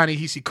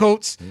 Ta-Nehisi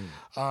Coates.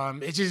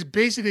 It just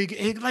basically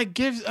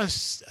gives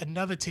us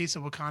another taste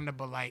of Wakanda,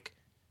 but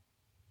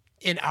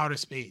in outer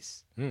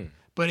space.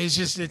 But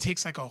it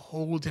takes a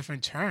whole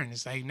different turn.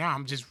 It's I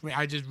just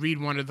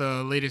read one of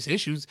the latest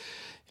issues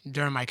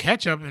during my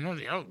catch up, and I was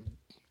like, oh,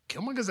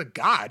 Killmonger's a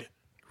god.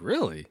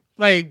 Really?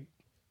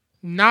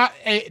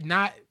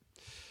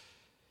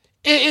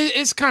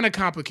 It's kind of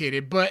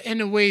complicated, but in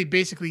a way,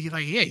 basically,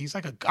 he's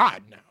like a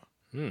god now.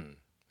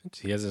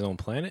 He has his own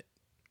planet?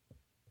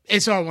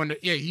 It's all one.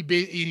 Yeah,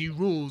 he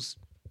rules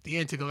the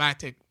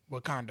intergalactic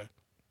Wakanda.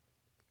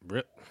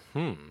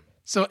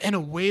 So in a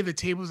way, the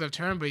tables have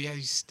turned, but yeah,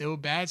 he's still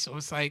bad. So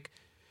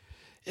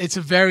it's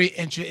a very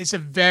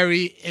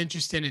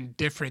interesting and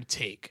different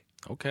take.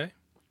 Okay.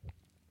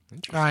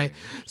 All right.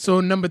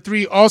 So number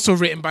 3, also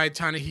written by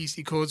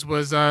Ta-Nehisi Coates,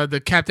 was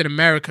the Captain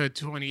America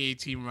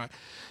 2018 run.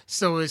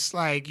 So it's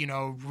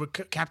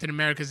Captain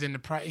America's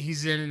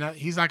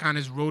he's on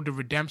his road to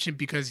redemption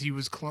because he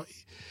was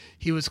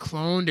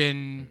cloned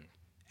and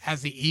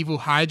as the evil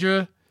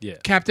Hydra. Yeah.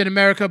 Captain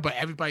America, but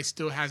everybody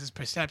still has this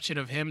perception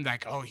of him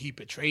he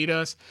betrayed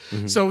us.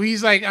 Mm-hmm. So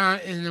he's in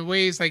a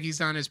way, it's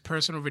he's on his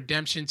personal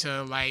redemption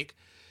to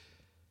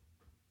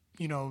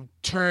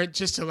turn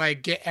just to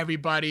get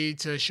everybody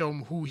to show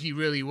him who he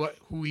really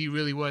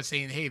was,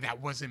 saying, hey, that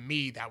wasn't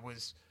me, that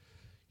was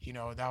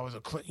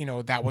a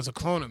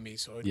clone of me.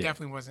 So it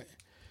definitely wasn't.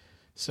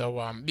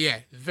 So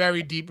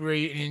very deep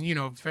reading,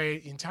 and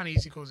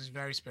Ta-Nehisi Coates is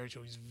very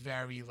spiritual. He's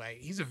very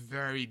he's a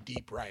very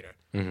deep writer.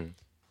 Mm-hmm.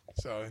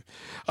 So,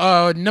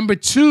 number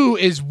 2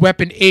 is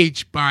Weapon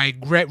H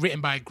written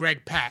by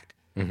Greg Pak.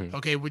 Mm-hmm.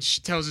 Okay,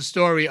 which tells the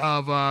story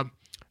of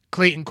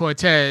Clayton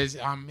Cortez.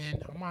 I'm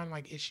on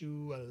like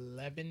issue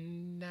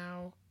 11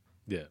 now.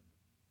 Yeah.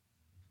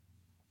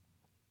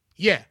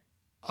 Yeah,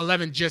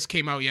 11 just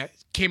came out.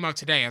 Came out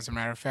today, as a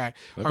matter of fact.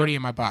 Okay. Already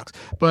in my box.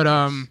 But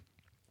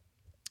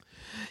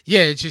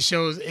yeah, it just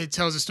shows. It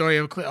tells the story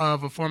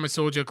of a former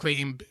soldier,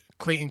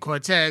 Clayton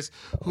Cortez,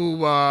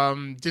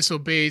 who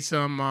disobeyed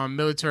some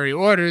military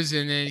orders,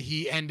 and then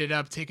he ended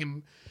up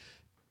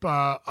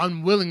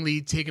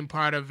unwillingly taking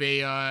part of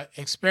a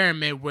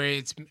experiment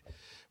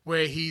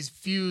where he's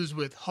fused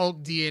with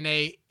Hulk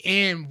DNA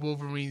and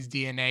Wolverine's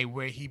DNA,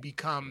 where he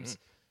becomes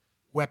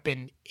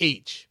Weapon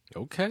H.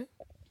 Okay.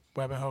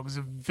 Weapon Hulk is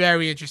a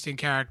very interesting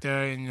character,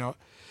 and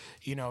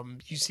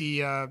you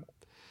see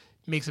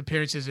makes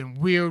appearances in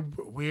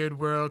Weird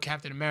World.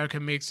 Captain America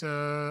makes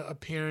a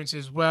appearance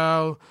as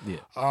well.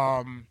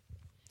 Yeah.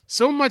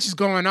 So much is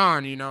going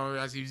on,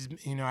 as he's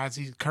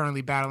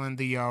currently battling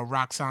the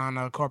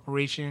Roxxon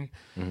Corporation.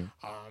 Mm-hmm.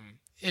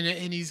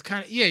 And he's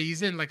kind of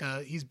he's in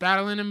he's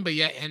battling him, but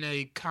yet in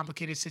a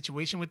complicated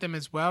situation with them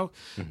as well.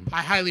 Mm-hmm.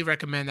 I highly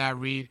recommend that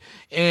read.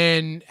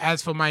 And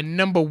as for my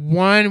number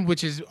one,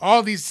 which is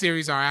all these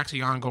series are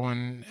actually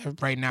ongoing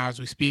right now as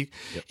we speak,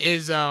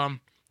 is The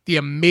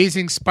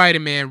Amazing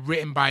Spider-Man,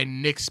 written by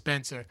Nick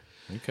Spencer.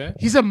 Okay.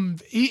 He's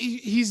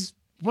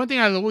one thing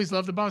I always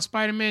loved about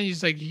Spider-Man.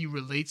 He's like you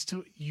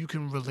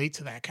can relate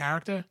to that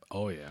character.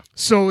 Oh yeah.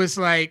 So it's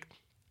like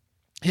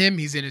him.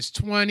 He's in his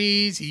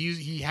 20s.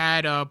 He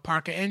had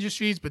Parker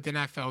Industries, but then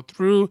that fell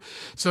through.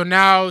 So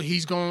now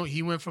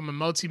he went from a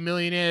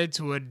multimillionaire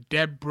to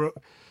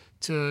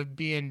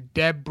being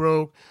dead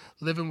broke,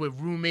 living with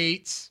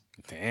roommates.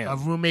 Damn. A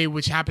roommate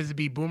which happens to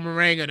be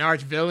Boomerang, an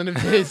arch villain of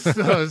his.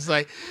 So it's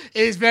like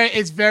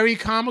it's very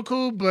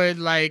comical, but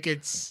like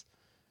it's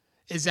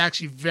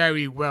actually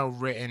very well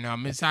written.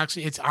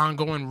 It's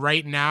ongoing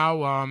right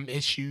now.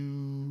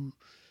 Issue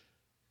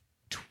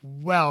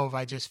 12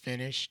 I just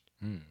finished.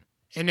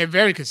 And they're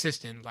very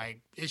consistent.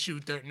 Like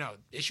issue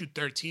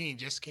 13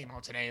 just came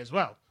out today as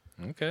well.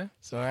 Okay.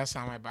 So that's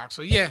on my box.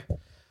 So yeah,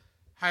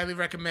 highly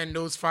recommend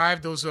those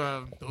 5. Those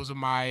are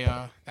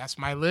my that's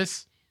my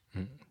list.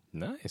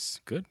 Nice.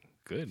 Good.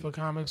 For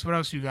comics. What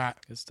else you got?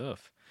 Good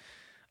stuff.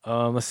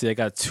 Let's see. I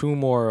got 2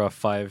 more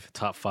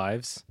top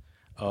 5s.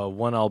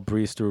 One I'll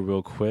breeze through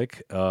real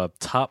quick.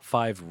 Top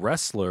 5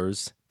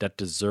 wrestlers that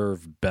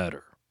deserve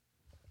better.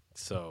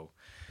 So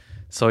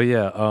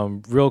yeah.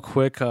 Real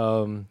quick.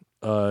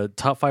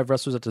 Top 5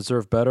 wrestlers that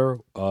deserve better.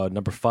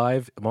 Number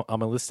 5 on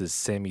my list is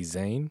Sami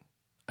Zayn.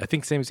 I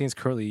think Sami Zayn's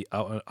currently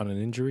out on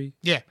an injury.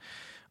 Yeah.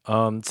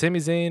 Sami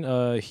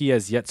Zayn, he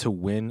has yet to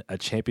win a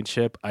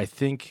championship. I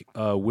think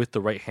with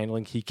the right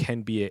handling, he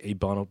can be a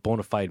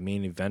bona fide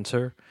main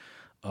eventer.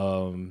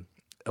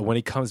 When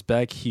he comes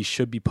back, he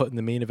should be put in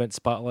the main event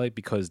spotlight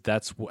because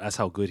that's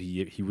how good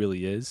he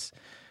really is.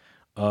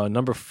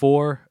 Number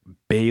 4,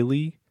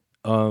 Bayley.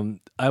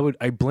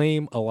 I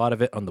blame a lot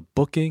of it on the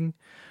booking.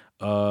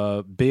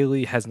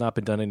 Bayley has not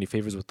been done any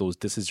favors with those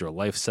 "This Is Your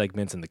Life"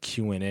 segments and the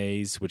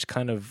Q&As, which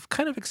kind of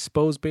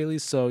exposed Bayley.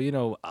 So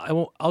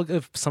I'll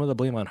give some of the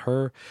blame on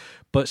her,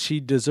 but she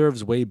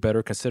deserves way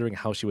better considering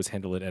how she was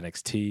handled at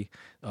NXT.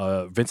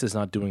 Vince is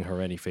not doing her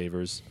any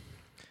favors.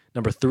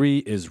 Number 3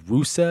 is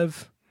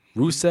Rusev.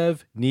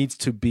 Rusev needs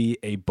to be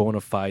a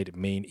bona fide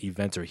main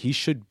eventer. He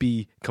should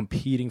be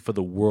competing for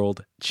the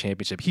world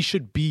championship. He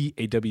should be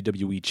a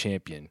WWE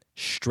champion,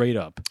 straight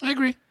up. I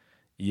agree.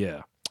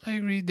 Yeah. I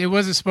agree. There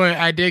was a spoiler.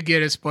 I did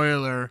get a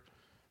spoiler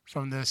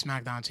from the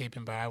SmackDown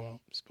taping, but I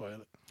won't spoil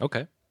it.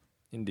 Okay.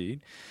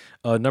 Indeed.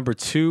 Number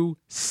 2,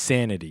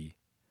 Sanity.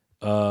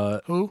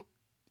 Who?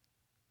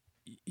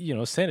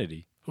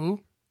 Sanity. Who?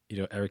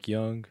 Eric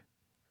Young,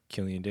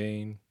 Killian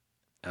Dane,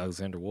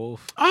 Alexander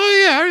Wolf.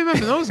 Oh, yeah. I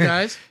remember those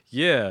guys.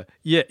 Yeah,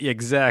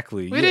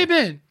 exactly. Where they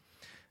been?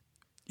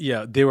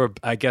 Yeah,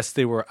 I guess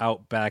they were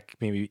out back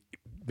maybe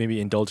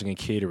indulging in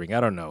catering.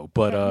 I don't know.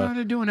 But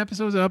they're doing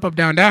episodes of Up,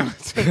 Down, Down.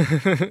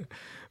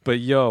 But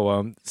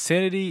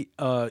Sanity,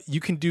 you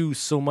can do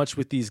so much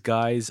with these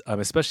guys,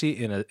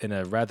 especially in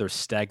a rather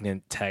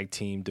stagnant tag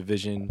team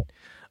division.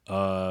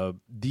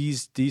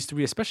 These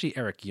 3, especially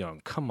Eric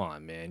Young. Come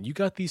on, man. You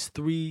got these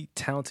 3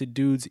 talented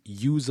dudes.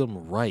 Use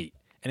them right.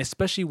 And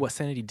especially what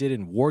Sanity did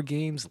in War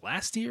Games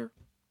last year.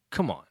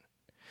 Come on.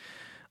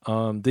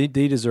 They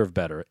deserve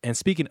better. And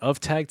speaking of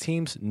tag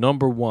teams,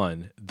 number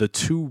 1, the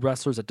 2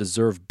 wrestlers that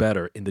deserve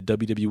better in the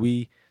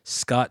WWE,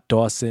 Scott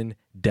Dawson,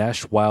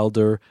 Dash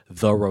Wilder,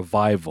 The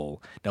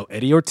Revival. Now,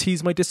 Eddie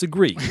Ortiz might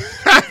disagree.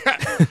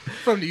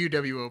 From the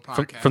UWO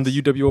podcast. From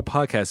the UWO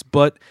podcast.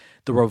 But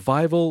The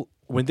Revival,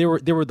 when they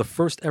were the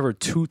first ever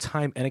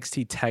 2-time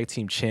NXT tag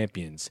team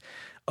champions,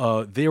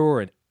 they were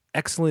an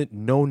excellent,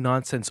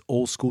 no-nonsense,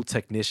 old-school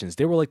technicians.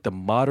 They were like the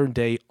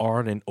modern-day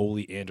Arn and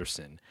Ole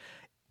Anderson.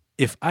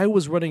 If I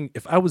was Vince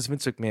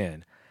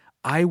McMahon,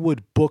 I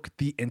would book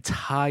the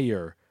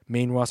entire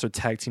main roster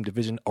tag team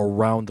division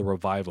around The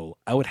Revival.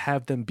 I would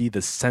have them be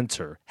the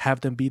center,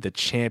 have them be the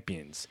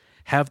champions,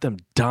 have them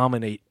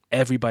dominate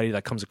everybody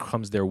that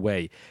comes their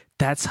way.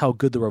 That's how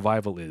good The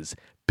Revival is.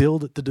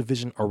 Build the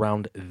division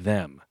around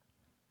them.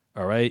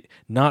 All right,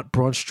 not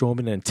Braun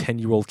Strowman and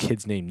 10-year-old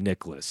kids named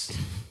Nicholas.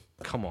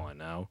 Come on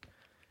now,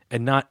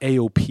 and not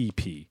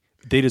AOPP.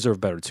 They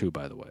deserve better too,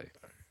 by the way.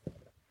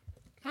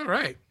 All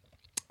right.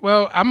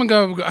 Well, I'm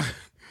gonna go.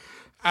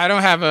 I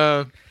don't have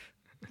a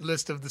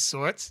list of the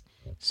sorts,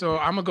 so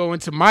I'm gonna go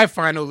into my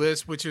final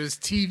list, which is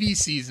TV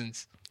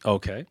seasons.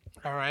 Okay.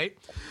 All right.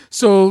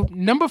 So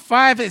number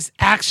 5 is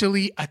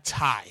actually a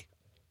tie.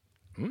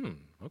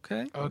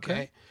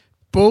 Okay.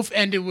 Both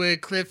ended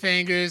with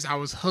cliffhangers. I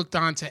was hooked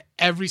on to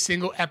every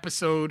single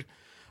episode.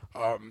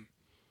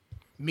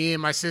 Me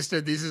and my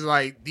sister, these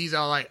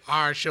are like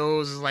our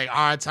shows. It's like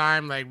our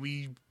time. Like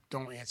we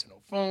don't answer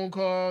no phone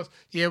calls.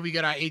 Yeah, we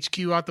got our HQ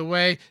out the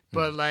way,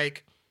 but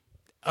like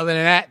other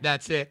than that,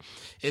 that's it.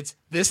 It's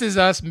This Is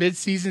Us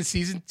mid-season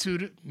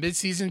to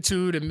mid-season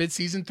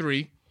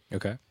 3,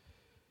 Okay.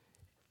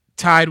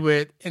 tied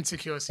with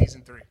Insecure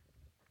season 3.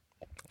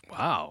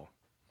 Wow.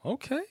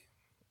 Okay.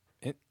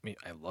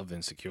 I love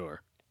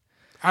Insecure.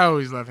 I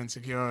always love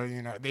Insecure.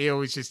 You know, they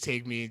always just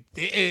take me.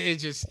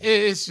 It's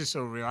just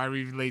so real. I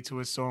relate to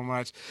it so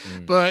much.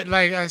 But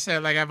like I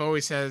said, like I've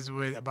always said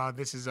about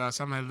This Is Us,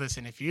 I'm like,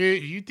 listen, if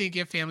you think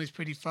your family's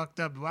pretty fucked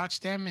up,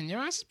 watch them, and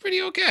your ass is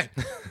pretty okay.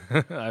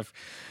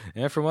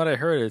 From what I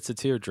heard, it's a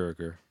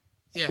tearjerker.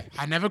 Yeah,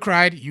 I never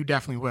cried. You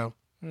definitely will.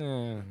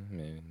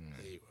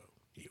 Maybe.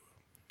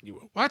 You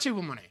will. Watch it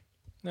with Monet.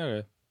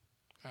 Okay.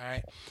 All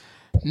right.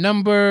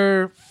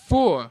 Number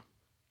 4.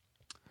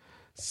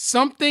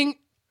 Something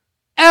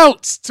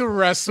else to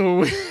wrestle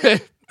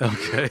with.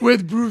 Okay.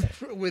 with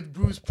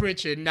Bruce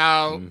Pritchard.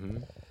 Now,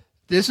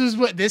 this is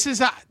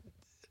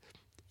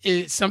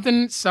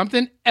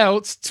something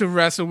else to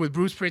wrestle with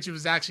Bruce Pritchard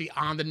was actually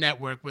on the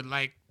network with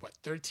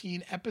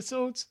 13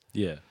 episodes.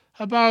 Yeah.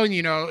 About,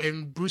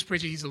 and Bruce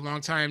Pritchard, he's a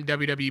longtime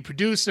WWE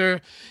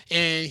producer,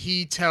 and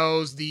he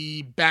tells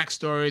the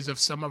backstories of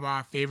some of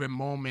our favorite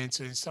moments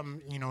and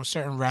some,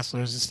 certain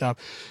wrestlers and stuff.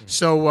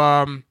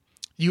 So,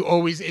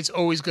 it's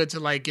always good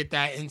to get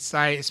that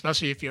insight,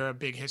 especially if you're a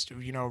big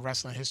history,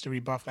 wrestling history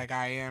buff like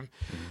I am.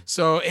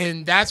 So,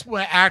 and that's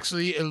what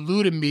actually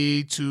eluded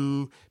me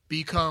to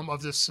become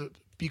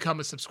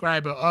a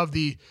subscriber of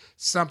the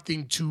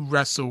Something to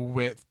Wrestle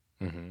With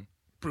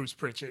Bruce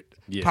Pritchard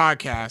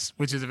podcast,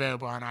 which is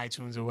available on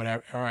iTunes or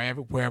whatever, or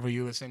wherever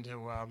you listen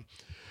to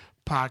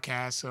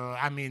podcasts. So,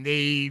 I mean,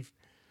 they've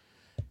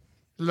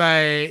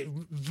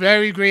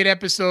very great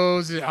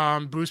episodes.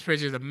 Bruce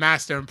Pritchard is a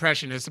master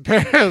impressionist,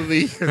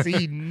 apparently, because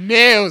he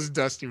nails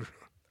Dusty Rhodes.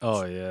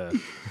 Oh yeah,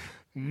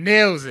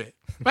 nails it.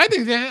 But I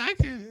think that I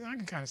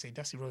can kind of say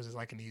Dusty Rhodes is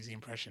like an easy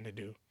impression to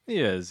do. He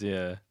is,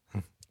 yeah.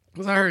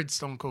 Because I heard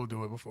Stone Cold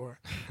do it before.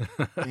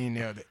 And he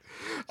nailed it.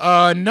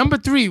 Number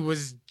 3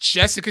 was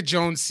Jessica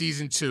Jones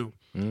season 2.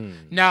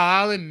 Now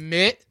I'll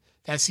admit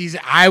that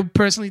I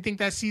personally think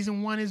that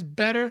season 1 is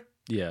better.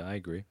 Yeah, I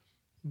agree.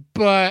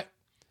 But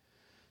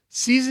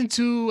season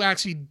 2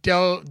 actually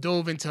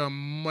dove into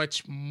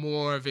much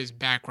more of his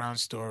background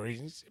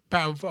story,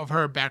 of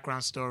her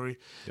background story.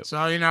 Yep. So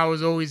I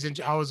was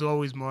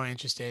always more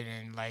interested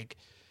in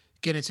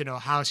getting to know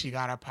how she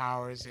got her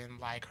powers and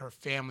her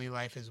family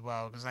life as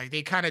well, because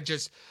they kind of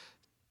just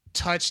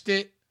touched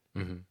it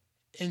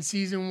in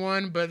season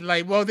 1, but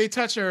they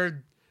touched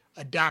her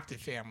adopted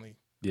family.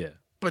 Yeah,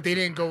 but they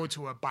didn't go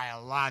into a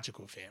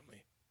biological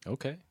family.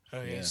 Okay.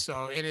 Yeah.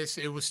 So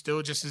it was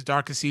still just as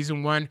dark as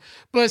season 1,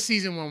 but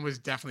season 1 was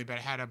definitely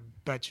better. Had a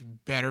much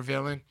better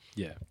villain.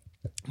 Yeah.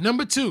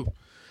 Number 2,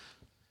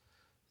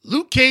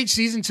 Luke Cage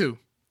season 2.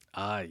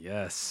 Ah,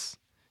 yes.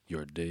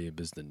 Your name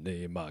is the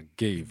name I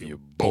gave you,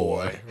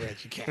 boy.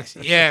 Reggie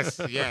Cassidy. Yes.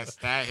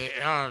 That hit.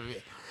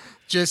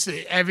 Just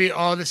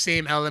all the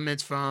same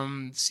elements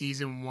from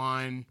season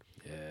 1.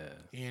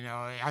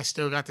 Yeah. I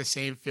still got the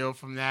same feel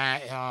from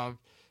that.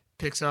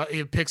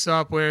 It picks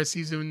up where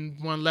season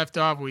 1 left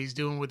off, where he's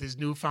dealing with his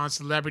newfound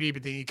celebrity,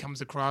 but then he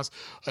comes across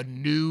a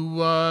new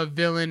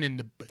villain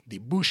in the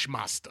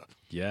Bushmaster.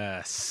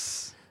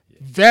 Yes.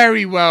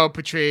 Very well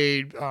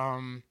portrayed.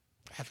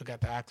 I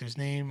forgot the actor's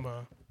name.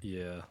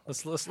 Yeah.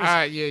 Let's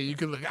yeah, you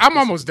can look. I'm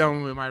almost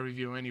done with my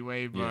review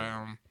anyway, but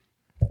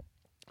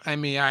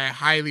I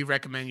highly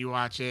recommend you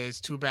watch it. It's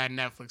too bad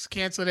Netflix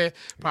canceled it,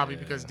 probably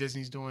because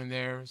Disney's doing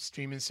their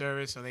streaming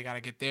service, so they got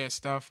to get their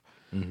stuff.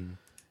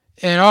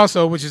 And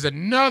also, which is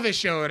another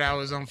show that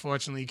was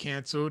unfortunately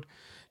canceled,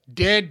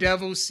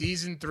 Daredevil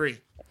season 3.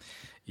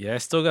 Yeah, I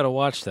still got to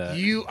watch that.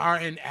 You are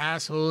an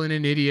asshole and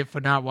an idiot for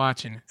not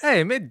watching.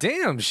 Hey, man,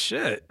 damn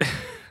shit.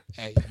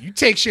 Hey, you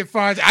take shit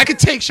far. I could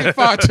take shit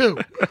far too.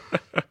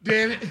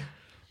 Damn it.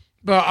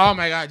 But oh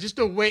my God, just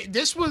the way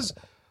this was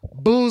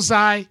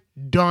Bullseye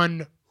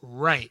done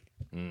right.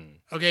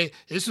 Okay,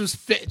 this was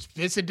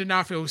Vincent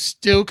D'Onofrio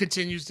still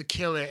continues to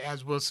kill it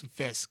as Wilson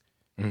Fisk.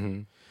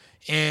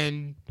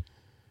 And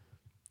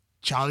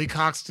Charlie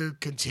Cox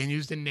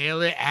continues to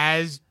nail it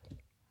as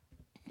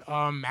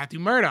Matthew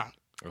Murdock.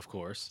 Of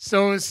course.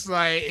 So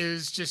it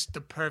was just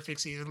the perfect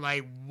season.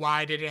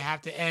 Why did it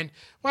have to end?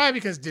 Why?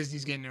 Because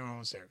Disney's getting their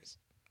own service.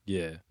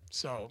 Yeah.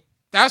 So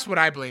that's what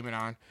I blame it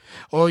on.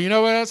 Or you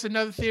know what else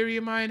another theory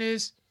of mine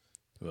is?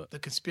 What? The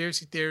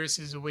conspiracy theorist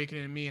is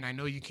awakening in me, and I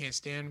know you can't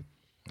stand him.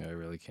 I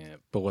really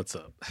can't. But what's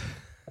up?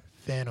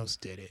 Thanos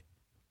did it.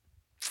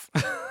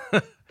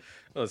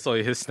 Oh, so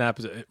his snap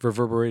is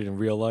reverberated in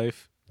real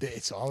life?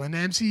 It's all in the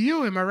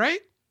MCU, am I right?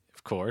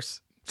 Of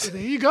course. So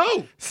there you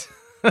go.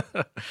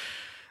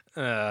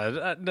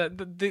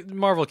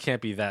 Marvel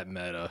can't be that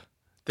meta.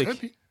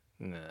 Could be.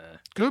 Nah.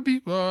 Could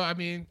be. Well, I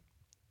mean,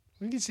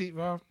 we can see.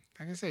 Well,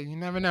 like I said, you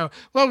never know.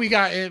 Well, we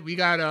got it. We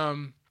got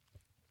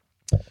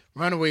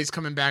Runaways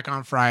coming back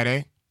on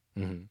Friday.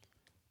 Mm-hmm.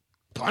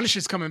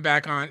 Punisher's coming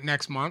back on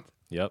next month.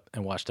 Yep.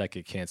 And watch that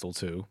get canceled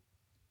too.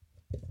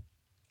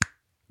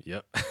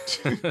 Yep.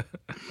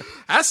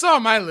 That's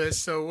on my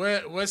list. So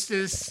what's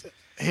this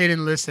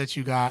hidden list that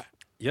you got?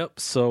 Yep.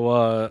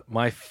 So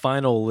my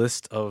final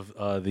list of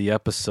the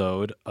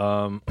episode,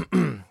 and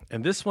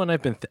this one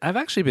I've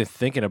actually been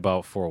thinking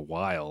about for a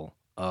while.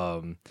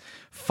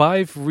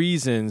 5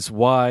 reasons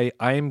why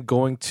I'm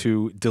going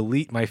to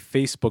delete my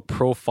Facebook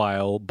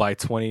profile by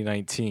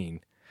 2019.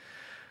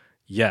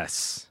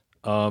 Yes.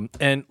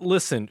 And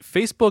listen,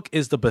 Facebook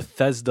is the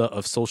Bethesda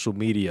of social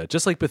media.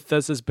 Just like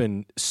Bethesda's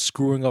been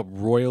screwing up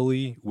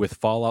royally with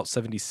Fallout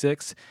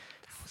 76.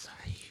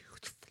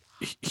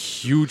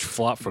 Huge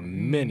flop for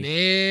many.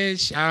 Man,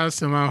 shout out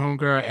to my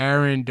homegirl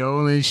Erin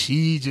Dolan.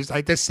 She just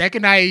like the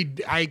second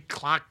I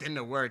clocked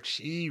into work,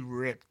 she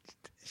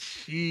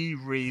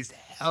raised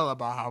hell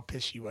about how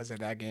pissed she was at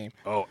that game.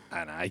 Oh,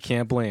 and I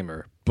can't blame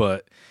her.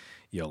 But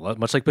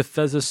much like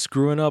Bethesda's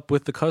screwing up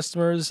with the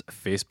customers,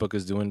 Facebook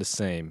is doing the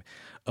same.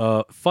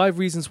 5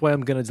 reasons why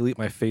I'm going to delete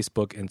my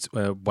Facebook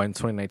when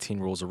 2019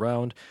 rolls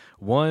around.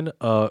 One,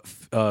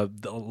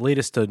 the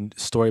latest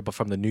story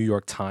from the New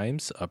York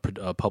Times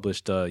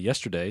published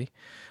yesterday.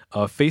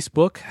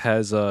 Facebook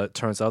has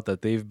turns out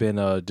that they've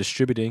been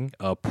distributing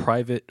or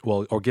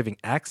giving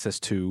access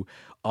to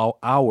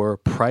our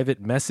private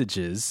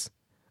messages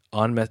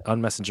on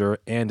Messenger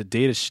and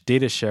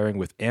data sharing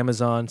with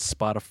Amazon,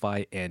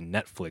 Spotify, and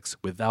Netflix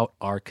without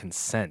our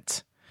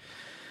consent.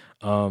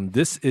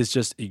 This is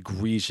just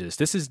egregious.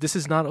 This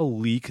is not a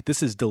leak.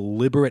 This is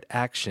deliberate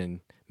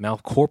action,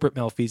 corporate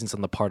malfeasance on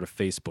the part of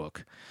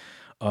Facebook.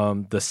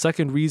 The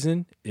second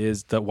reason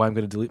is that why I'm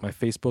going to delete my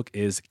Facebook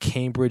is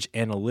Cambridge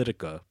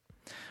Analytica.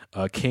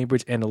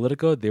 Cambridge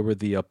Analytica, they were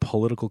the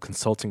political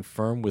consulting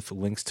firm with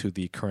links to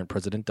the current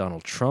president,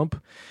 Donald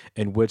Trump,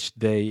 in which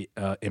they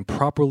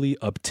improperly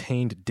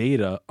obtained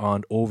data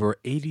on over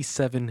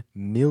 87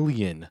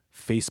 million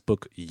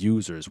Facebook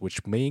users,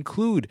 which may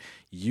include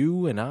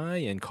you and I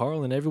and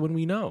Carl and everyone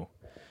we know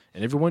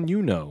and everyone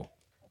you know.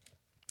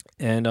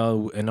 And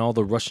all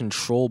the Russian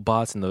troll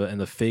bots and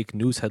the fake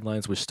news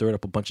headlines, which stirred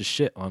up a bunch of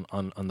shit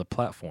on the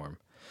platform.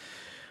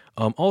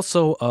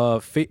 Also,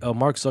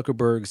 Mark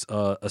Zuckerberg's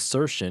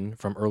assertion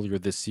from earlier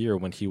this year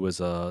when he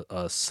was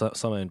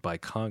summoned by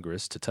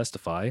Congress to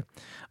testify,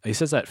 he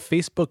says that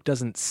Facebook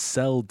doesn't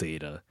sell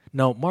data.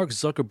 Now, Mark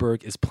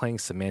Zuckerberg is playing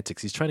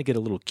semantics. He's trying to get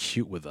a little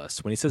cute with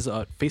us. When he says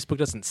Facebook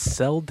doesn't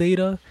sell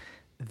data,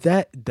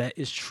 that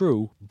is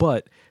true,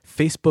 but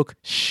Facebook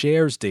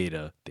shares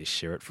data. They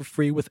share it for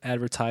free with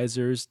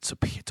advertisers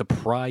to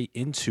pry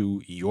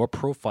into your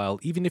profile,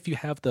 even if you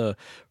have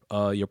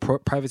your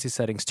privacy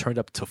settings turned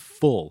up to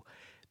full.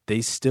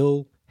 They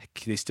still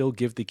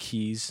give the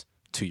keys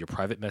to your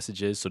private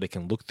messages so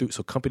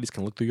companies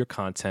can look through your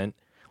content,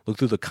 look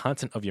through the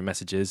content of your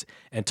messages,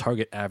 and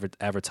target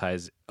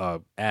advertise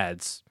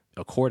ads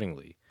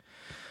accordingly.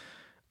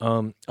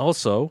 So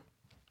that's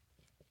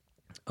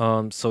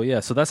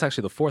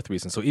actually the 4th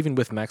reason. So even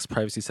with max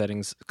privacy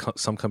settings,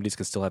 some companies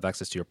can still have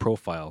access to your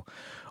profile.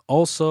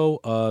 Also,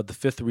 the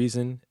 5th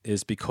reason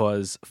is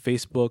because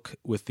Facebook,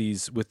 with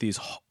these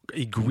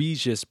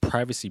egregious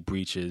privacy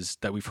breaches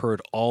that we've heard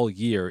all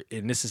year,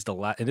 and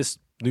this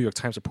New York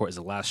Times report is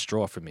the last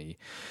straw for me.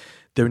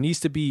 There needs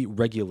to be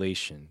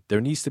regulation.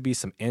 There needs to be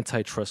some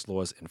antitrust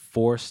laws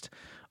enforced.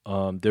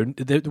 There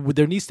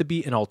needs to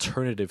be an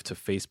alternative to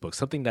Facebook,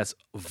 something that's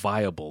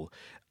viable.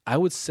 I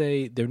would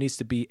say there needs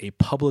to be a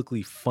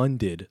publicly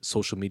funded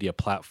social media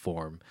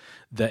platform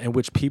in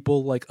which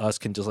people like us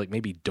can just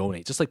maybe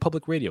donate, just like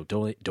public radio,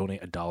 donate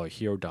 $1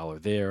 here,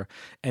 $1 there.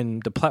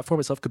 And the platform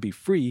itself could be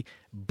free,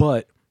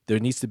 but there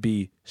needs to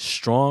be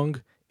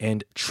strong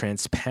and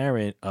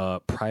transparent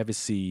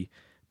privacy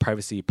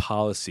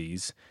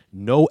policies,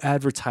 no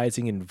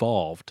advertising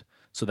involved,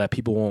 so that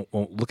people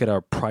won't look at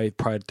our pride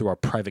through our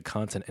private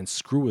content and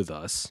screw with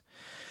us.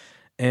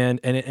 And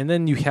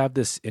then you have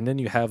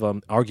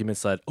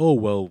arguments that, oh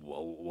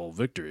well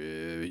Victor,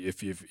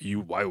 if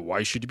you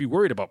why should you be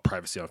worried about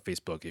privacy on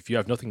Facebook? If you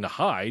have nothing to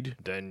hide,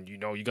 then you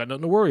got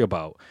nothing to worry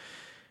about.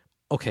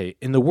 Okay,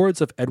 in the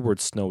words of Edward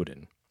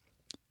Snowden,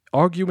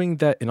 arguing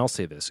that, and I'll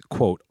say this,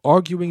 quote,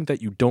 arguing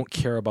that you don't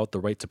care about the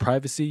right to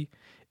privacy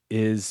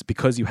is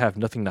because you have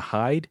nothing to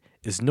hide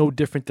is no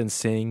different than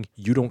saying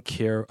you don't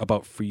care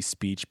about free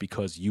speech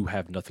because you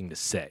have nothing to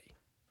say,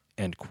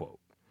 end quote.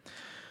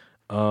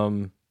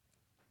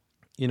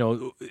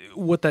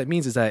 What that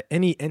means is that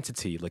any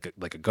entity like a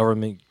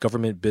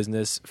government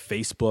business,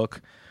 Facebook,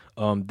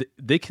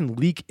 they can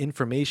leak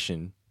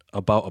information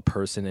about a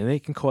person, and they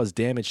can cause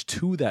damage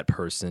to that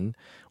person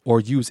or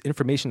use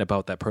information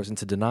about that person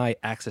to deny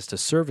access to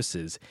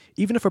services,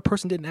 even if a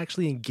person didn't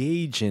actually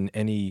engage in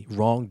any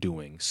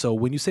wrongdoing. So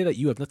when you say that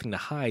you have nothing to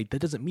hide, that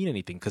doesn't mean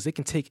anything, because they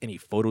can take any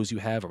photos you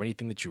have or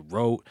anything that you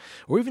wrote,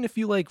 or even if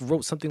you like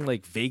wrote something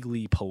like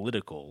vaguely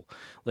political,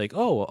 like,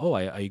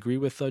 I agree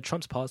with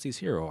Trump's policies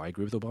here, or I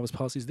agree with Obama's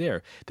policies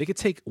there. They could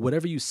take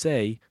whatever you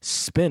say,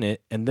 spin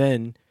it, and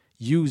then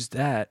use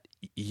that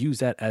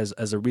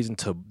as a reason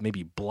to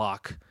maybe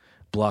block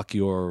a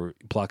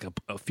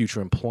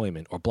future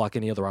employment, or block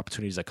any other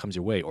opportunities that comes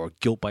your way, or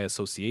guilt by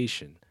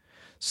association.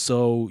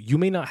 So you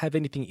may not have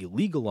anything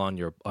illegal on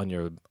your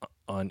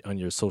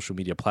social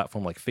media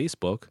platform like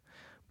Facebook,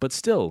 but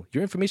still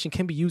your information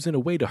can be used in a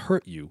way to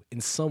hurt you in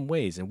some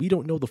ways, and we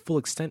don't know the full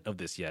extent of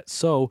this yet.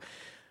 So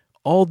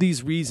all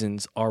these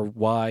reasons are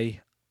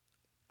why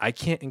I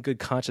can't in good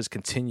conscience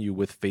continue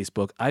with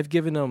Facebook. I've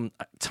given them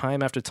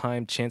time after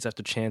time, chance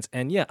after chance.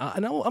 And yeah,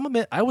 I'm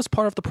admit, I was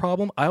part of the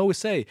problem. I always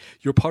say,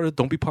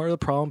 don't be part of the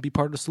problem, be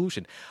part of the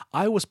solution.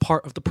 I was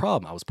part of the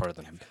problem. I was part of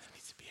the...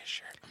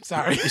 I'm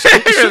sorry.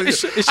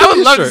 It I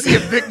would love to see a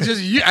picture.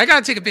 Just you. I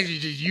gotta take a picture of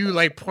just you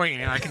like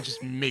pointing, and I can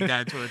just make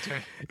that into a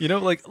turn.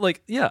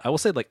 I will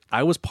say, like,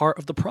 I was part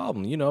of the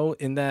problem.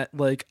 In that,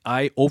 like,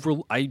 I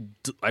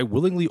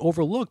willingly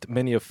overlooked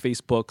many of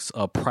Facebook's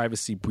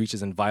privacy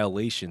breaches and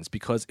violations,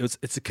 because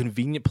it's a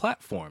convenient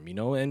platform,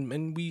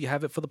 and we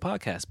have it for the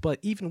podcast. But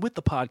even with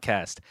the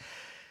podcast,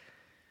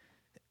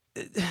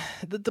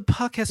 the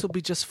podcast will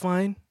be just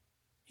fine,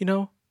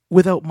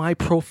 without my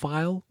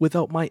profile,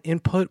 without my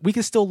input. We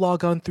can still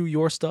log on through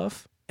your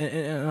stuff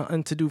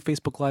and to do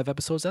Facebook Live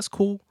episodes. That's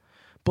cool.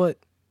 But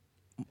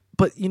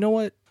you know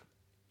what?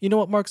 You know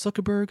what, Mark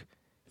Zuckerberg?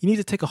 You need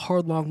to take a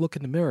hard, long look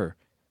in the mirror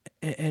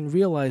and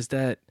realize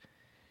that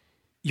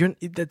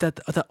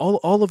that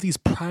all of these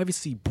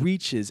privacy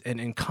breaches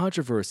and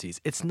controversies,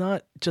 it's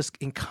not just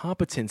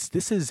incompetence.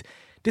 This is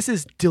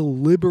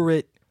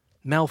deliberate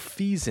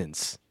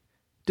malfeasance.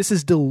 This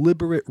is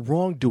deliberate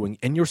wrongdoing,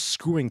 and you're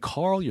screwing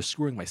Carl, you're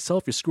screwing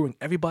myself, you're screwing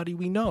everybody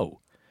we know.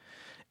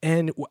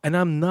 And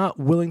I'm not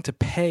willing to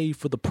pay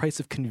for the price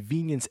of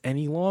convenience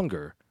any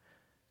longer.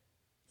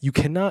 You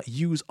cannot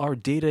use our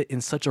data in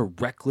such a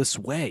reckless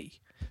way.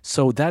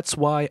 So that's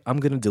why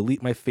I'm going to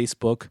delete my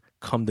Facebook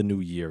come the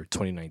new year,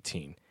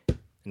 2019. And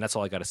that's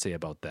all I got to say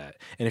about that.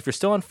 And if you're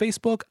still on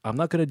Facebook, I'm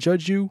not going to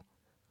judge you,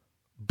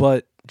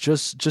 but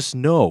just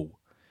know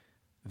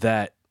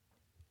that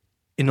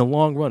in the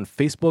long run,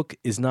 Facebook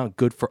is not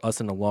good for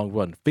us in the long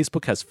run.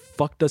 Facebook has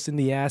fucked us in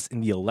the ass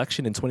in the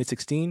election in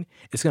 2016.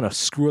 It's going to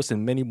screw us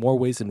in many more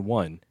ways than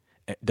one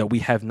that we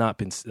have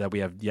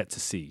yet to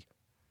see.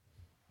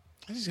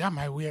 I just got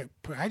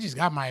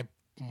my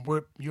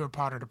you're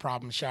part of the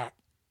problem shot.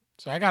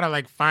 So I got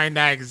to find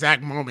that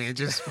exact moment and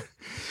just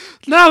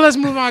now let's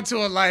move on to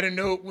a lighter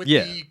note with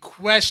the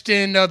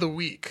question of the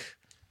week.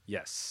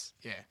 Yes.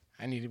 Yeah.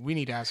 We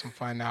need to have some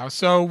fun now.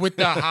 So with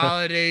the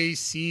holiday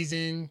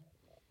season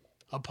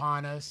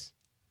upon us,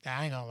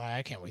 I ain't gonna lie,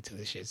 I can't wait till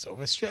this shit's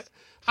over.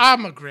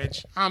 I'm a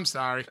Grinch. I'm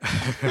sorry.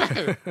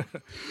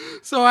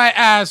 So I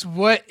asked,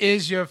 what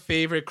is your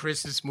favorite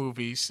Christmas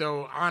movie?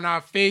 So on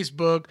our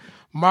Facebook,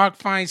 Mark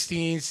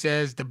Feinstein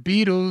says The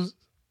Beatles,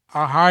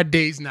 A Hard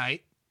Day's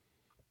Night.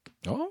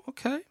 Oh,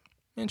 okay.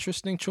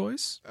 Interesting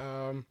choice.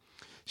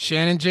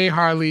 Shannon J.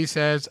 Harley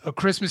says A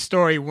Christmas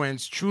Story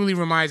wins. Truly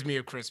reminds me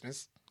of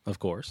Christmas. Of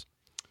course.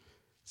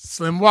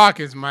 Slim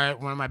Watkins, one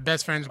of my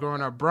best friends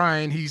growing up,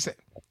 Brian, he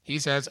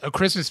says A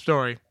Christmas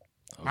Story.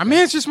 Okay. My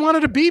man's just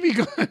wanted a BB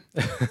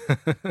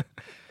gun.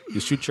 You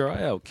shoot your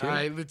eye out, kid. All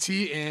right,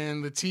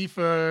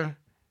 Latifah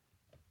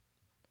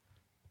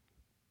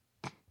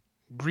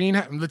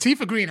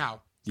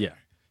Greenhow. Yeah.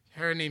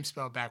 Her name's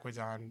spelled backwards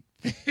on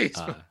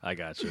Facebook. I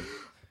got you.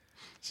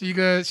 She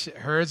goes,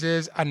 hers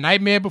is A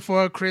Nightmare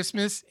Before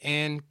Christmas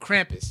and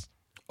Krampus.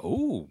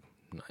 Oh,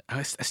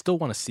 I still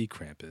want to see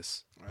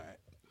Krampus. All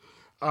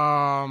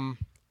right.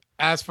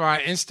 As for our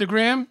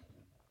Instagram,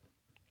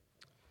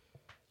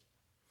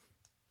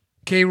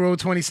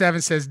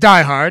 KRoll27 says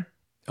Die Hard.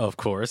 Of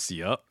course,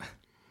 yep.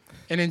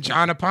 And then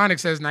John Aponic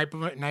says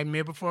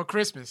Nightmare Before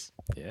Christmas.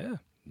 Yeah,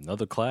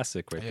 another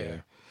classic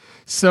there.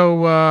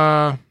 So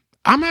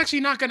I'm actually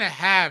not going to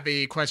have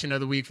a question of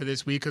the week for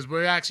this week because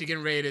we're actually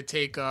getting ready to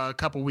take a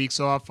couple weeks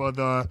off for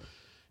the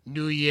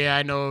new year.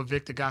 I know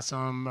Victor got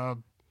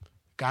some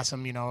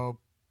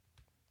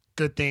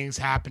good things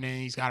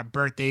happening. He's got a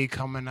birthday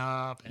coming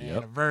up, an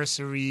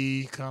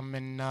anniversary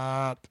coming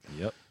up.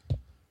 Yep.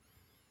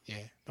 Yeah.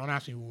 Don't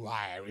ask me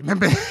why I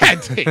remember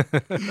that day.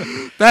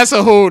 That's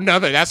a whole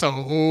nother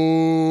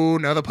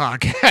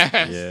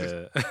podcast.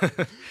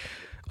 Yeah.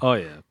 Oh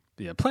yeah.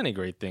 Yeah, plenty of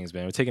great things,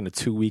 man. We're taking a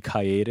 2-week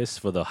hiatus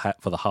for the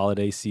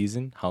holiday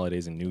season,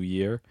 holidays and New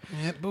Year.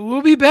 Yeah, but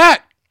we'll be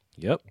back.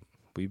 Yep.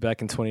 We'll be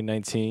back in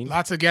 2019.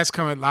 Lots of guests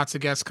coming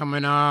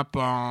up.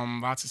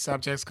 Lots of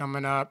subjects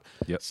coming up.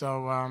 Yep.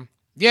 So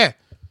yeah.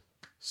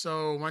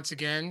 So once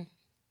again,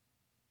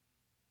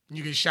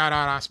 you can shout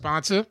out our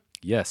sponsor.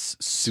 Yes,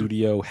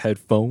 studio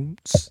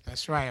headphones.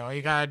 That's right. All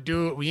you gotta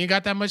do, we ain't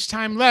got that much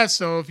time left.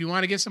 So if you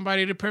want to get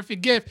somebody the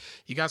perfect gift,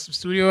 you got some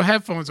studio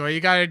headphones. All you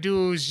gotta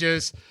do is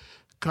just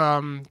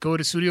go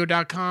to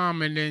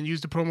studio.com and then use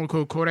the promo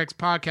code Codex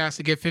Podcast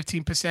to get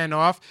 15%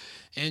 off.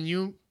 And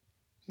you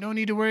don't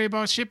need to worry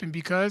about shipping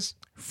because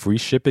free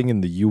shipping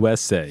in the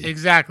USA.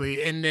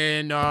 Exactly. And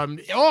then,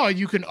 or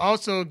you can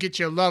also get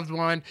your loved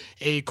one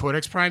a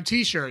Codex Prime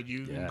t-shirt.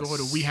 You can go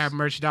to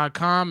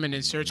wehavemerch.com and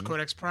then search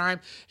Codex Prime.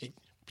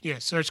 Yeah,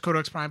 search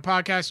Codex Prime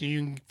Podcast and you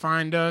can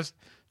find us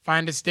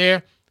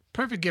there.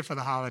 Perfect gift for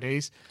the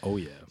holidays. Oh,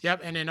 yeah.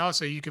 Yep. And then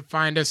also you can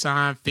find us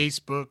on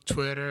Facebook,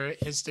 Twitter,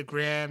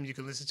 Instagram. You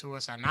can listen to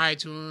us on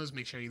iTunes.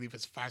 Make sure you leave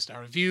us a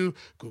 5-star review.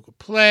 Google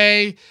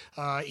Play.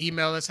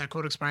 Email us at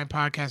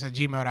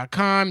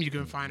codexprimepodcast@gmail.com. You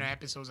can find our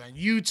episodes on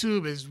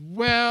YouTube as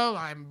well.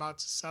 I'm about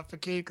to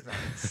suffocate because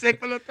I've been sick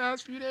for the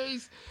past few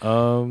days.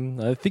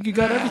 I think you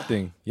got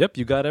everything. Yep,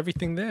 you got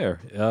everything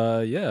there.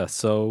 Yeah,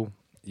 so...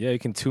 Yeah, you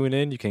can tune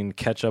in. You can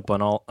catch up on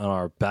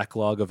our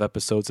backlog of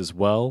episodes as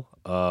well,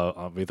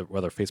 on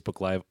whether Facebook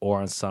Live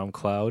or on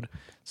SoundCloud.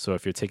 So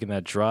if you're taking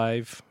that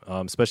drive,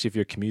 especially if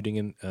you're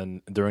commuting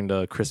during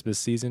the Christmas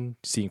season,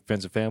 seeing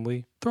friends and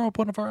family, throw up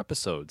one of our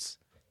episodes.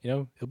 You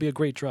know, it'll be a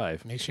great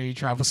drive. Make sure you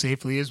travel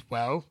safely as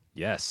well.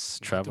 Yes,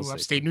 travel safely.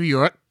 Upstate New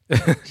York.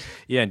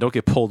 Yeah, and don't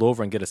get pulled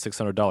over and get a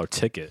 $600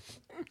 ticket.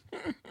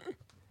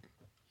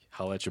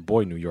 Holla at your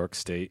boy, New York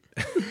State.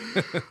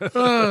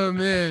 Oh,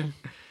 man.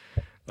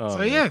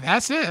 So, yeah,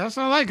 that's it. That's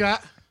all I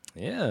got.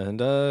 Yeah, and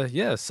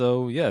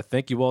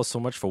thank you all so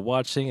much for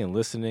watching and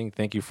listening.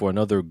 Thank you for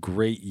another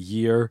great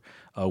year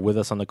with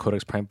us on the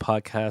Codex Prime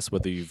Podcast.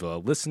 Whether you've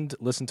listened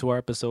to our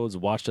episodes,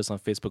 watched us on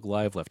Facebook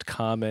Live, left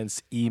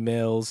comments,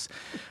 emails,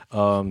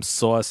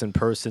 saw us in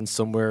person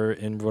somewhere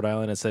in Rhode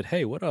Island and said,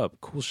 hey, what up?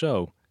 Cool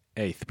show.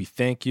 Hey, we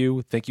thank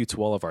you. Thank you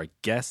to all of our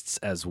guests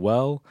as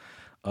well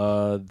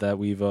that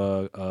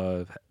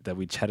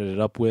we chatted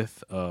it up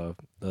with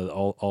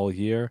all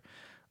year.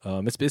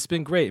 It's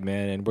been great,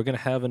 man, and we're gonna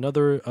have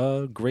another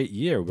great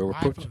year. Where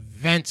we're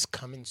events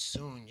coming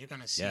soon. You're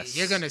gonna see. Yes.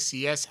 You're gonna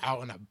see us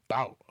out and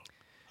about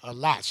a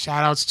lot.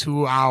 Shout outs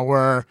to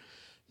our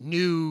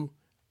new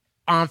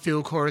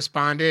on-field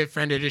correspondent,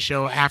 friend of the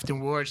show,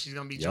 Afton Ward. She's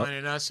gonna be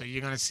joining us, so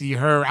you're gonna see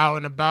her out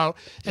and about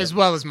as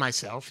well as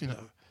myself. You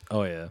know.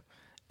 Oh yeah,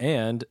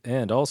 and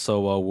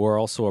also we're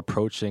also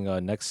approaching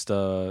next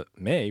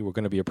May. We're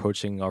gonna be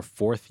approaching our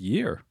 4th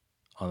year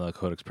on the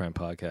Codex Prime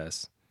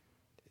Podcast.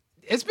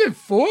 It's been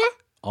 4?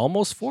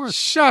 Almost 4.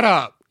 Shut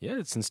up.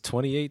 Yeah, since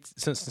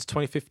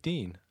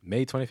 2015.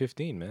 May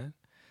 2015, man.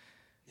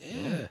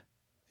 Yeah.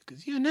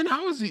 Because and then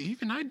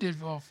I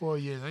did all 4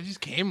 years. I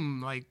just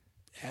came like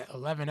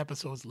 11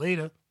 episodes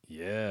later.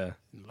 Yeah.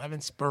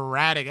 11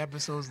 sporadic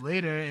episodes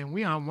later, and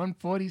we on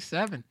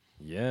 147.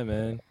 Yeah,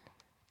 man.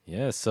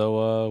 Yeah,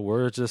 so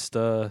we're just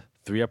 3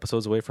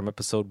 episodes away from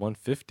episode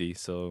 150,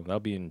 so that'll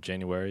be in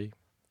January,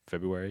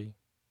 February.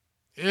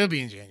 It'll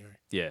be in January.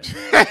 Yeah.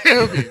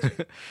 It'll be in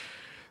January.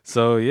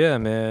 So yeah,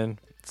 man.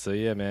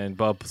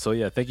 Bob. So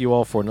yeah, thank you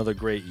all for another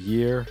great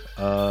year.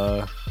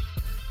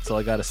 That's all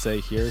I gotta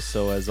say here.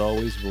 So as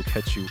always, we'll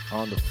catch you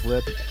on the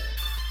flip.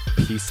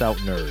 Peace out,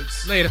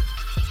 nerds. Later.